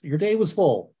enough. Your day was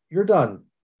full. You're done.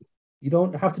 You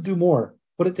don't have to do more.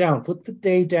 Put it down. Put the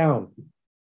day down.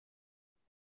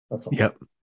 That's all. Yep.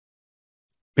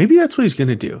 Maybe that's what he's going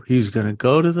to do. He's going to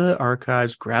go to the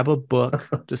archives, grab a book,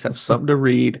 just have something to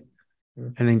read,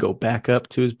 and then go back up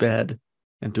to his bed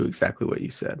and do exactly what you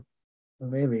said.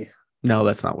 Maybe. No,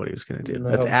 that's not what he was going to do. No.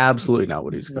 That's absolutely not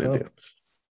what he was going to do.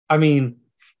 I mean,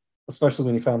 especially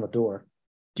when he found the door.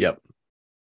 Yep.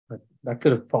 That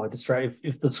could have probably distracted.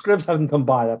 If the scribs hadn't come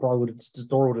by, that probably the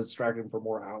door would have distracted him for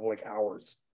more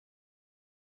hours.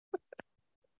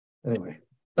 Anyway,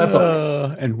 that's all.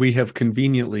 And we have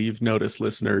conveniently, you've noticed,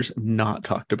 listeners, not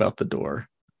talked about the door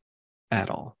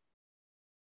at all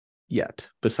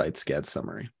yet, besides Scad's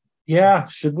summary. Yeah,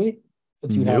 should we?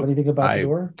 Do you have anything about the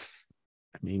door?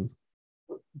 I mean,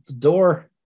 the door.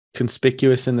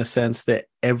 Conspicuous in the sense that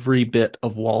every bit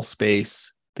of wall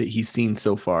space that he's seen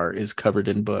so far is covered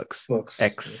in books.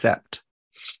 Except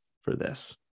for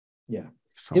this. Yeah.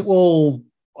 So It'll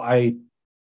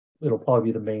probably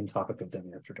be the main topic of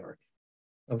Devi After Dark.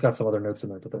 I've got some other notes in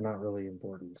there, but they're not really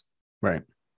important. right.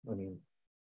 I mean,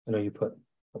 I know you put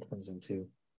other things in too.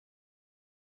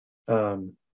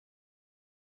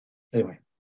 Anyway,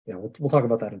 yeah, we'll talk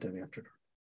about that in Devi After Dark.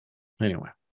 Anyway.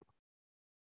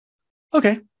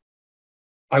 Okay.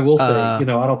 I will say, I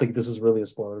don't think this is really a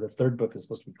spoiler. The third book is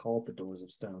supposed to be called The Doors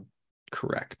of Stone.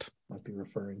 Correct. Might be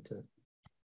referring to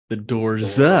the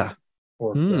doors. Or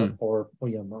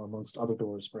amongst other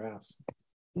doors, perhaps.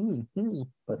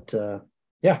 But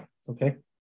yeah, okay.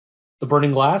 The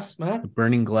Burning Glass, Matt? The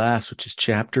Burning Glass, which is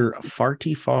chapter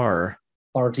Farty Far.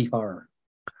 Farty Far.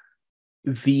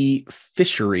 The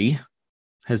fishery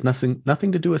has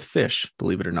nothing to do with fish,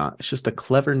 believe it or not. It's just a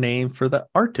clever name for the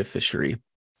artificery,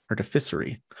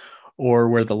 or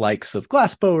where the likes of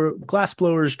glass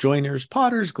blowers, joiners,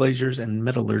 potters, glaziers, and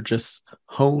metallurgists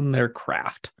hone their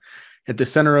craft. At the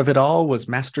center of it all was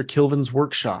Master Kilvin's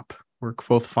workshop, where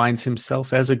Kvothe finds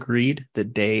himself as agreed the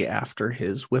day after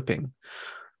his whipping.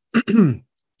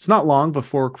 It's not long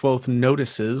before Kvothe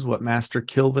notices what Master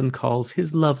Kilvin calls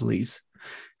his lovelies,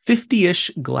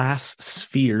 50-ish glass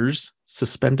spheres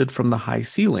suspended from the high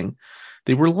ceiling.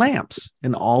 They were lamps,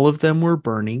 and all of them were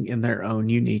burning in their own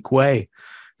unique way.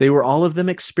 They were all of them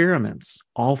experiments,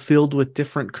 all filled with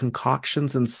different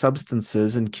concoctions and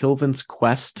substances in Kilvin's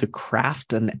quest to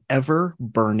craft an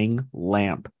ever-burning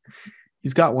lamp.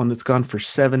 He's got one that's gone for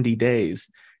 70 days,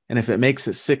 and if it makes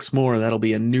it 6 more, that'll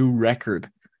be a new record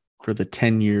for the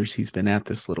 10 years he's been at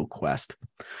this little quest.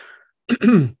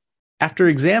 After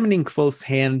examining Kvothe's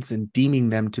hands and deeming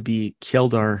them to be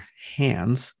Kjeldar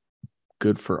hands,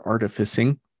 good for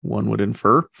artificing, one would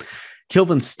infer,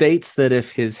 Kilvin states that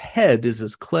if his head is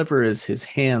as clever as his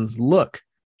hands look,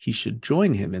 he should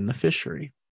join him in the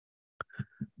fishery.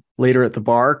 Later at the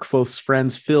bar, Kvothe's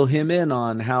friends fill him in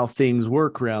on how things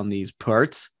work around these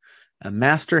parts. A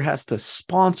master has to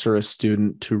sponsor a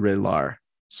student to Relar,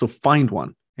 so find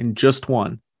one, and just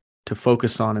one, to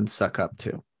focus on and suck up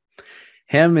to.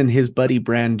 Him and his buddy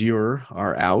Brandur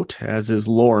are out, as is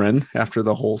Lauren after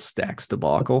the whole Stacks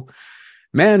debacle.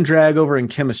 Mandrag over in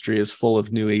chemistry is full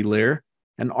of new Elir,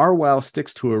 and Arwyle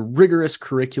sticks to a rigorous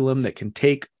curriculum that can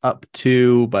take up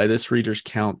to, by this reader's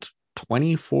count,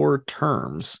 24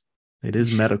 terms. It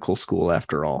is medical school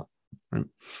after all. Right?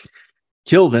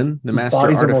 Kilvin, the master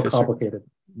bodies artificer. Are more complicated.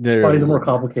 Bodies are more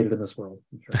complicated in this world.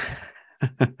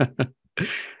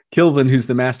 Kilvin, who's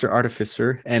the master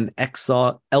artificer, and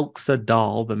Elxa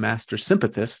Dahl, the master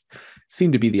sympathist,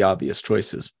 seem to be the obvious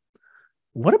choices.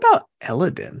 What about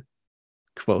Eladin?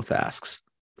 Kvothe asks.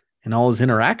 In all his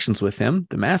interactions with him,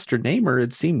 the master namer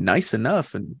had seemed nice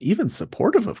enough and even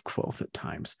supportive of Kvothe at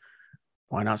times.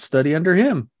 Why not study under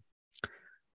him?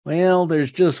 Well,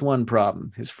 there's just one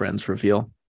problem, his friends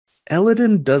reveal.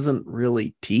 Eladin doesn't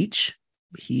really teach.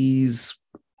 He's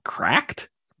cracked,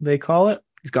 they call it.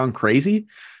 He's gone crazy.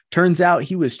 Turns out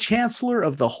he was chancellor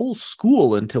of the whole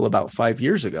school until about 5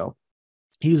 years ago.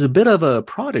 He was a bit of a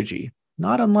prodigy,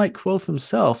 not unlike Kvothe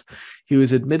himself. He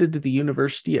was admitted to the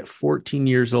university at 14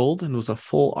 years old and was a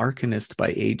full arcanist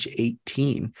by age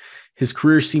 18. His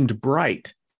career seemed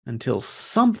bright until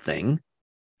something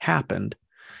happened,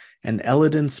 and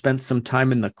Eladin spent some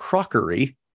time in the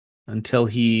crockery until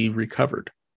he recovered.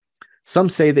 Some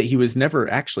say that he was never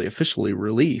actually officially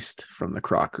released from the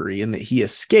crockery and that he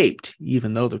escaped,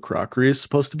 even though the crockery is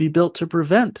supposed to be built to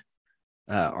prevent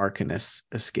arcanists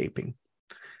escaping.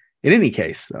 In any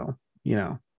case, though,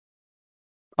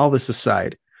 all this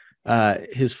aside,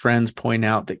 his friends point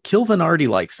out that Kilvin already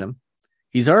likes him.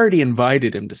 He's already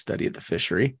invited him to study at the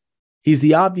fishery. He's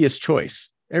the obvious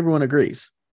choice. Everyone agrees.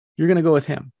 You're going to go with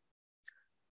him.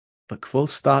 But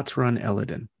Kvothe's thoughts were on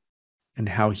Eladin and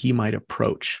how he might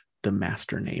approach the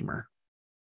master namer.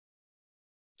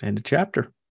 End of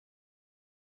chapter.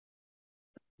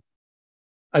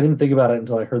 I didn't think about it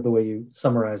until I heard the way you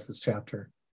summarized this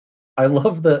chapter. I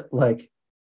love that,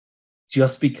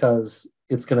 just because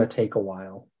it's going to take a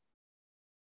while,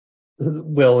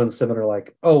 Will and Simon are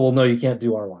like, oh, well, no, you can't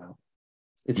do Arwyle.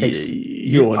 It takes.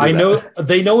 I know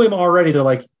they know him already. They're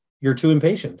like, you're too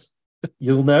impatient.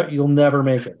 You'll never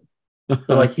make it.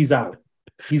 They're like, he's out.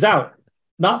 He's out.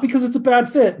 Not because it's a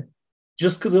bad fit,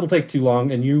 just because it'll take too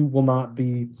long and you will not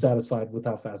be satisfied with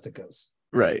how fast it goes.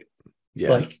 Right.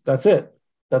 Yeah. That's it.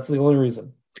 That's the only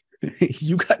reason.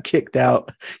 You got kicked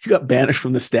out. You got banished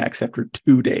from the Stacks after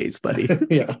 2 days, buddy.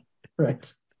 Yeah.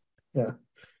 Right. Yeah.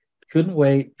 Couldn't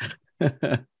wait.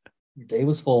 Your day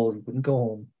was full. You wouldn't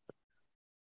go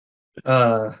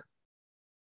home.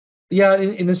 Yeah,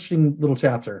 an interesting little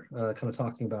chapter, kind of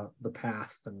talking about the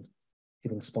path and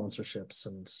getting sponsorships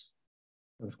and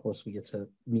and of course we get to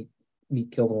meet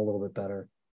Kilvin a little bit better.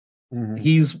 Mm-hmm.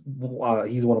 He's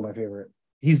one of my favorite.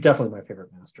 He's definitely my favorite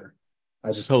master.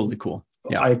 I just totally cool.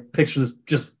 Yeah, I picture this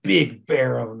just big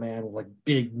bear of a man with like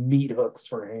big meat hooks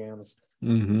for hands,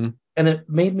 mm-hmm. and it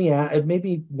made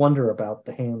me wonder about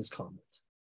the hands comment,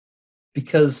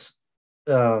 because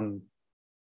Lori.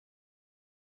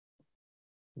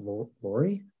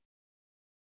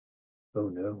 Oh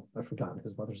no, I've forgotten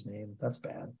his mother's name. That's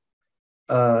bad.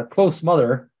 Kvothe's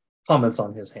mother comments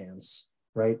on his hands,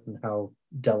 right, and how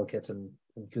delicate and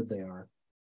good they are.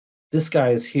 This guy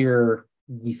is here.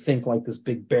 We think like this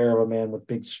big bear of a man with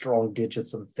big, strong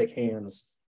digits and thick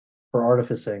hands for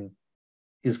artificing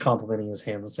is complimenting his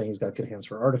hands and saying he's got good hands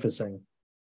for artificing.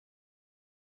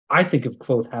 I think of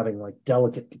Kvothe having like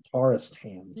delicate guitarist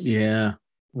hands. Yeah.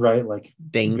 Right? Like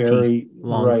dainty, very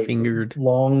long-fingered.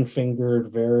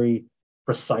 Long-fingered, very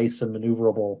precise and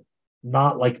maneuverable.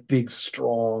 Not like big,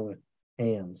 strong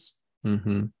hands.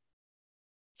 Mm-hmm.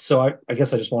 So I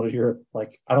guess I just wanted to hear,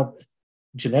 like,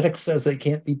 genetics says they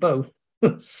can't be both.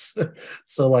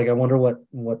 So like I wonder what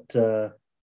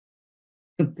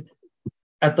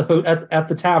at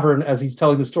the tavern, as he's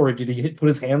telling the story, did he put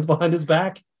his hands behind his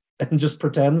back and just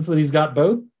pretends that he's got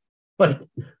both? Like,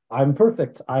 I'm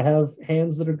perfect. I have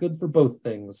hands that are good for both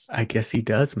things. I guess he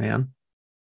does, man.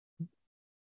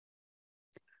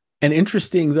 And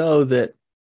interesting though that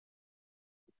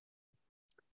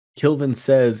Kilvin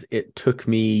says it took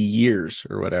me years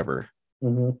or whatever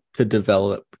to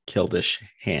develop Kildish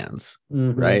hands,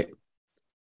 right?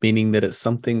 Meaning that it's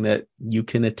something that you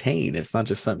can attain. It's not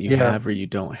just something you have or you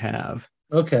don't have.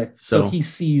 Okay, so he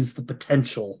sees the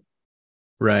potential,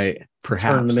 right?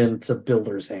 Perhaps turn them into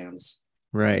builder's hands,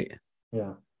 right?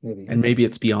 Yeah, maybe. And maybe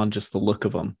it's beyond just the look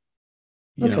of them.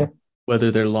 You know, whether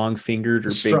they're long-fingered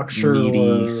or big,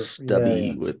 meaty,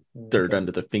 stubby with dirt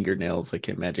under the fingernails. I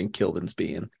can imagine Kilvin's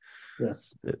being.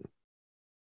 Yes.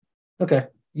 Okay,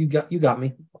 you got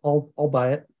me. I'll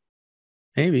buy it.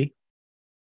 Maybe.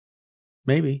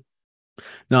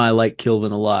 No, I like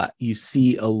Kilvin a lot. You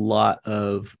see a lot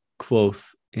of Kvothe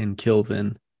in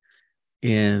Kilvin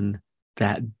in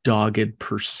that dogged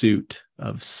pursuit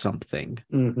of something,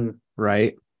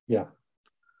 right? Yeah.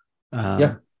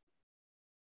 Yeah,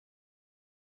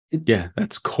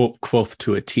 that's Kvothe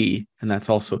to a T, and that's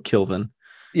also Kilvin.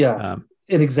 Yeah.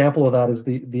 An example of that is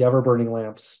the ever-burning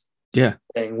lamps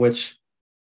thing, which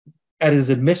at his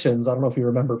admissions, I don't know if you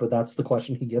remember, but that's the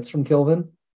question he gets from Kilvin,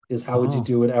 is how would you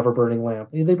do an ever-burning lamp?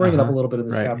 They bring it up a little bit in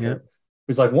the chapter. Yeah.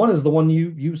 He's like, one is the one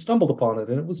you stumbled upon it,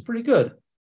 and it was pretty good. It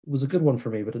was a good one for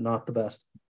me, but not the best.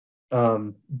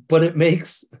 But it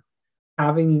makes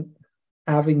having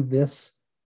this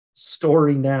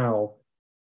story now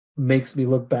makes me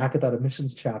look back at that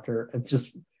admissions chapter and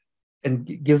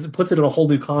puts it in a whole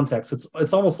new context.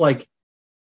 It's almost like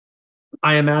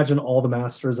I imagine all the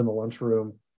masters in the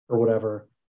lunchroom or whatever,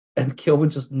 and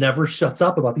Kilvin just never shuts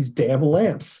up about these damn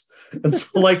lamps. And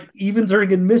so, like, even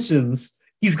during admissions,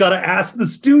 he's got to ask the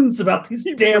students about these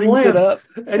damn lamps. It up,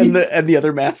 and the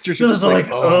other masters are just like,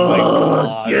 oh my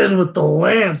God, again with the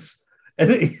lamps.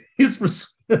 And his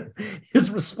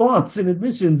response in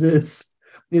admissions is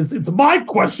it's my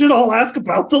question. I'll ask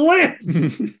about the lamps.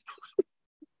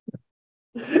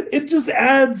 It just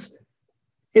adds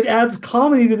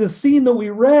comedy to the scene that we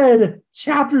read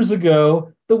chapters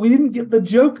ago that we didn't get the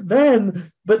joke then,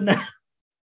 but now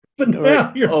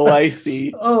right. You're I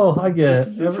see. Oh, I get this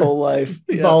is his whole life.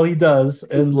 This is all he does.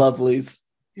 His lovelies.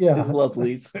 Yeah. His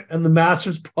lovelies. And the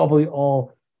masters probably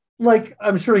all, like,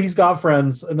 I'm sure he's got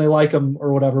friends and they like him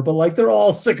or whatever, but like they're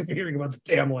all sick of hearing about the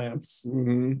damn lamps.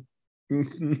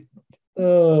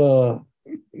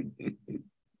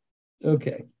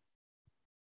 Okay.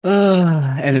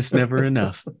 And it's never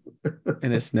enough.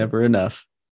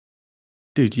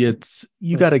 Dude,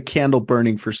 you got a candle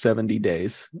burning for 70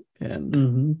 days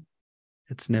and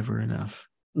it's never enough.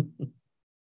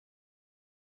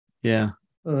 Yeah.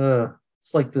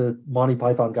 It's like the Monty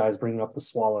Python guys bringing up the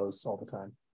swallows all the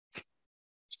time.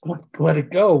 Just let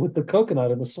it go with the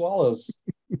coconut and the swallows.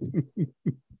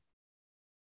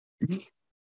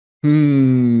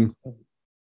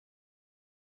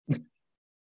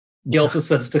 He also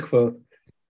says to Kvothe,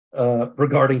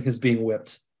 regarding his being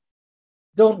whipped,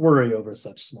 don't worry over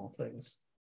such small things.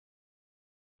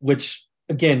 Which,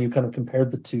 again, you kind of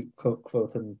compared the two,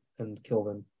 Kvothe and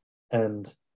Kilvin.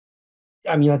 And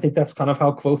I mean, I think that's kind of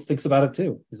how Kvothe thinks about it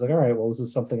too. He's like, all right, well, this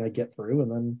is something I get through.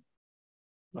 And then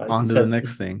on to the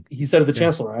next thing. He said to the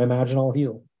Chancellor, I imagine I'll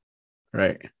heal.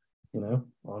 Right. You know,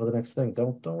 on to the next thing.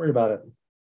 Don't worry about it.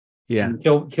 Yeah. And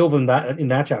Kilvin in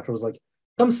that chapter was like,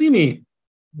 come see me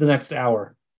the next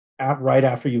hour, right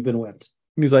after you've been whipped.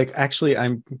 he's like, actually, I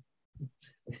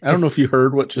don't know if you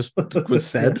heard what just was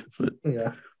said, but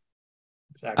yeah, I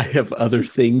exactly. have other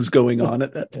things going on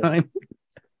at that time.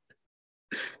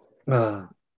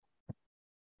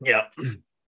 Yeah.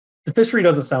 The fishery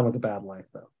doesn't sound like a bad life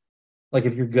though. Like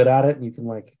if you're good at it and you can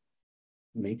like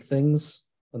make things,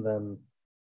 and then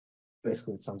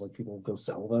basically it sounds like people go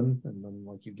sell them, and then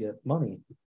like you get money.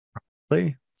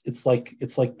 Play. It's like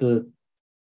the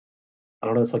I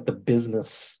don't know. It's like the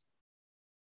business.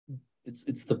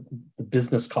 It's the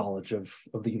business college of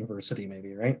the university,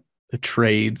 maybe, right? The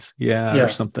trades, or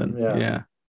something.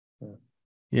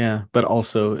 Yeah, but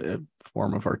also a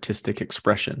form of artistic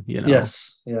expression,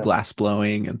 Yes. Yeah. glass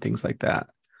blowing and things like that.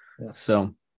 Yes.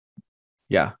 So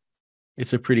yeah,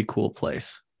 it's a pretty cool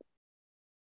place.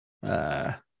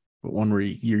 But one where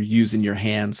you're using your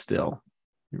hands still,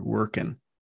 you're working,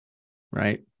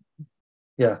 right?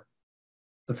 Yeah.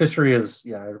 The fishery is,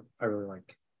 I really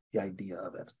like the idea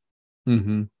of it.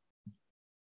 Mm-hmm.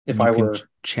 If you I can were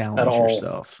challenge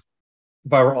yourself.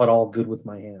 If I were at all good with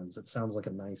my hands, it sounds like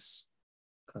a nice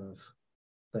kind of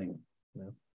thing,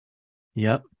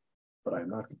 Yep. But I'm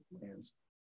not good with my hands.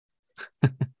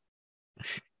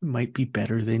 Might be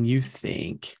better than you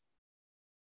think.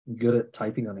 I'm good at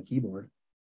typing on a keyboard.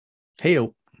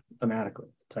 Hey-o. I'm adequate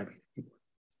at typing on a keyboard.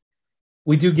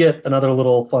 We do get another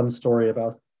little fun story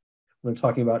about when they're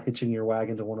talking about hitching your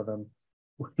wagon to one of them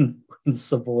when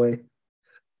Savoy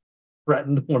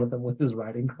threatened one of them with his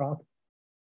riding crop.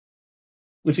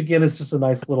 Which again is just a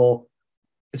nice little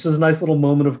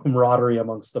moment of camaraderie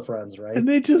amongst the friends, right? And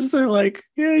they just are like,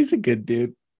 yeah, he's a good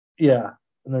dude. Yeah.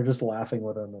 And they're just laughing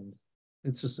with him, and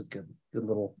it's just a good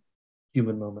little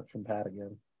human moment from Pat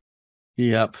again.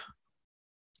 Yep.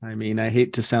 I mean, I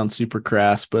hate to sound super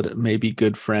crass, but maybe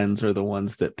good friends are the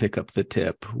ones that pick up the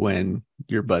tip when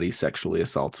your buddy sexually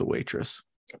assaults a waitress.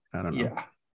 I don't know. Yeah.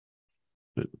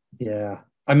 But, yeah.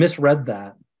 I misread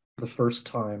that the first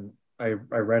time I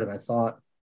read it. I thought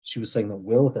she was saying that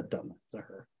Will had done that to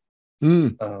her.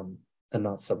 And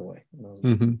not Savoy.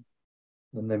 And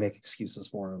then they make excuses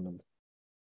for him, and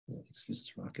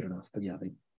excuses are not good enough. But yeah,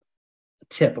 the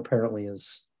tip apparently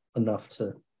is enough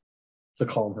to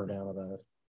calm her down about it.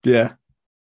 Yeah.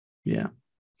 Yeah.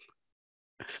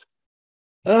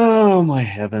 Oh my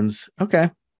heavens. Okay.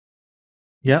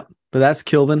 Yep. But that's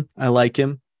Kilvin. I like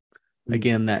him.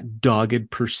 Again, that dogged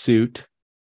pursuit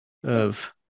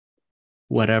of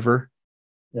whatever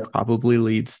probably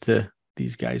leads to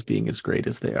these guys being as great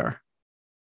as they are.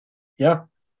 Yeah.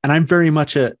 And I'm very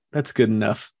much a that's good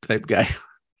enough type guy.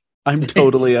 I'm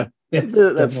totally yes,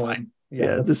 that's fine.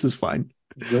 Yeah, this is fine.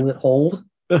 Will it hold?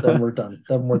 Then we're done.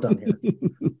 Then we're done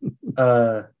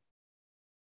here.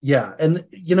 Yeah. And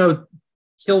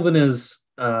Kilvin is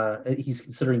he's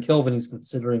considering Kilvin, he's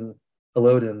considering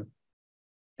Elodin,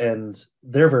 and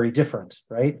they're very different,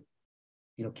 right?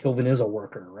 Kilvin is a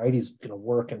worker, right? He's going to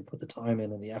work and put the time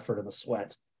in and the effort and the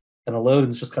sweat. And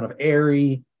Elodin's just kind of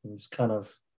airy and just kind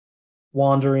of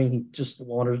wandering. He just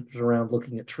wanders around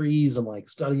looking at trees and like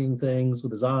studying things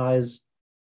with his eyes.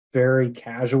 Very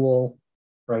casual,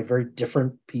 right? Very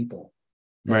different people.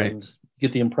 Right. And you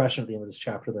get the impression at the end of this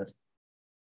chapter that,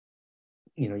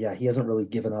 he hasn't really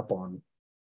given up on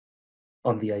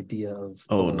the idea of.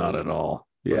 Not at all.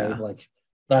 Yeah. Right? Like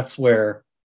that's where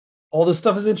all this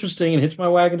stuff is interesting, and hitch my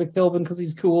wagon to Kilvin because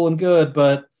he's cool and good,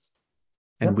 but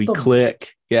we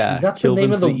click. Yeah. You got Kilvin's the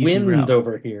name of the wind route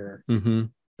over here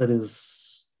that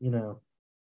is,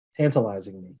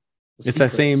 tantalizing me. It's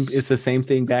the same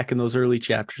thing back in those early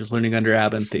chapters, learning under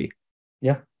Abinthy.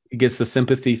 Yeah. It gets the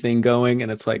sympathy thing going,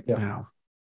 and it's like, wow,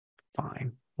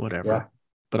 fine, whatever. Yeah.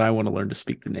 But I want to learn to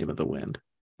speak the name of the wind.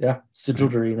 Yeah.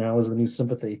 Sigildry now is the new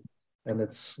sympathy, and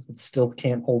it still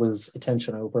can't hold his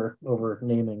attention over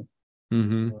naming.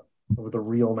 Over the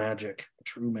real magic, the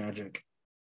true magic.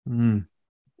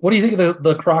 What do you think of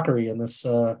the crockery in this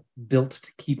built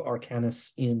to keep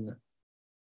Arcanus in?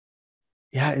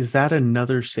 Yeah, is that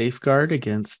another safeguard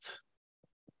against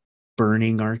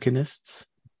burning Arcanists?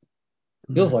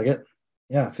 Feels like it.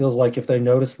 Yeah, it feels like if they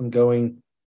notice them going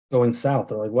south,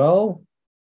 they're like, well,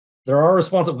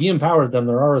 we empowered them.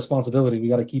 They're our responsibility. We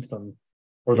got to keep them,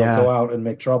 or they'll go out and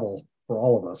make trouble for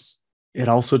all of us. It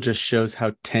also just shows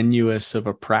how tenuous of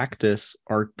a practice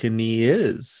Arcany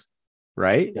is,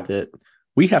 right? Yeah. That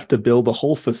we have to build a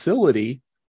whole facility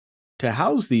to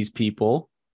house these people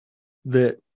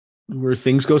where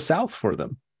things go south for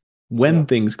them, when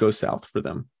things go south for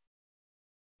them.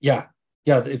 Yeah.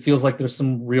 Yeah. It feels like there's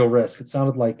some real risk. It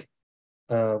sounded like,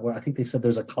 I think they said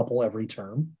there's a couple every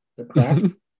term that crack.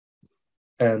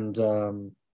 And,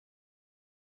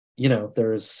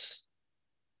 there's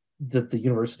that the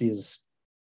university is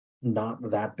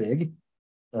not that big.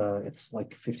 It's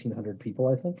like 1,500 people,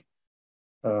 I think.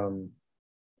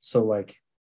 So like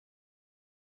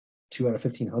 2 out of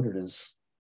 1,500 is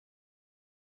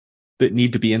that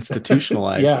need to be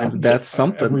institutionalized. yeah, That's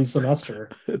something. every semester.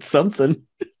 It's something.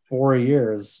 For a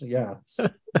year is, yeah, it's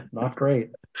not great.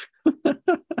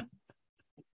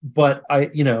 But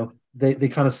they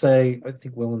kind of say, I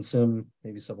think Will and Sim,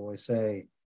 maybe Subway say,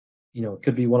 it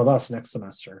could be one of us next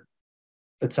semester.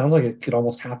 It sounds like it could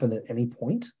almost happen at any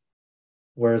point.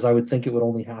 Whereas I would think it would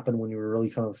only happen when you were really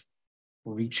kind of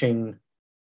reaching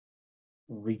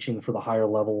for the higher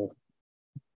level,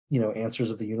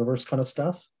 answers of the universe kind of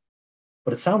stuff.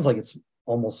 But it sounds like it's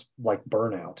almost like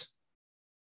burnout.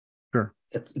 Sure.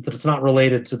 It's not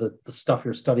related to the stuff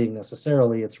you're studying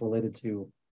necessarily. It's related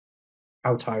to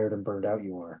how tired and burned out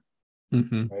you are.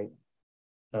 Mm-hmm. Right.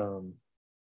 So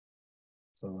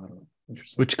I don't know.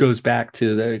 Interesting. Which goes back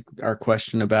to our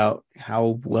question about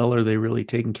how well are they really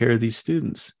taking care of these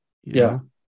students? You know?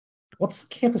 What's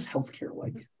campus healthcare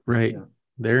like? Right. Yeah.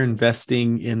 They're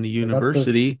investing in the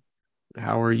university.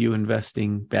 How are you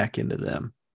investing back into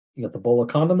them? You got the bowl of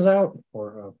condoms out,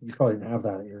 or you probably didn't have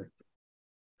that at your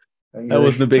that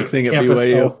was the big thing at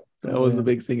BYU. That was the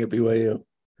big thing at BYU.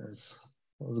 That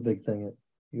was a big thing at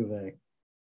U of A,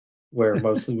 where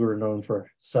mostly we were known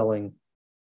for selling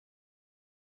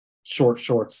short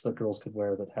shorts that girls could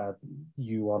wear that had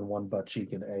U on one butt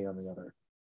cheek and A on the other,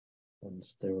 and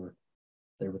they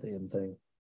were the in thing.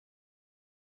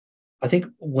 I think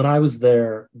when I was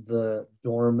there, the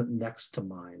dorm next to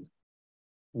mine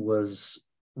was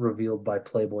revealed by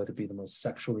Playboy to be the most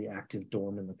sexually active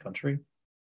dorm in the country.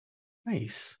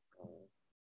 Nice.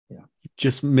 Yeah. You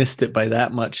just missed it by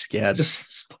that much, Scad.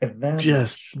 Just by that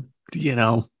much.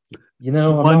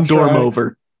 One dorm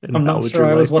over. I'm not sure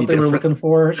I was what they were looking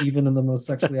for, even in the most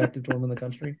sexually active dorm in the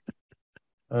country.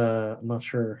 I'm not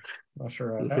sure. I like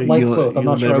Kvothe. I'm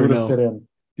not sure I would have fit in.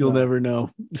 You'll never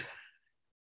know.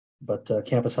 But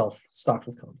campus health stocked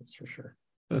with condoms for sure.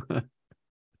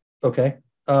 Okay.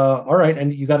 All right.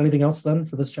 And you got anything else then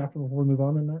for this chapter before we move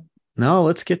on in that? No,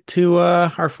 let's get to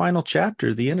our final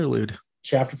chapter, the interlude.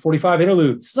 Chapter 45,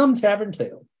 interlude, some Tavern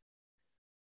Tale.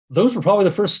 Those were probably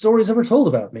the first stories ever told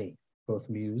about me, Kvothe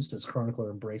mused as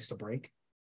Chronicler embraced a break.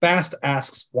 Bast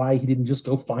asks why he didn't just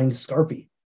go find Scarpy.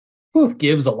 Kvothe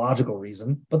gives a logical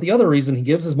reason, but the other reason he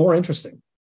gives is more interesting.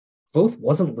 Kvothe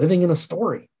wasn't living in a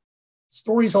story.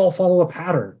 Stories all follow a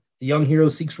pattern. The young hero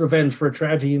seeks revenge for a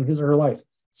tragedy in his or her life,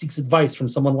 seeks advice from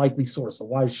some unlikely source, a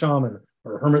wise shaman,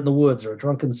 or a hermit in the woods, or a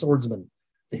drunken swordsman.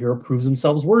 The hero proves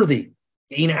themselves worthy,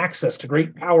 gain access to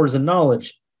great powers and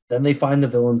knowledge, then they find the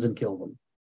villains and kill them.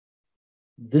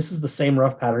 This is the same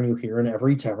rough pattern you hear in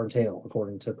every Tavern Tale,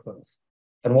 according to Kvothe.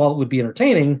 And while it would be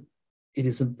entertaining, it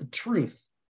isn't the truth.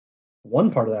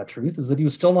 One part of that truth is that he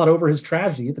was still not over his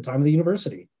tragedy at the time of the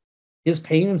university. His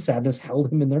pain and sadness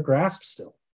held him in their grasp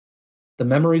still. The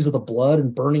memories of the blood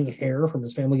and burning hair from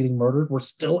his family getting murdered were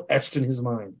still etched in his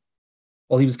mind.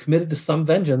 While he was committed to some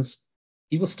vengeance,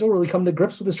 he was still really coming to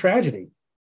grips with his tragedy.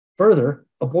 Further,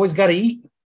 a boy's got to eat.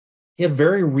 He had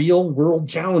very real-world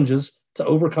challenges to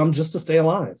overcome just to stay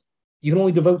alive. You can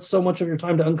only devote so much of your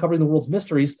time to uncovering the world's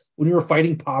mysteries when you are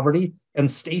fighting poverty and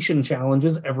station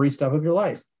challenges every step of your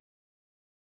life.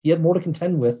 He had more to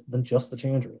contend with than just the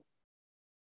Chandrian.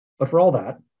 But for all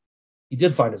that, he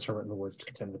did find his hermit in the woods to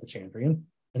contend with the Chandrian,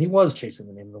 and he was chasing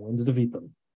the name of the wind to defeat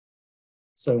them.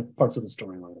 So, parts of the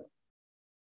story line up.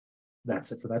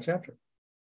 That's it for that chapter.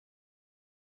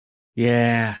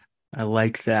 Yeah, I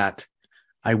like that.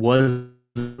 I was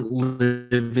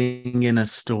living in a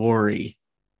story.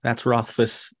 That's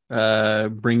Rothfuss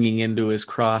bringing into his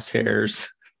crosshairs,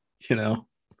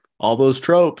 all those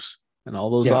tropes and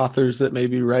all those authors that may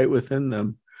be right within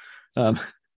them.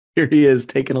 Here he is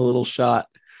taking a little shot,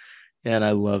 and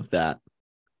I love that.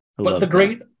 But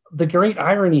the great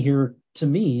irony here to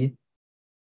me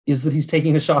is that he's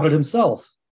taking a shot at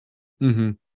himself,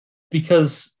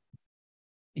 because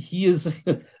he is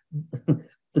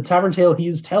the Tavern Tale he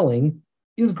is telling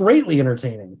is greatly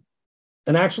entertaining,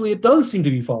 and actually, it does seem to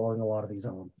be following a lot of these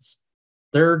elements.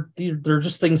 They're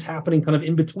just things happening kind of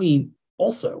in between,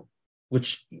 also,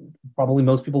 which probably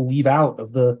most people leave out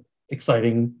of the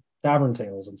exciting Tavern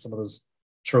Tales and some of those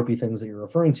tropey things that you're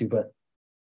referring to. But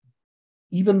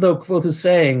even though Kvothe is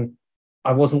saying,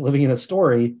 I wasn't living in a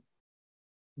story,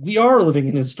 we are living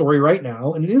in his story right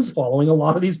now, and it is following a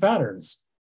lot of these patterns.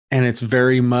 And it's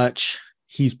very much,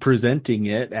 he's presenting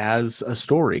it as a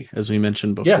story, as we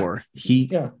mentioned before.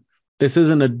 This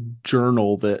isn't a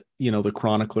journal that, the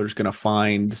chronicler is going to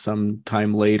find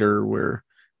sometime later where,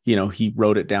 he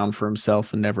wrote it down for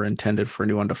himself and never intended for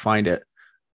anyone to find it.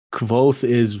 Kvothe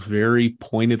is very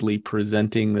pointedly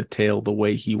presenting the tale the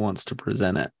way he wants to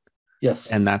present it.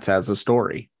 Yes. And that's as a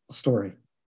story. A story.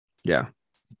 Yeah.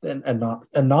 And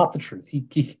not the truth. He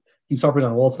keeps harping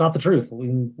on, well, it's not the truth.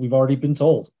 We've already been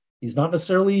told. He's not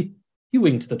necessarily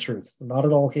hewing to the truth. Not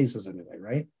in all cases anyway,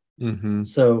 right? Mm-hmm.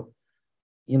 So,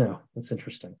 it's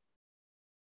interesting.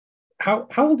 How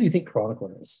old do you think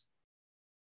Chronicler is?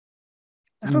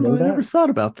 I don't know. I never thought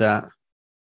about that.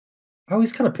 I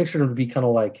always kind of pictured him to be kind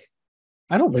of like,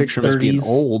 I don't picture him as being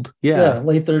old. Yeah.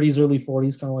 Late 30s, early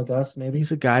 40s, kind of like us, maybe.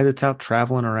 He's a guy that's out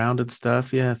traveling around and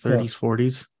stuff. Yeah, 30s,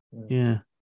 40s. Yeah.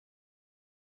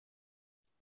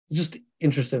 Just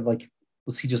interested, like,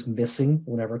 was he just missing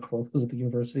whenever Kvothe was at the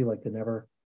university? Like, they never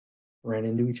ran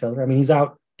into each other? I mean, he's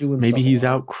out doing Maybe stuff he's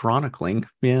out chronicling.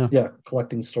 Yeah. Yeah,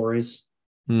 collecting stories.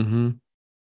 Mm-hmm.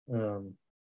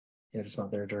 Just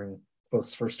not there during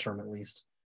Kvothe's first term, at least.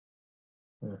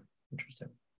 Interesting.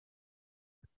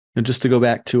 And just to go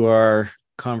back to our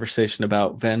conversation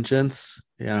about vengeance,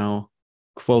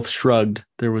 Kvothe shrugged.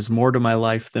 There was more to my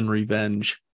life than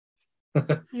revenge.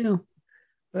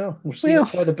 Well, we're seeing it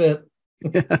quite a bit.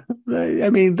 Yeah. I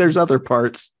mean, there's other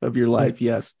parts of your life,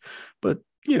 yes. But,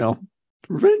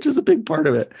 revenge is a big part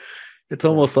of it. It's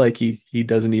almost like he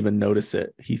doesn't even notice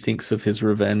it. He thinks of his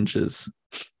revenge as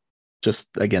just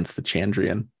against the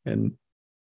Chandrian. And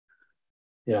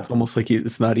it's almost like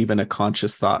it's not even a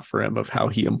conscious thought for him of how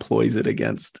he employs it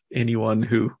against anyone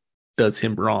who does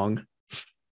him wrong.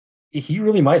 He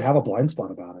really might have a blind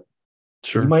spot about it.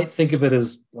 Sure. He might think of it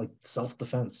as like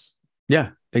self-defense. Yeah,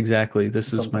 exactly.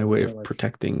 This is my way of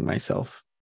protecting myself.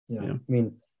 Yeah. I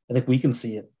mean, I think we can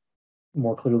see it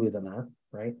more clearly than that,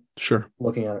 right? Sure.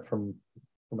 Looking at it from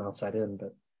outside in,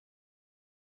 but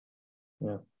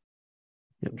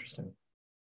interesting.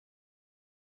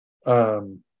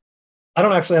 I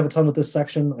don't actually have a ton with this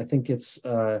section. I think it's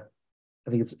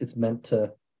meant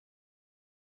to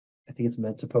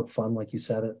poke fun, like you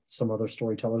said, at some other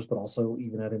storytellers, but also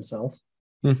even at himself.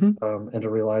 Mm-hmm. And to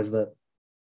realize that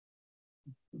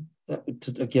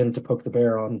to poke the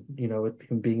bear on,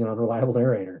 him being an unreliable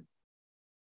narrator.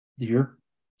 Your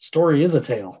story is a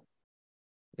tale,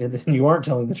 and you aren't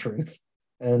telling the truth.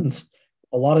 And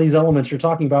a lot of these elements you're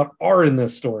talking about are in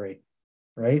this story,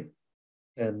 right?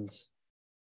 And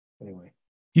anyway,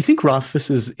 you think Rothfuss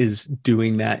is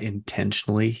doing that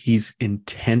intentionally? He's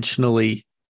intentionally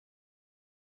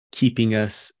keeping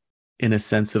us in a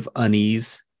sense of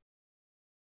unease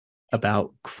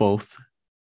about Kvothe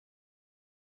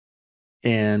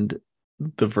and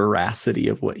the veracity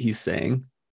of what he's saying.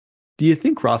 Do you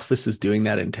think Rothfuss is doing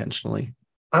that intentionally?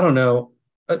 I don't know.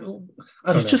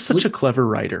 He's just such a clever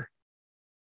writer.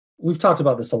 We've talked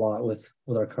about this a lot with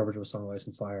our coverage of Song of Ice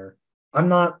and Fire. I'm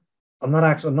not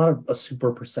a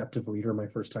super perceptive reader my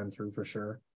first time through, for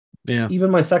sure. Yeah. Even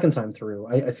my second time through,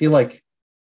 I feel like,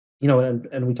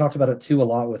 and we talked about it too a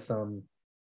lot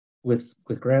with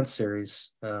Grant's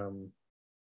series. Not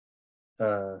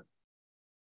the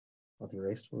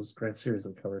Erased was Grant's series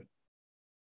that we covered.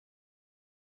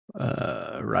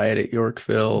 Riot at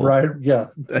Yorkville. Right, yeah.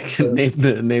 I can name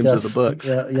the names of the books.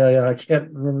 Yeah. I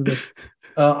can't remember the.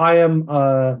 I am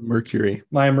Mercury.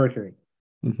 My Mercury.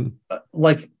 Mm-hmm.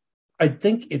 I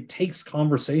think it takes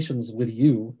conversations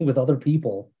with other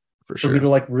people for sure me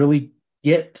to really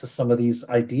get to some of these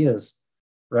ideas,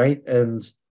 right? And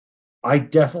I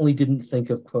definitely didn't think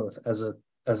of Kvothe as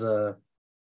an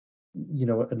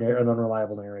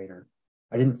unreliable narrator.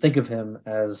 I didn't think of him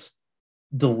as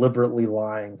deliberately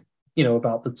lying,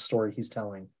 about the story he's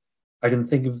telling. I didn't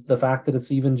think of the fact that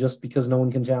it's even just because no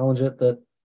one can challenge it that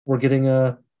we're getting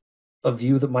a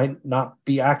view that might not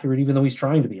be accurate, even though he's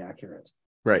trying to be accurate.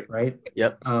 Right.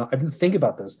 Yep. I didn't think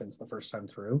about those things the first time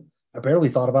through. I barely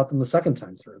thought about them the second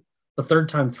time through. The third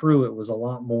time through, it was a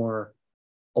lot more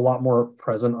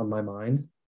present on my mind.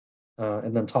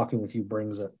 And then talking with you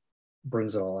brings it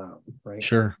all out, right?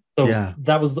 Sure. So yeah,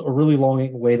 that was a really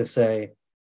long way to say,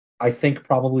 I think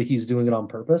probably he's doing it on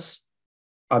purpose.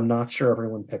 I'm not sure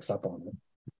everyone picks up on it.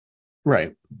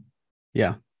 Right.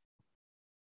 Yeah.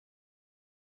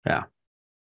 Yeah.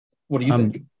 What do you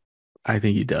think? I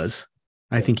think he does.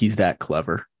 I think he's that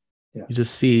clever. Yeah. You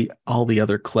just see all the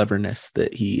other cleverness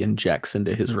that he injects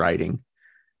into his writing,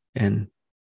 and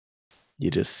you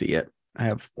just see it.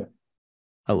 I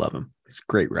love him. He's a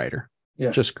great writer. Yeah.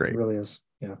 Just great. He really is.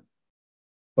 Yeah.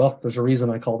 Well, there's a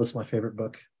reason I call this my favorite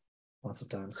book lots of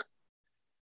times.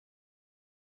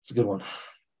 It's a good one.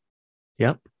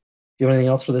 Yep. You have anything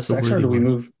else for this section, or do we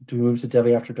move to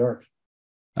Devi After Dark?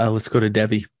 Let's go to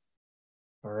Devi.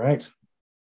 All right.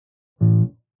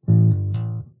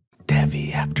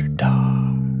 Devi After Dark.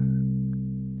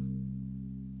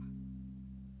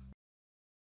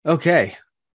 Okay.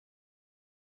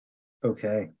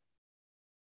 Okay.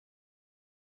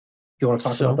 You want to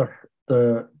talk So, about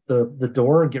the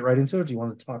door and get right into it? Do you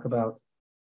want to talk about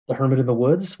the hermit in the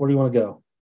woods? Where do you want to go?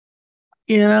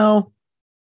 you know,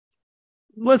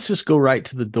 let's just go right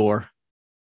to the door.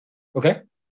 Okay.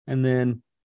 And then,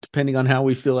 depending on how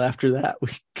we feel after that, we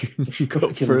can go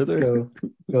We can further.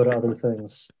 go to other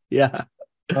things. Yeah.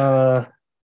 Uh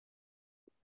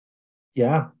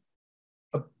yeah.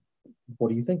 Uh, What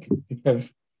do you think?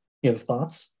 You have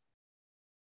thoughts?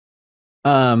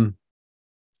 Um,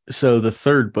 so the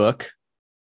third book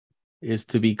is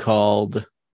to be called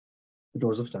The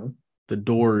Doors of Stone. The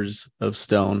Doors of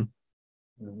Stone.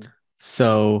 Mhm.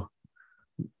 So,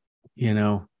 you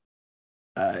know,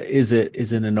 is it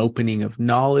an opening of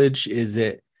knowledge? Is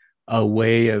it a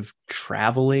way of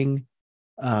traveling?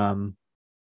 Um,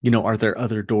 are there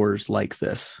other doors like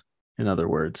this? In other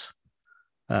words,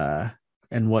 uh,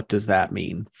 and what does that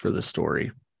mean for the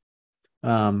story?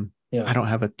 Yeah. I don't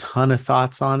have a ton of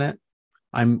thoughts on it.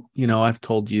 I've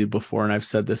told you before, and I've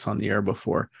said this on the air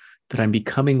before, that I'm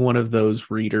becoming one of those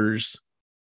readers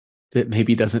that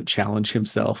maybe doesn't challenge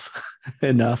himself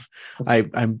enough.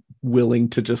 I'm willing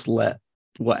to just let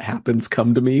what happens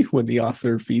come to me when the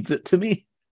author feeds it to me.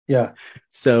 Yeah.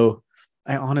 So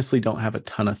I honestly don't have a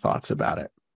ton of thoughts about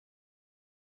it.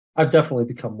 I've definitely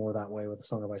become more that way with the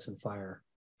Song of Ice and Fire.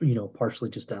 Partially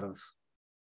just out of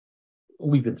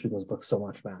we've been through those books so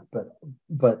much, Matt,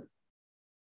 but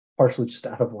partially just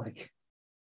out of like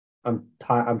I'm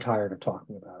tired of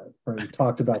talking about it. Right? We've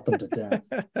talked about them to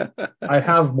death. I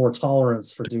have more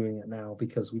tolerance for doing it now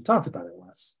because we've talked about it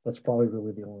less. That's probably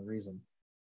really the only reason.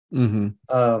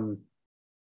 Mm-hmm. Um,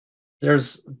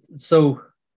 there's so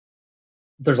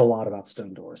there's a lot about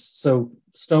stone doors. So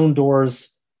stone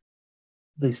doors,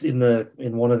 they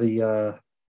in one of the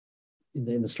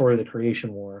in the story of the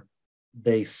Creation War,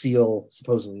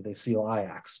 supposedly they seal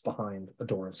Ajax behind a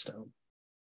door of stone.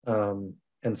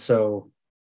 And so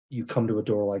you come to a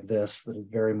door like this that is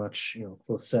very much,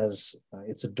 Kvothe says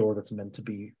it's a door that's meant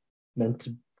to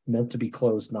meant to be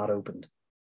closed, not opened,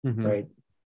 Mm-hmm. right?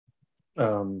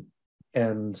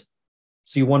 And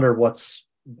so you wonder what's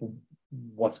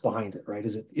behind it, right?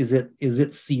 Is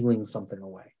it sealing something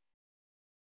away?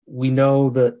 We know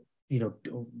that you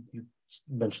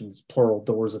mentioned plural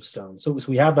doors of stone. So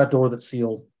we have that door that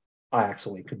sealed Ajax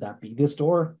away. Could that be this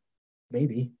door?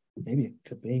 Maybe it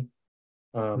could be.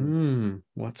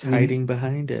 What's We hiding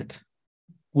behind it?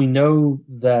 we know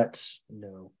that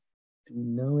no, do we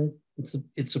know it?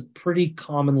 It's a pretty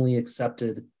commonly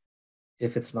accepted.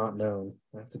 If it's not known,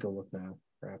 I have to go look now.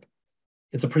 Crap.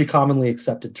 It's a pretty commonly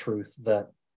accepted truth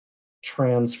that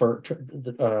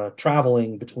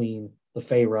traveling between the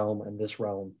Fey realm and this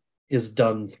realm is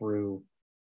done through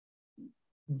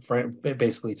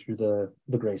basically through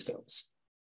the Greystones,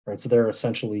 right? So they're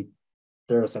essentially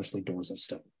doors of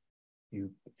stone.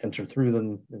 You enter through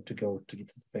them to get to the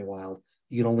Feywild.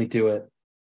 You can only do it,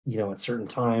 at certain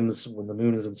times when the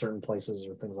moon is in certain places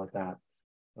or things like that.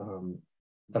 Um,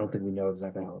 I don't think we know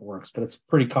exactly how it works, but it's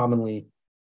pretty commonly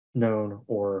known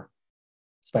or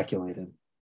speculated,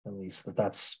 at least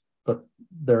but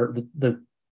they're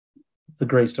the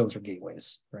Greystones are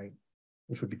gateways, right?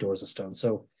 Which would be doors of stone.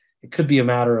 So it could be a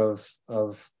matter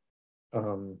of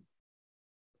um,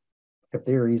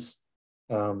 theories,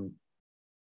 um,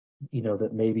 that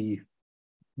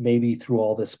maybe through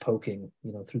all this poking,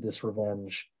 through this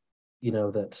revenge,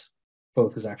 that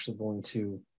Kvothe is actually going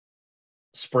to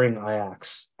spring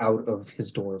Ajax out of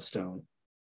his door of stone,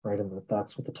 right? And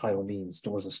that's what the title means.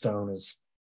 Doors of stone is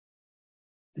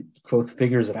Kvothe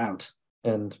figures it out,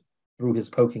 and through his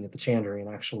poking at the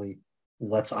Chandrian actually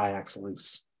lets Ajax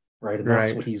loose, right? And Right.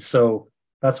 that's what he's so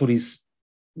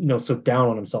down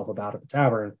on himself about at the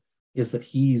tavern, is that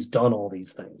he's done all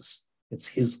these things. It's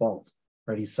his fault,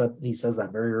 right? He says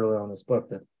that very early on in this book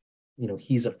that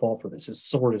he's at fault for this. His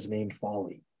sword is named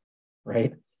Folly,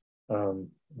 right?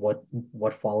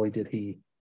 What folly did he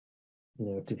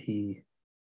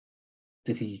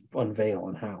did he unveil,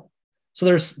 and how? So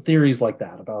there's theories like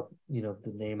that about the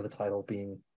name of the title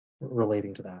being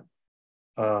relating to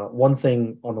that. One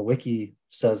thing on the wiki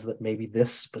says that maybe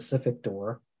this specific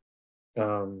door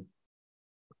um,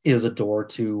 is a door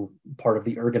to part of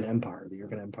the Urgan Empire. The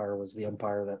Urgan Empire was the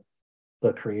empire that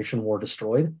the Creation War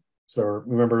destroyed. So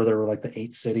remember, there were like the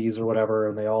 8 cities or whatever,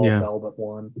 and they all Yeah. fell but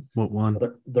one. What one?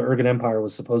 The Urgan Empire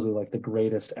was supposedly like the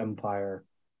greatest empire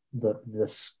that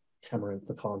this Temerant,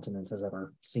 the continent, has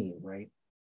ever seen, right?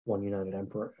 One united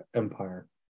empire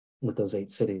with those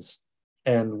 8 cities.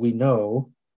 And we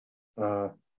know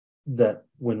that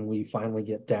when we finally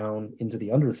get down into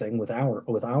the Underthing with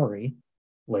Auri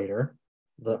later,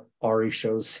 the Ari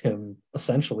shows him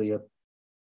essentially a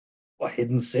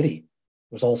hidden city.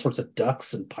 There's all sorts of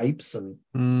ducts and pipes and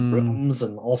rooms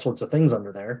and all sorts of things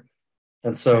under there.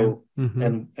 And so,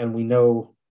 and we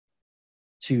know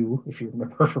too, if you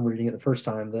remember from reading it the first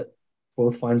time, that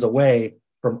Kvothe finds a way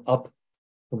from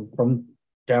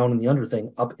down in the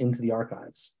underthing up into the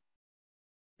archives,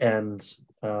 and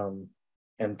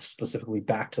specifically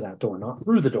back to that door, not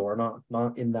through the door,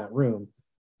 not in that room,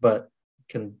 but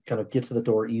can kind of get to the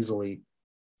door easily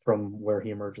from where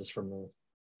he emerges from the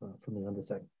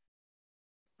underthing.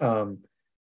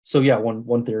 So yeah,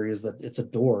 one theory is that it's a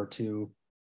door to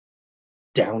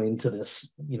down into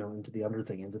this, into the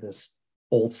underthing, into this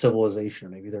old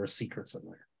civilization. Maybe there are secrets in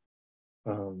there.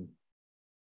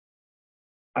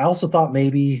 I also thought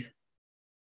maybe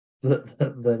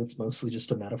that it's mostly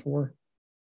just a metaphor.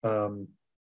 Kvothe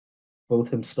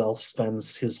himself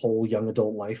spends his whole young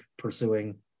adult life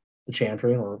pursuing the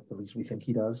Chantry, or at least we think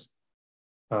he does.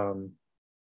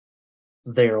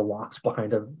 They are locked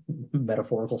behind a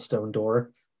metaphorical stone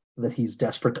door that he's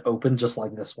desperate to open, just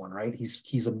like this one, right?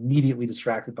 He's immediately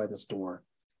distracted by this door,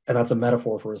 and that's a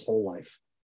metaphor for his whole life,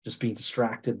 just being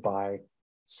distracted by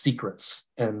secrets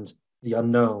and the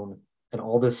unknown and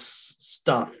all this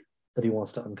stuff that he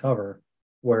wants to uncover.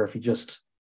 Where if he just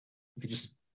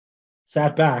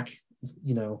sat back,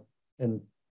 and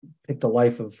picked a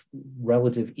life of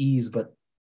relative ease, but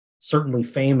certainly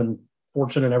fame and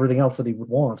fortune and everything else that he would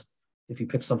want, if he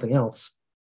picked something else,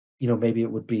 maybe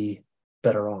it would be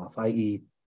better off, i.e.,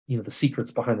 the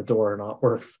secrets behind the door are not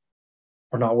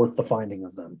worth the finding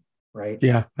of them, right?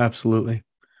 Yeah, absolutely.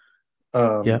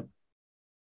 Yeah.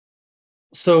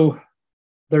 So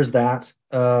there's that.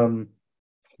 The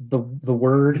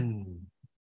word.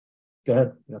 Go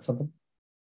ahead. You got something?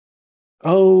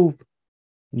 Oh,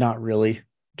 not really.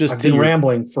 I've been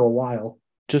rambling for a while.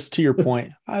 Just to your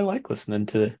point, I like listening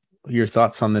to your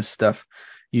thoughts on this stuff.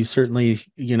 You certainly,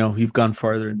 you've gone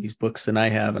farther in these books than I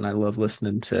have, and I love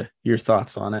listening to your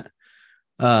thoughts on it.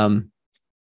 The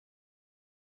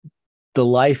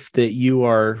life that you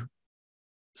are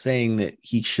saying that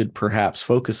he should perhaps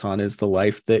focus on is the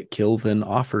life that Kilvin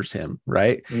offers him,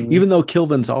 right? Mm-hmm. Even though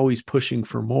Kilvin's always pushing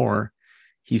for more,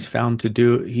 he's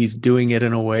doing it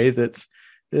in a way that's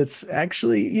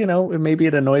actually, maybe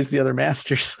it annoys the other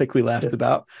masters like we laughed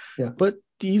about, but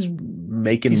he's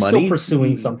making money. Still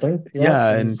pursuing something.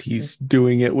 And he's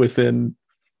doing it within,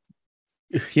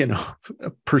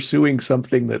 pursuing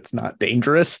something that's not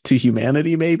dangerous to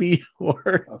humanity, maybe,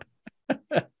 or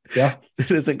it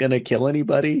isn't going to kill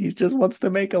anybody. He just wants to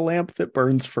make a lamp that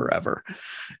burns forever.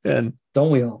 And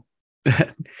don't we all?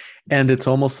 And it's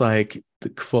almost like the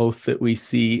Kvothe that we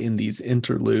see in these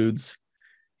interludes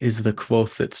is the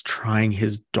Kvothe that's trying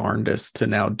his darndest to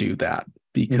now do that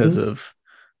because of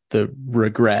the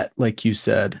regret, like you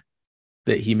said,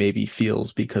 that he maybe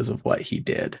feels because of what he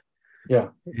did. Yeah.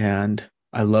 And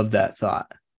I love that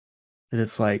thought. And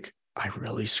it's like, I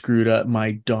really screwed up.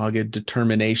 My dogged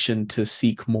determination to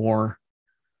seek more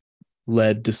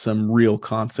led to some real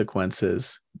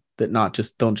consequences that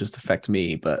don't just affect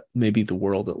me, but maybe the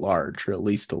world at large, or at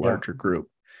least a larger group.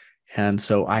 And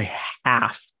so I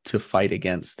have to fight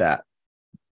against that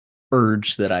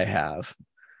urge that I have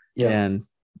and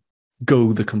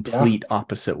go the complete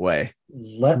opposite way.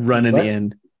 Let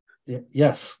the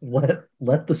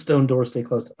stone door stay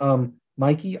closed.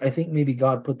 Mikey, I think maybe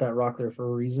God put that rock there for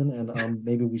a reason, and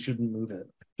maybe we shouldn't move it.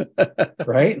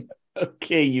 Right?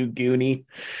 Okay, you goonie.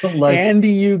 Andy,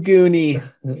 you goonie.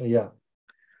 Yeah.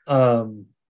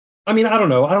 I mean, I don't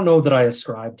know that I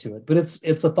ascribe to it, but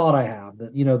it's a thought I have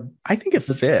that, I think it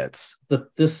fits.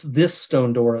 That this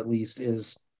stone door at least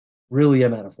is really a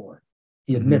metaphor.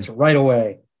 He admits right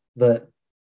away that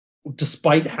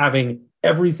despite having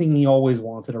everything he always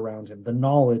wanted around him, the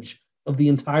knowledge of the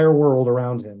entire world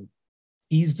around him,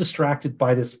 he's distracted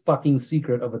by this fucking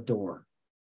secret of a door.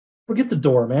 Forget the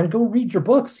door, man. Go read your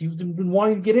books. You've been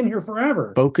wanting to get in here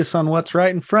forever. Focus on what's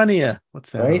right in front of you.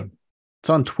 What's that? Right? It's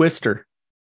on Twister.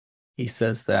 He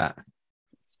says that.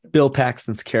 Bill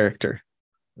Paxton's character.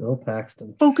 Bill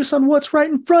Paxton. Focus on what's right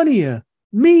in front of you.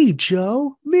 Me,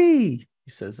 Joe. Me.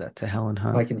 He says that to Helen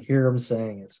Hunt. I can hear him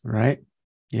saying it. Right?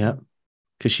 Yeah.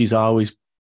 Because she's always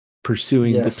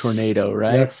pursuing the tornado,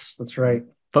 right? Yes, that's right.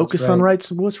 Focus on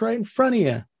what's right in front of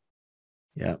you.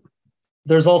 Yeah.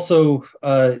 There's also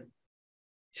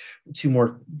two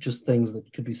more just things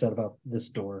that could be said about this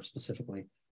door specifically.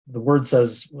 The word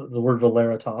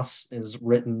Valeritas is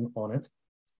written on it.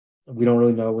 We don't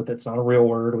really know it's not a real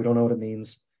word. We don't know what it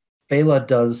means. Fela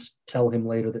does tell him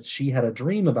later that she had a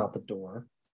dream about the door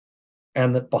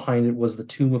and that behind it was the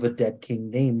tomb of a dead king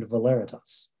named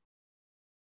Valeritas.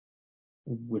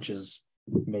 which is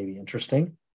maybe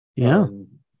interesting. Yeah.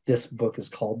 This book is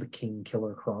called the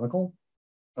Kingkiller Chronicle.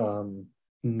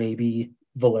 Maybe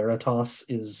Valeritas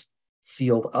is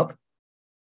sealed up.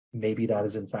 Maybe that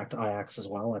is in fact Ajax as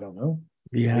well. I don't know.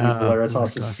 Yeah. Maybe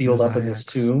Valeritas is sealed up in this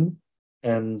Ajax. tomb,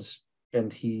 and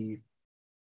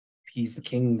he's the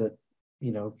king that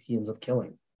he ends up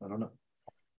killing. I don't know.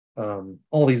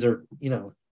 All these are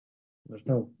there's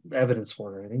no evidence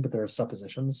for it or anything, but there are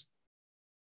suppositions.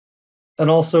 And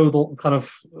also the kind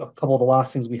of a couple of the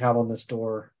last things we have on this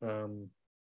door,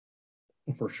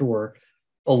 for sure,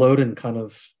 Elodin kind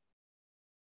of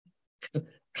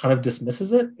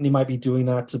dismisses it, and he might be doing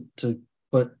that to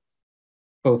put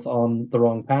both on the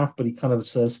wrong path, but he kind of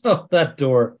says, "Oh, that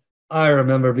door. I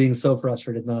remember being so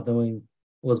frustrated not knowing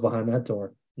what was behind that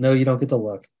door. No, you don't get to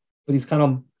look." But he's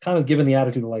kind of given the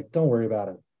attitude of like, "Don't worry about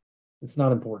it. It's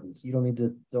not important. You don't need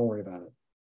to. Don't worry about it."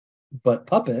 But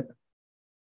Puppet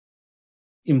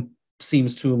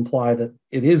seems to imply that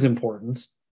it is important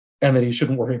and that he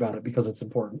shouldn't worry about it because it's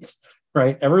important,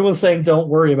 right? Everyone's saying don't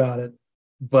worry about it,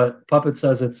 but Puppet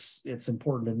says it's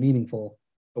important and meaningful,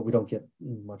 but we don't get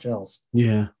much else.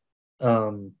 Yeah.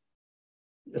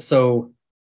 So,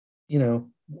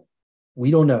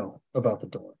 we don't know about the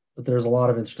door, but there's a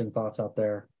lot of interesting thoughts out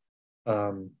there.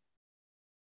 I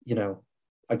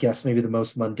guess maybe the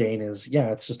most mundane is,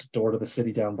 it's just a door to the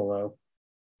city down below.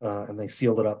 And they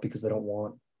sealed it up because they don't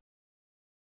want,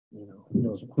 who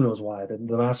knows why. The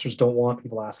masters don't want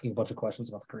people asking a bunch of questions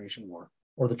about the creation war,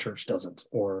 or the church doesn't,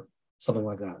 or something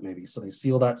like that, maybe. So they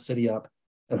seal that city up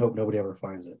and hope nobody ever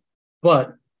finds it.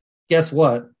 But guess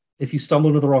what? If you stumble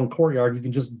into the wrong courtyard, you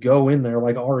can just go in there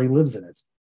like Ari lives in it.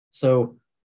 So,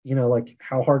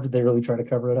 how hard did they really try to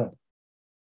cover it up?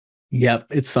 Yep.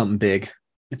 It's something big.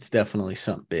 It's definitely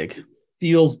something big.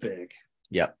 Feels big.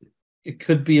 Yep. It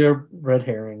could be a red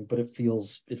herring, but it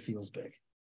feels big.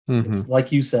 Mm-hmm. It's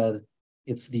like you said,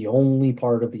 it's the only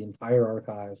part of the entire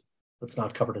archive that's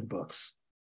not covered in books.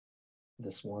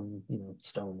 This one,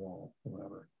 stone wall or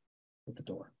whatever with the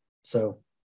door. So,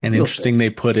 and interesting, they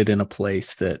put it in a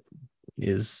place that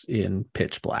is in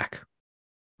pitch black,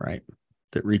 right?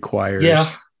 That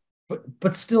requires,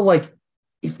 but still, like,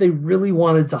 if they really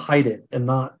wanted to hide it and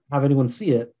not have anyone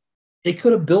see it, they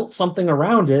could have built something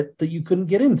around it that you couldn't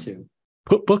get into.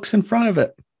 Put books in front of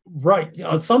it. Right.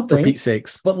 Something. For Pete's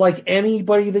sakes. But like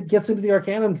anybody that gets into the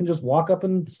Arcanum can just walk up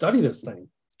and study this thing.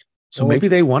 So maybe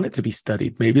they want it to be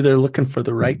studied. Maybe they're looking for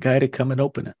the right guy to come and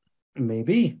open it.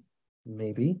 Maybe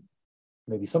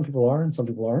some people are and some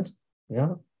people aren't.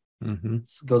 Yeah. Mm-hmm.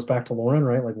 It goes back to Lauren,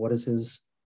 right? Like, what is his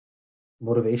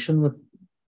motivation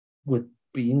with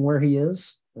being where he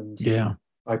is? And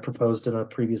I proposed in a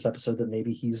previous episode that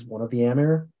maybe he's one of the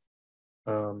Amir,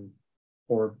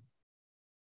 or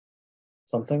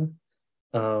something,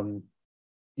 and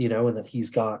that he's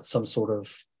got some sort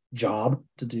of job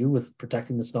to do with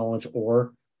protecting this knowledge,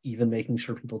 or even making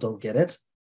sure people don't get it,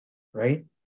 right?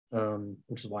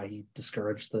 Which is why he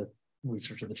discouraged the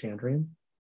research of the Chandrian.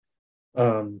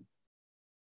 So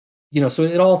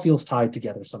it all feels tied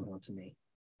together somehow to me.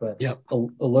 But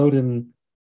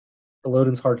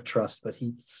Elodin's hard to trust, but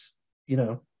he's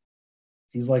like,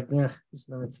 it's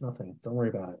nothing. Don't worry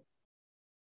about it.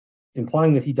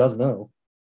 Implying that he does know,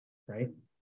 right?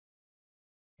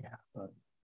 Yeah. But,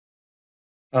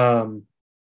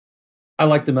 I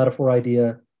like the metaphor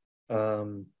idea. I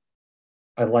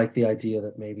like the idea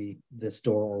that maybe this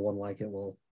door or one like it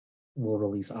will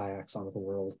release Ajax onto the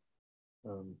world.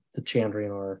 The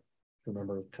Chandrian are,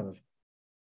 remember, kind of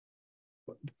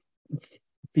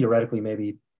theoretically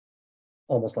maybe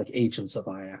almost like agents of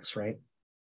Ajax, right?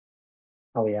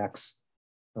 Aliax,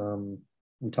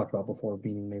 we talked about before,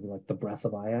 being maybe like the breath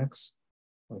of Ajax.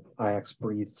 Like Ajax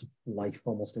breathed life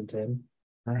almost into him.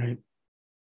 All right.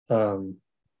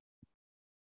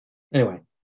 Anyway,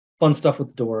 fun stuff with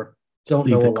the door. Don't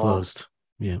Leave know a it lot. Closed.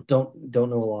 Yeah. Don't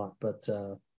know a lot, but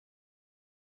kind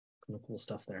of cool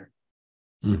stuff there.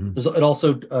 Mm-hmm. It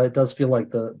also it does feel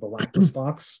like the Lactus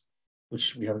box,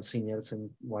 which we haven't seen yet. It's in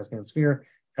Wise Man's Sphere,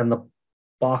 and the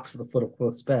box at the foot of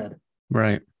Kvothe's bed.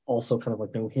 Right. Also kind of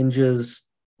like no hinges,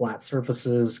 flat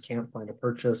surfaces, can't find a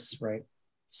purchase, right?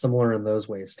 Similar in those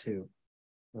ways too.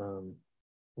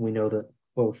 We know that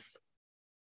Kvothe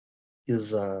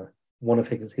is one of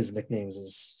his nicknames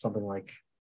is something like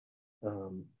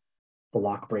the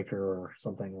Lockbreaker or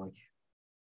something like.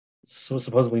 So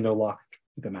supposedly no lock to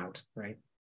keep him out, right?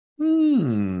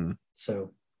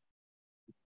 So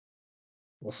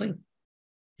we'll see.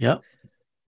 Yep.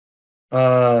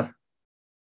 What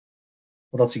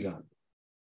else you got?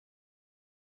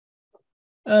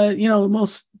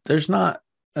 There's not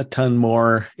a ton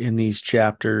more in these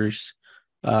chapters.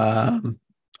 Um,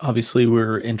 Obviously,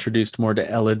 we're introduced more to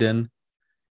Eladin,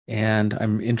 and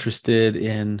I'm interested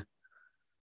in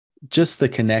just the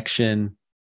connection,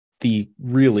 the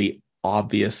really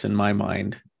obvious in my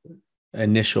mind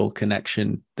initial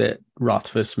connection that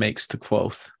Rothfuss makes to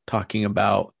Kvothe, talking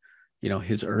about,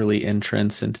 his early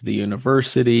entrance into the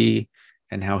university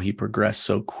and how he progressed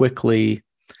so quickly.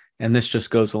 And this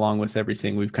just goes along with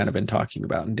everything we've kind of been talking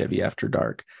about in Devi After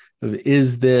Dark.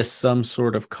 Is this some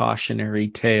sort of cautionary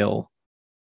tale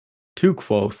to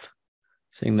Kvothe,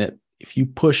 saying that if you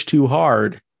push too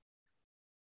hard,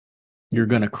 you're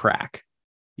going to crack,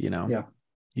 Yeah.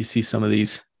 You see some of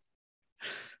these,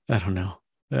 I don't know,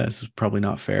 this is probably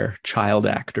not fair, child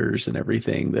actors and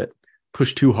everything that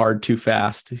push too hard, too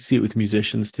fast. You see it with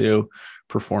musicians too,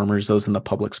 performers, those in the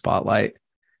public spotlight,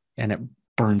 and it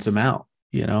burns them out,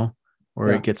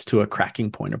 or it gets to a cracking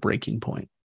point, a breaking point.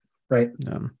 Right.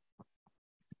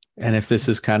 And if this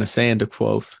is kind of saying to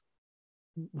Kvothe,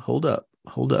 hold up.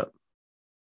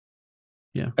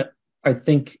 Yeah. I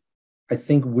think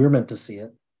we're meant to see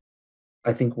it.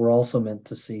 I think we're also meant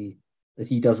to see that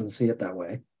he doesn't see it that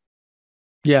way.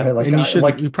 Yeah. Right?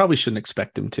 And you probably shouldn't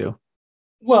expect him to.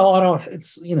 Well,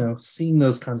 it's, seeing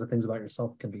those kinds of things about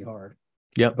yourself can be hard.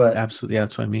 Yep. But absolutely. Yeah,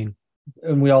 that's what I mean.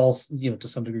 And we all, to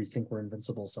some degree think we're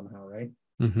invincible somehow. Right.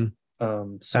 Mm-hmm.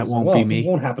 So that won't be me. It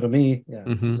won't happen to me. Yeah,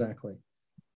 exactly.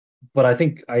 But I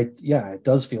think it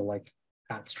does feel like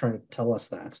Pat's trying to tell us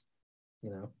that,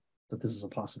 that this is a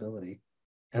possibility,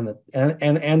 and that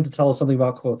and to tell us something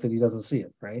about Kvothe that he doesn't see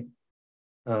it, right?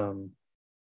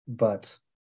 But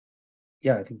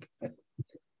yeah, I think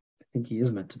he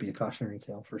is meant to be a cautionary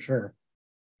tale for sure.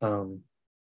 Yeah.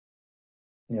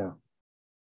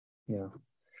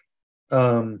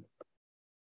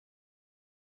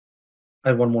 I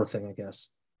had one more thing, I guess.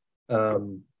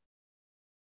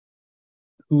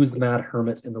 Who is the mad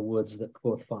hermit in the woods that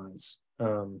Kvothe finds?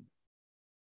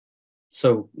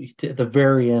 So at the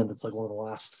very end, it's like one of the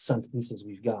last sentences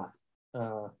we've got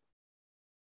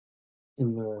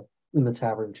in the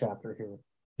tavern chapter here.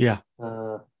 Yeah.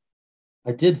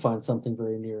 I did find something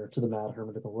very near to the mad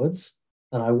hermit in the woods,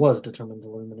 and I was determined to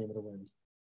learn the name of the wind.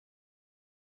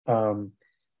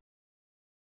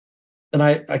 And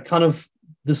I kind of,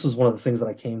 this was one of the things that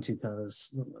I came to kind of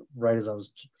right as I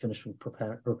was finishing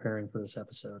preparing for this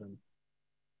episode, and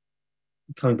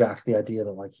coming back to the idea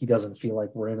that like he doesn't feel like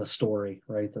we're in a story,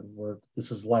 right? That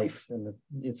this is life, and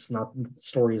it's not, the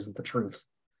story isn't the truth.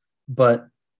 But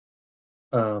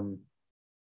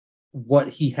what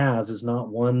he has is not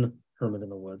one hermit in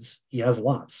the woods. He has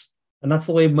lots, and that's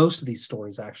the way most of these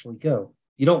stories actually go.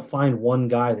 You don't find one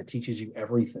guy that teaches you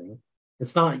everything.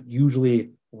 It's not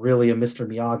usually really a Mr.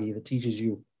 Miyagi that teaches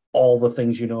you all the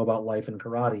things you know about life and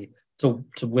karate to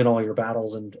win all your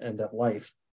battles and at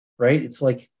life, right? It's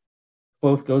like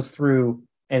Kvothe goes through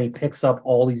and he picks up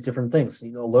all these different things.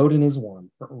 Lodin is one,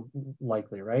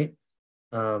 likely, right?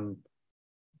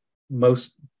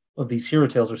 Most of these hero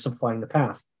tales are simplifying the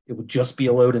path. It would just be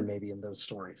a Lodin maybe in those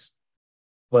stories.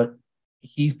 But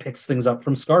he picks things up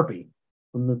from Scarpy,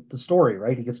 from the story,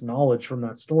 right? He gets knowledge from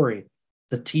that story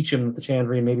to teach him that the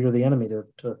Chandrian maybe are the enemy,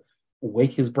 to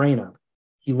wake his brain up.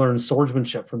 He learns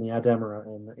swordsmanship from the Ademara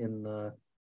in the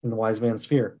Wise Man's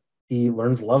Sphere. He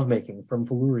learns lovemaking from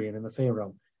Felurian in the Fey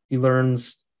Realm. He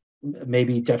learns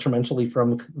maybe detrimentally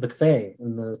from the Kvothe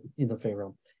in the Fey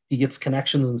Realm. He gets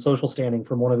connections and social standing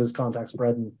from one of his contacts,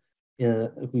 Bredden,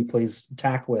 who he plays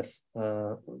tack with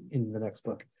in the next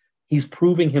book. He's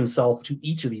proving himself to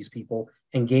each of these people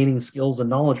and gaining skills and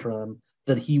knowledge from them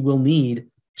that he will need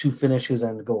to finish his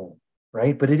end goal,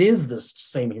 right? But it is this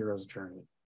same hero's journey.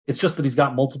 It's just that he's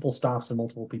got multiple stops and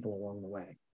multiple people along the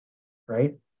way,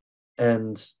 right?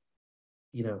 And,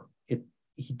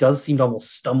 he does seem to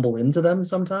almost stumble into them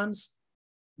sometimes,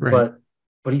 right.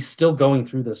 But he's still going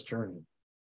through this journey.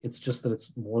 It's just that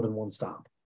it's more than one stop,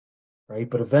 right?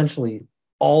 But eventually,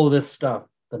 all of this stuff,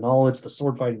 the knowledge, the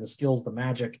sword fighting, the skills, the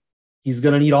magic, he's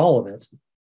going to need all of it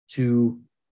to,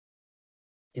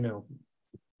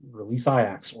 release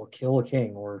Ajax or kill a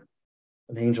king or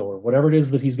an angel or whatever it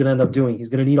is that he's going to end up doing. He's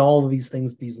going to need all of these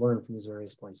things that he's learned from these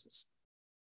various places.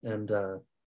 And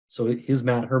so his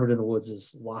mad hermit in the woods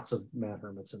is lots of mad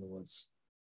hermits in the woods.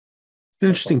 It's an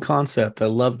interesting concept. I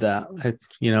love that.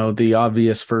 The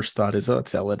obvious first thought is,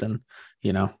 it's Eladin,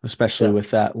 especially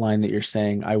with that line that you're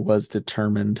saying, I was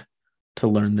determined to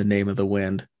learn the name of the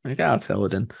wind. Like, it's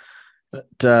Eladin.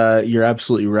 But you're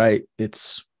absolutely right.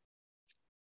 It's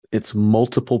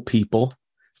multiple people.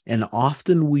 And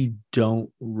often we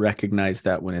don't recognize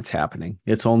that when it's happening.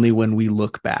 It's only when we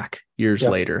look back years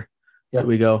later that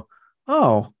we go,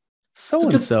 oh,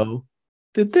 so-and-so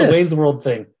did this. The Wayne's World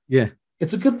thing. Yeah.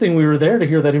 It's a good thing we were there to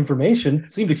hear that information.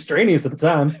 It seemed extraneous at the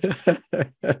time.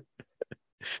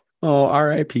 Oh,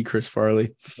 R.I.P. Chris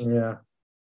Farley. Yeah.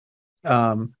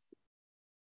 But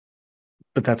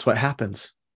that's what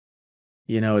happens.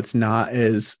 It's not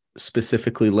as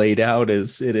specifically laid out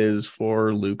as it is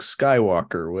for Luke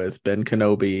Skywalker with Ben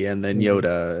Kenobi and then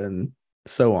Yoda and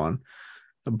so on.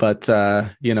 But,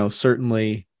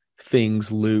 certainly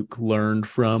things Luke learned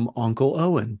from Uncle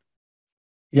Owen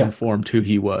informed who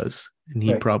he was. And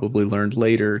he probably learned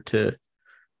later to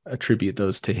attribute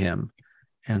those to him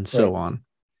and so on.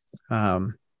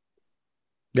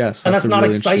 Yes, and that's not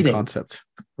really exciting concept,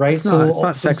 right? It's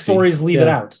not sexy. Stories leave it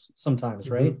out sometimes,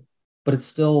 right? But it's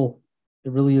still,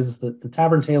 it really is the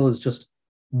Tavern Tale is just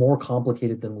more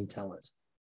complicated than we tell it,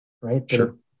 right?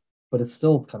 But it's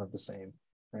still kind of the same,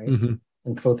 right? And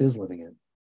Kvothe is living it.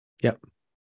 Yep.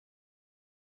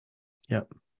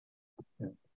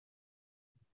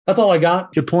 That's all I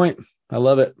got. Good point. I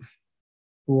love it.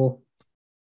 Cool.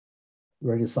 You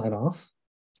ready to sign off?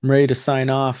 I'm ready to sign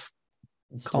off.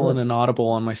 Let's calling an audible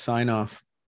on my sign off.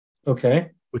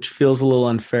 Okay. Which feels a little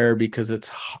unfair because it's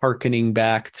hearkening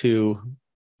back to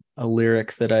a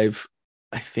lyric that I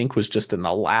think was just in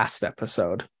the last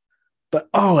episode. But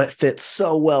it fits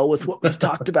so well with what we've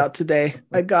talked about today.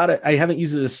 I got it. I haven't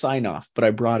used it as sign off, but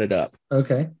I brought it up.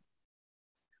 Okay.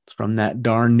 It's from that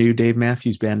darn new Dave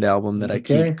Matthews Band album that I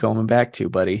keep going back to,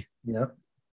 buddy. Yep.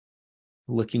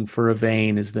 Looking for a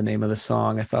Vein is the name of the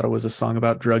song. I thought it was a song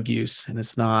about drug use, and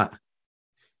it's not.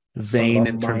 Vein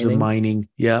in terms of mining.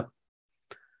 Yep.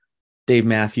 Dave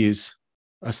Matthews,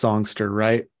 a songster,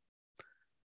 right?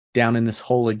 Down in this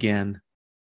hole again.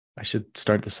 I should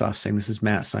start this off saying this is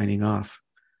Matt signing off.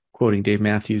 Quoting Dave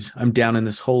Matthews, I'm down in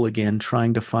this hole again,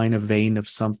 trying to find a vein of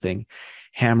something,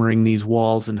 hammering these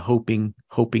walls and hoping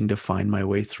to find my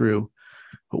way through.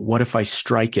 But what if I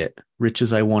strike it, rich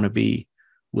as I want to be?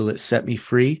 Will it set me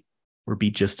free or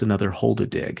be just another hole to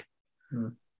dig?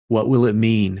 What will it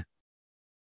mean?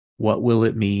 What will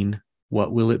it mean?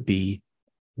 What will it be?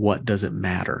 What does it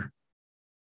matter?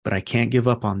 But I can't give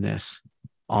up on this.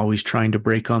 Always trying to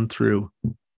break on through.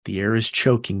 The air is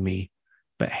choking me,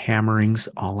 but hammering's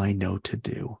all I know to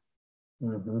do.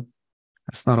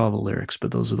 That's not all the lyrics,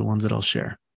 but those are the ones that I'll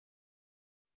share.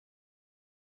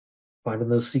 Finding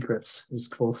those secrets is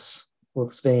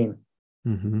Kvothe's vein.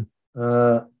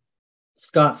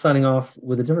 Scott signing off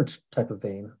with a different type of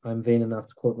vein. I'm vain enough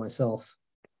to quote myself.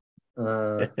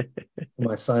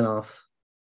 My sign off.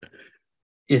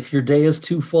 If your day is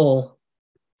too full,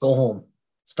 go home.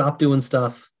 Stop doing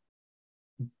stuff.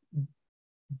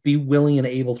 Be willing and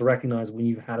able to recognize when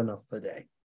you've had enough of a day.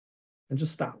 And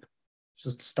just stop.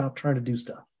 Just stop trying to do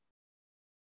stuff.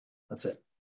 That's it.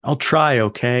 I'll try,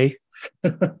 okay?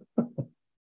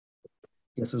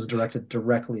 Yes, it was directed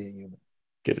directly at you.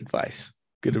 Good advice.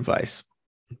 Good advice.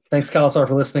 Thanks, Kalasar,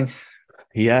 for listening.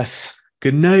 Yes.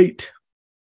 Good night.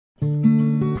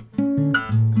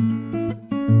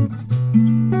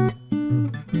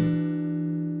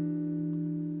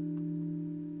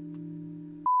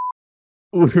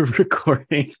 We're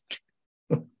recording.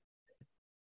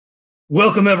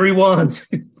 Welcome, everyone.